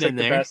looks like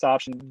the best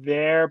option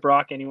there.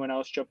 Brock, anyone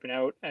else jumping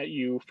out at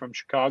you from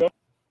Chicago?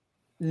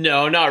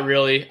 No, not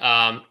really.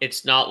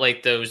 It's not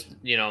like those,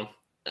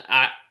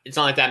 it's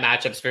not like that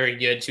matchup's very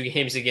good. 2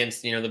 games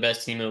against, the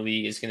best team in the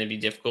league is going to be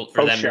difficult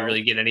for them to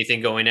really get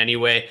anything going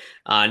anyway.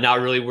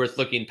 Not really worth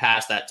looking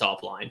past that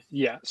top line.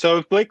 Yeah. So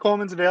if Blake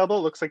Coleman's available,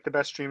 it looks like the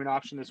best streaming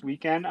option this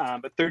weekend.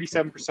 But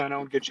 37%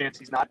 owned, good chance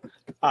he's not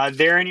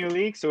there in your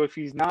league. So if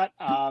he's not,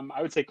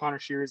 I would say Connor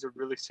Sheary is a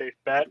really safe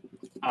bet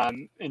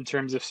in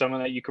terms of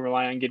someone that you can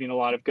rely on getting a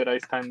lot of good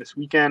ice time this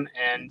weekend,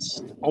 and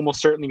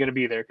almost certainly going to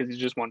be there because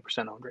he's just 1%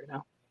 owned right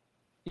now.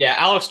 Yeah,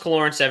 Alex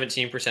Killorn,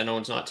 17%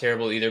 owned, not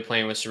terrible either,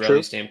 playing with Cirelli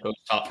Stamkos,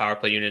 top power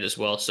play unit as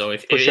well. So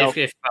if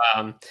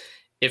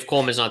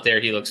Coleman's not there,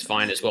 he looks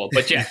fine as well.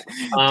 But yeah,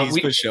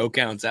 these show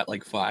counts at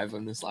like 5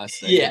 on this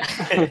last segment. Yeah,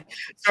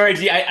 sorry,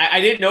 G, I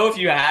didn't know if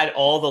you had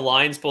all the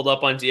lines pulled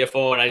up on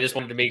DFO, and I just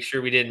wanted to make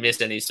sure we didn't miss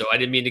any. So I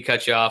didn't mean to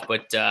cut you off,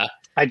 but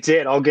I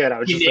did. All good. I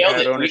was just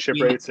looking at ownership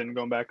rates and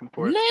going back and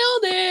forth.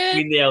 Nailed it.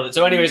 We nailed it.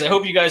 So anyways, I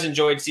hope you guys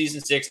enjoyed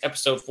season 6,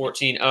 episode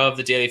 14 of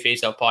the Daily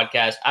Faceoff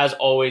podcast. As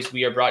always,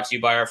 we are brought to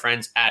you by our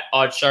friends at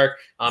OddsShark.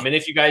 And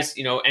if you guys,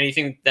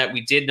 anything that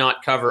we did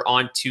not cover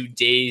on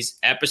today's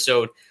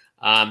episode,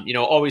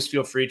 always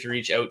feel free to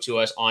reach out to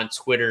us on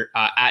Twitter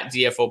at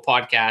DFO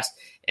Podcast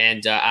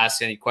and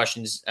ask any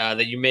questions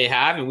that you may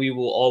have. And we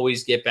will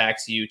always get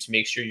back to you to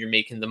make sure you're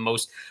making the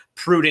most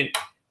prudent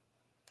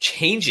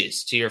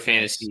changes to your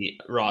fantasy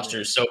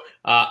rosters. So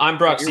I'm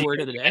Brock Seeger,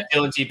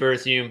 Dylan T.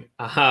 Berthium,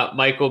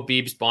 Michael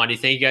Biebs Bondy.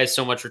 Thank you guys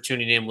so much for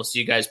tuning in. We'll see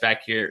you guys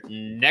back here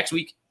next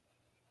week.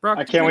 Brock,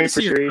 I can't wait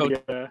for Sherry to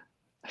get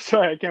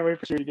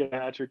a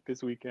hat trick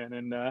this weekend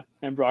and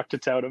Brock to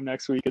tout him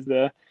next week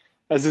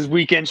as his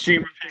weekend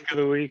streamer pick of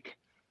the week.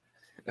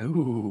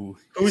 Ooh,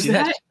 who's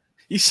that?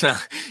 You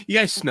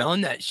guys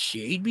smelling that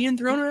shade being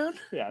thrown around?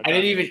 Yeah, I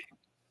didn't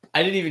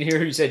even hear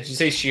who you said. Did you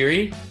say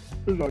Sheary?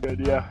 It was all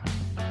good, yeah.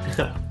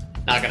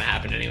 Not gonna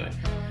happen anyway.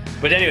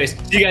 But anyways,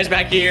 see you guys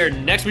back here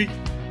next week.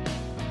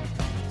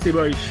 See you,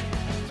 boys.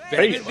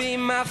 Baby, be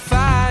my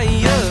fire.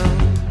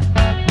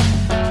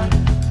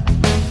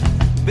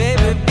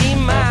 Baby, be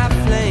my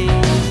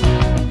flame.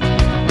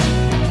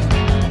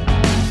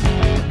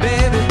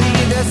 Baby,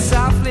 be the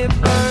softly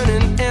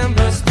burning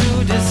embers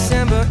through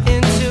December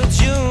into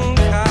June.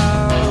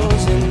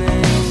 Calls your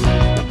name.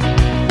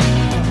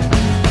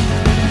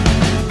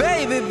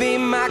 Baby, be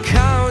my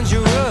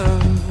conjurer.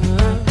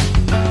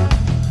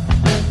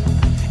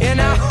 And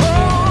I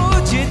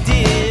hold you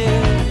dear.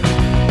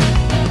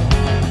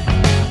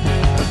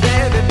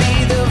 Baby,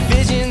 be the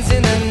visions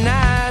in the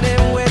night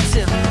and wait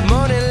till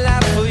morning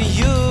light for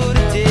you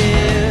to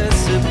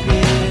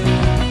disappear.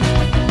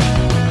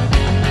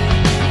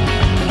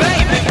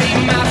 Baby, be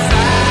my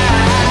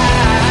fire.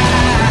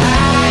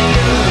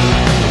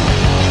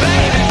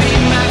 Baby, be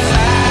my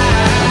fire.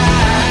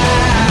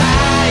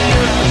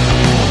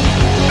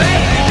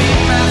 Baby,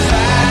 be my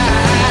fire.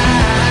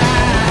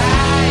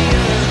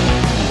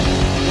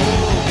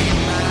 Oh, be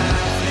my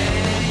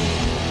flame.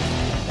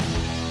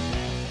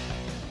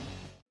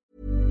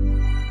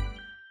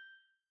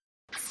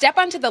 Step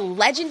onto the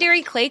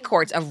legendary clay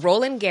courts of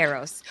Roland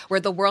Garros, where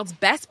the world's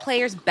best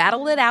players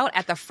battle it out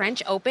at the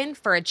French Open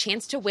for a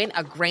chance to win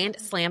a Grand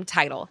Slam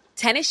title.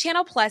 Tennis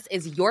Channel Plus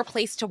is your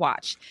place to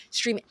watch.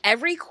 Stream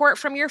every court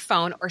from your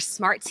phone or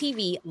smart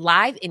TV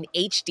live in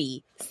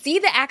HD. See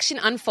the action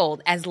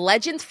unfold as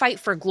legends fight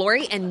for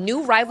glory and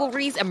new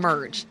rivalries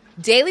emerge.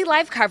 Daily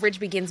live coverage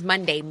begins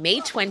Monday, May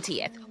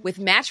 20th, with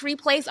match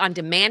replays on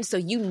demand so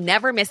you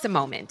never miss a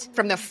moment.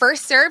 From the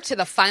first serve to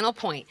the final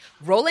point,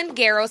 Roland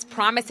Garros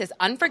promises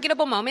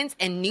unforgettable moments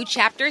and new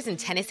chapters in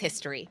tennis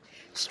history.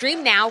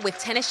 Stream now with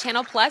Tennis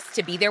Channel Plus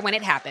to be there when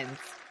it happens.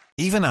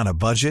 Even on a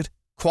budget,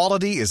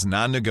 quality is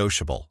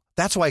non-negotiable.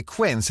 That's why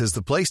Quince is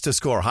the place to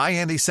score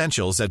high-end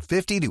essentials at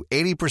 50 to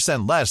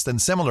 80% less than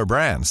similar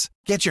brands.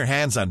 Get your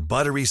hands on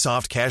buttery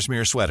soft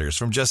cashmere sweaters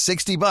from just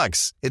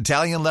 $60,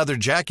 Italian leather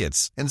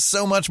jackets, and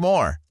so much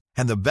more.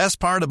 And the best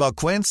part about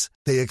Quince,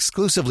 they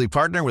exclusively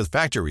partner with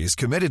factories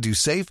committed to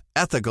safe,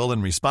 ethical,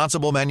 and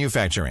responsible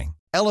manufacturing.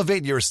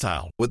 Elevate your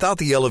style without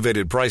the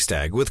elevated price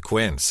tag with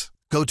Quince.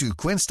 Go to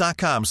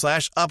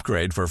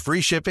quince.com/upgrade for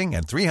free shipping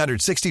and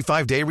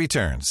 365-day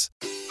returns.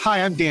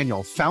 Hi, I'm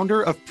Daniel,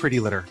 founder of Pretty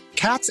Litter.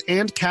 Cats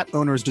and cat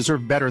owners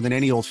deserve better than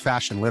any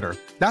old-fashioned litter.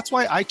 That's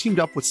why I teamed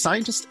up with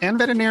scientists and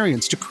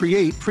veterinarians to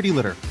create Pretty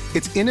Litter.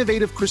 Its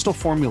innovative crystal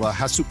formula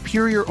has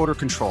superior odor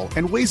control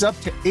and weighs up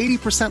to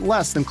 80%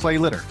 less than clay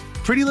litter.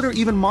 Pretty Litter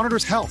even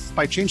monitors health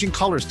by changing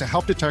colors to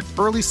help detect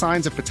early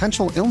signs of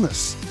potential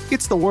illness.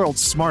 It's the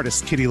world's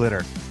smartest kitty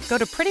litter. Go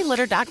to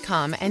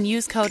prettylitter.com and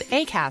use code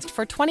ACAST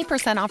for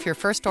 20% off your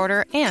first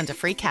order and a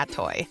free cat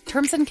toy.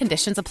 Terms and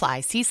conditions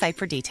apply. See site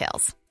for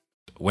details.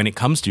 When it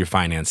comes to your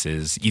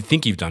finances, you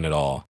think you've done it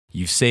all.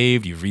 You've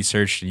saved, you've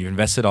researched, and you've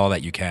invested all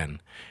that you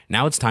can.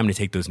 Now it's time to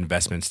take those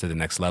investments to the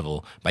next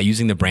level by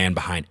using the brand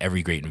behind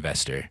every great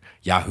investor,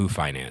 Yahoo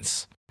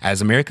Finance.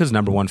 As America's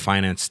 #1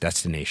 finance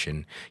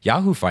destination,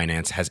 Yahoo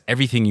Finance has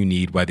everything you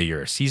need, whether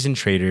you're a seasoned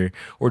trader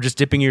or just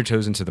dipping your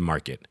toes into the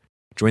market.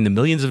 Join the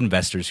millions of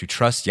investors who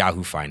trust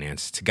Yahoo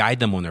Finance to guide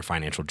them on their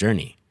financial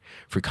journey.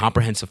 For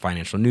comprehensive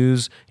financial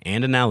news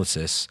and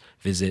analysis,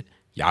 visit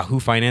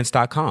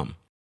yahoofinance.com,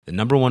 the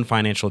 #1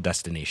 financial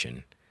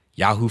destination,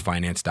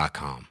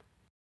 yahoofinance.com.